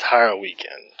event is an entire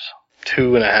weekend.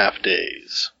 2.5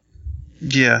 days.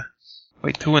 Yeah.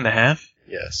 Wait, 2.5?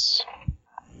 Yes.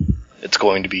 It's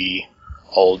going to be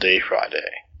all day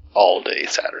Friday, all day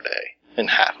Saturday, and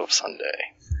half of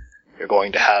Sunday. You're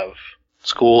going to have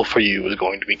school for you is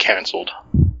going to be canceled.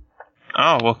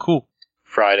 Oh, well, cool.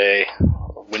 Friday,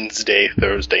 Wednesday,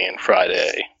 Thursday, and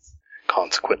Friday.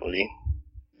 Consequently,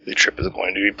 the trip is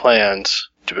going to be planned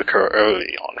to occur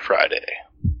early on Friday,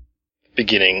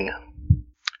 beginning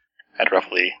at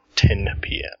roughly 10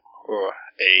 p.m. or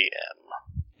a.m.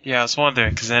 Yeah, I was wondering,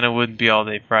 because then it wouldn't be all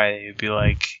day Friday. It would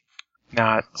be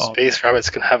not all. Space Rabbits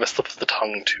can have a slip of the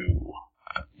tongue too.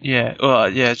 Yeah, well,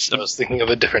 yeah, I was thinking of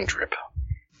a different trip.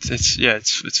 It's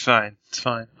fine. It's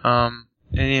fine. And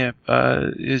yeah,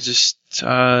 it's just,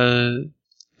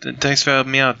 thanks for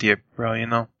helping me out, dear bro,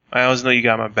 I always know you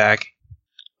got my back.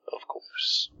 Of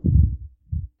course.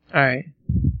 Alright.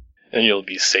 And you'll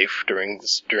be safe during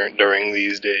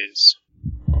these days.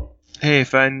 Hey,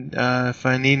 if I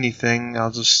need anything,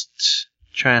 I'll just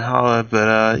try and holler, but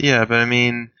I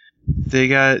mean,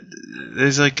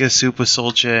 there's a super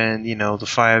soldier and, the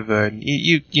Firebird,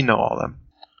 you know all them.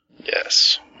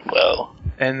 Yes. Well.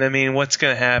 And I mean, what's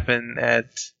gonna happen well,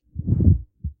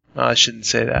 I shouldn't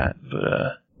say that,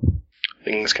 but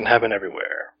Things can happen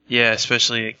everywhere. Yeah,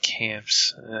 especially at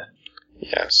camps.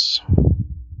 Yes.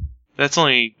 That's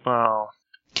only,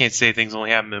 can't say things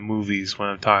only happen in movies when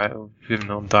I'm talking, even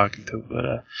though I'm talking to,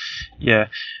 but yeah.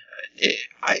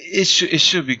 It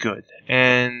should be good.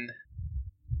 And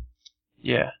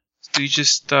yeah. You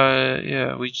just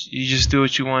you just do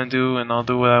what you want to do, and I'll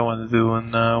do what I want to do,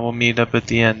 and we'll meet up at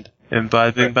the end. And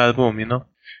bada bing, bada boom,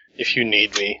 If you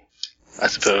need me, I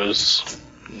suppose,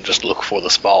 just look for the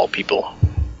small people.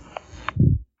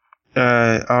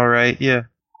 Alright, yeah.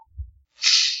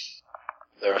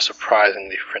 They're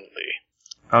surprisingly friendly.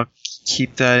 I'll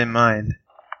keep that in mind.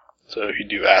 So if you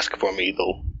do ask for me,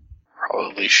 they'll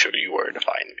probably show you where to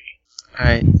find me.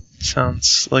 Alright,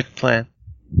 sounds like a plan.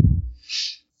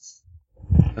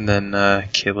 And then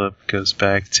Caleb goes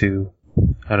back to,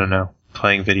 I don't know,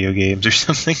 playing video games or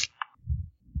something.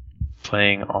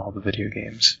 Playing all the video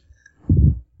games.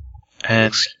 And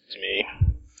excuse me.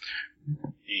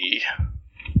 The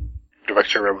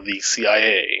director of the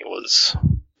CIA was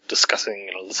discussing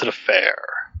an illicit affair.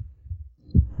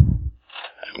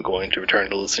 I'm going to return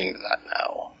to listening to that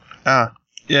now.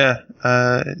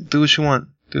 Do what you want,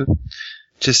 dude.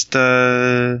 Just,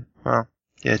 try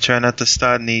not to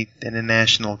start any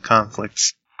international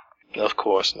conflicts. Of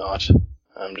course not.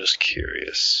 I'm just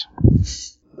curious.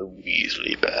 The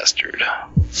Weasley bastard.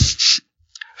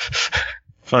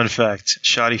 Fun fact,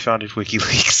 Shoddy founded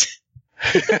WikiLeaks.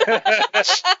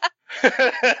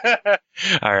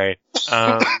 Alright,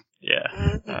 no,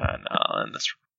 I'll end this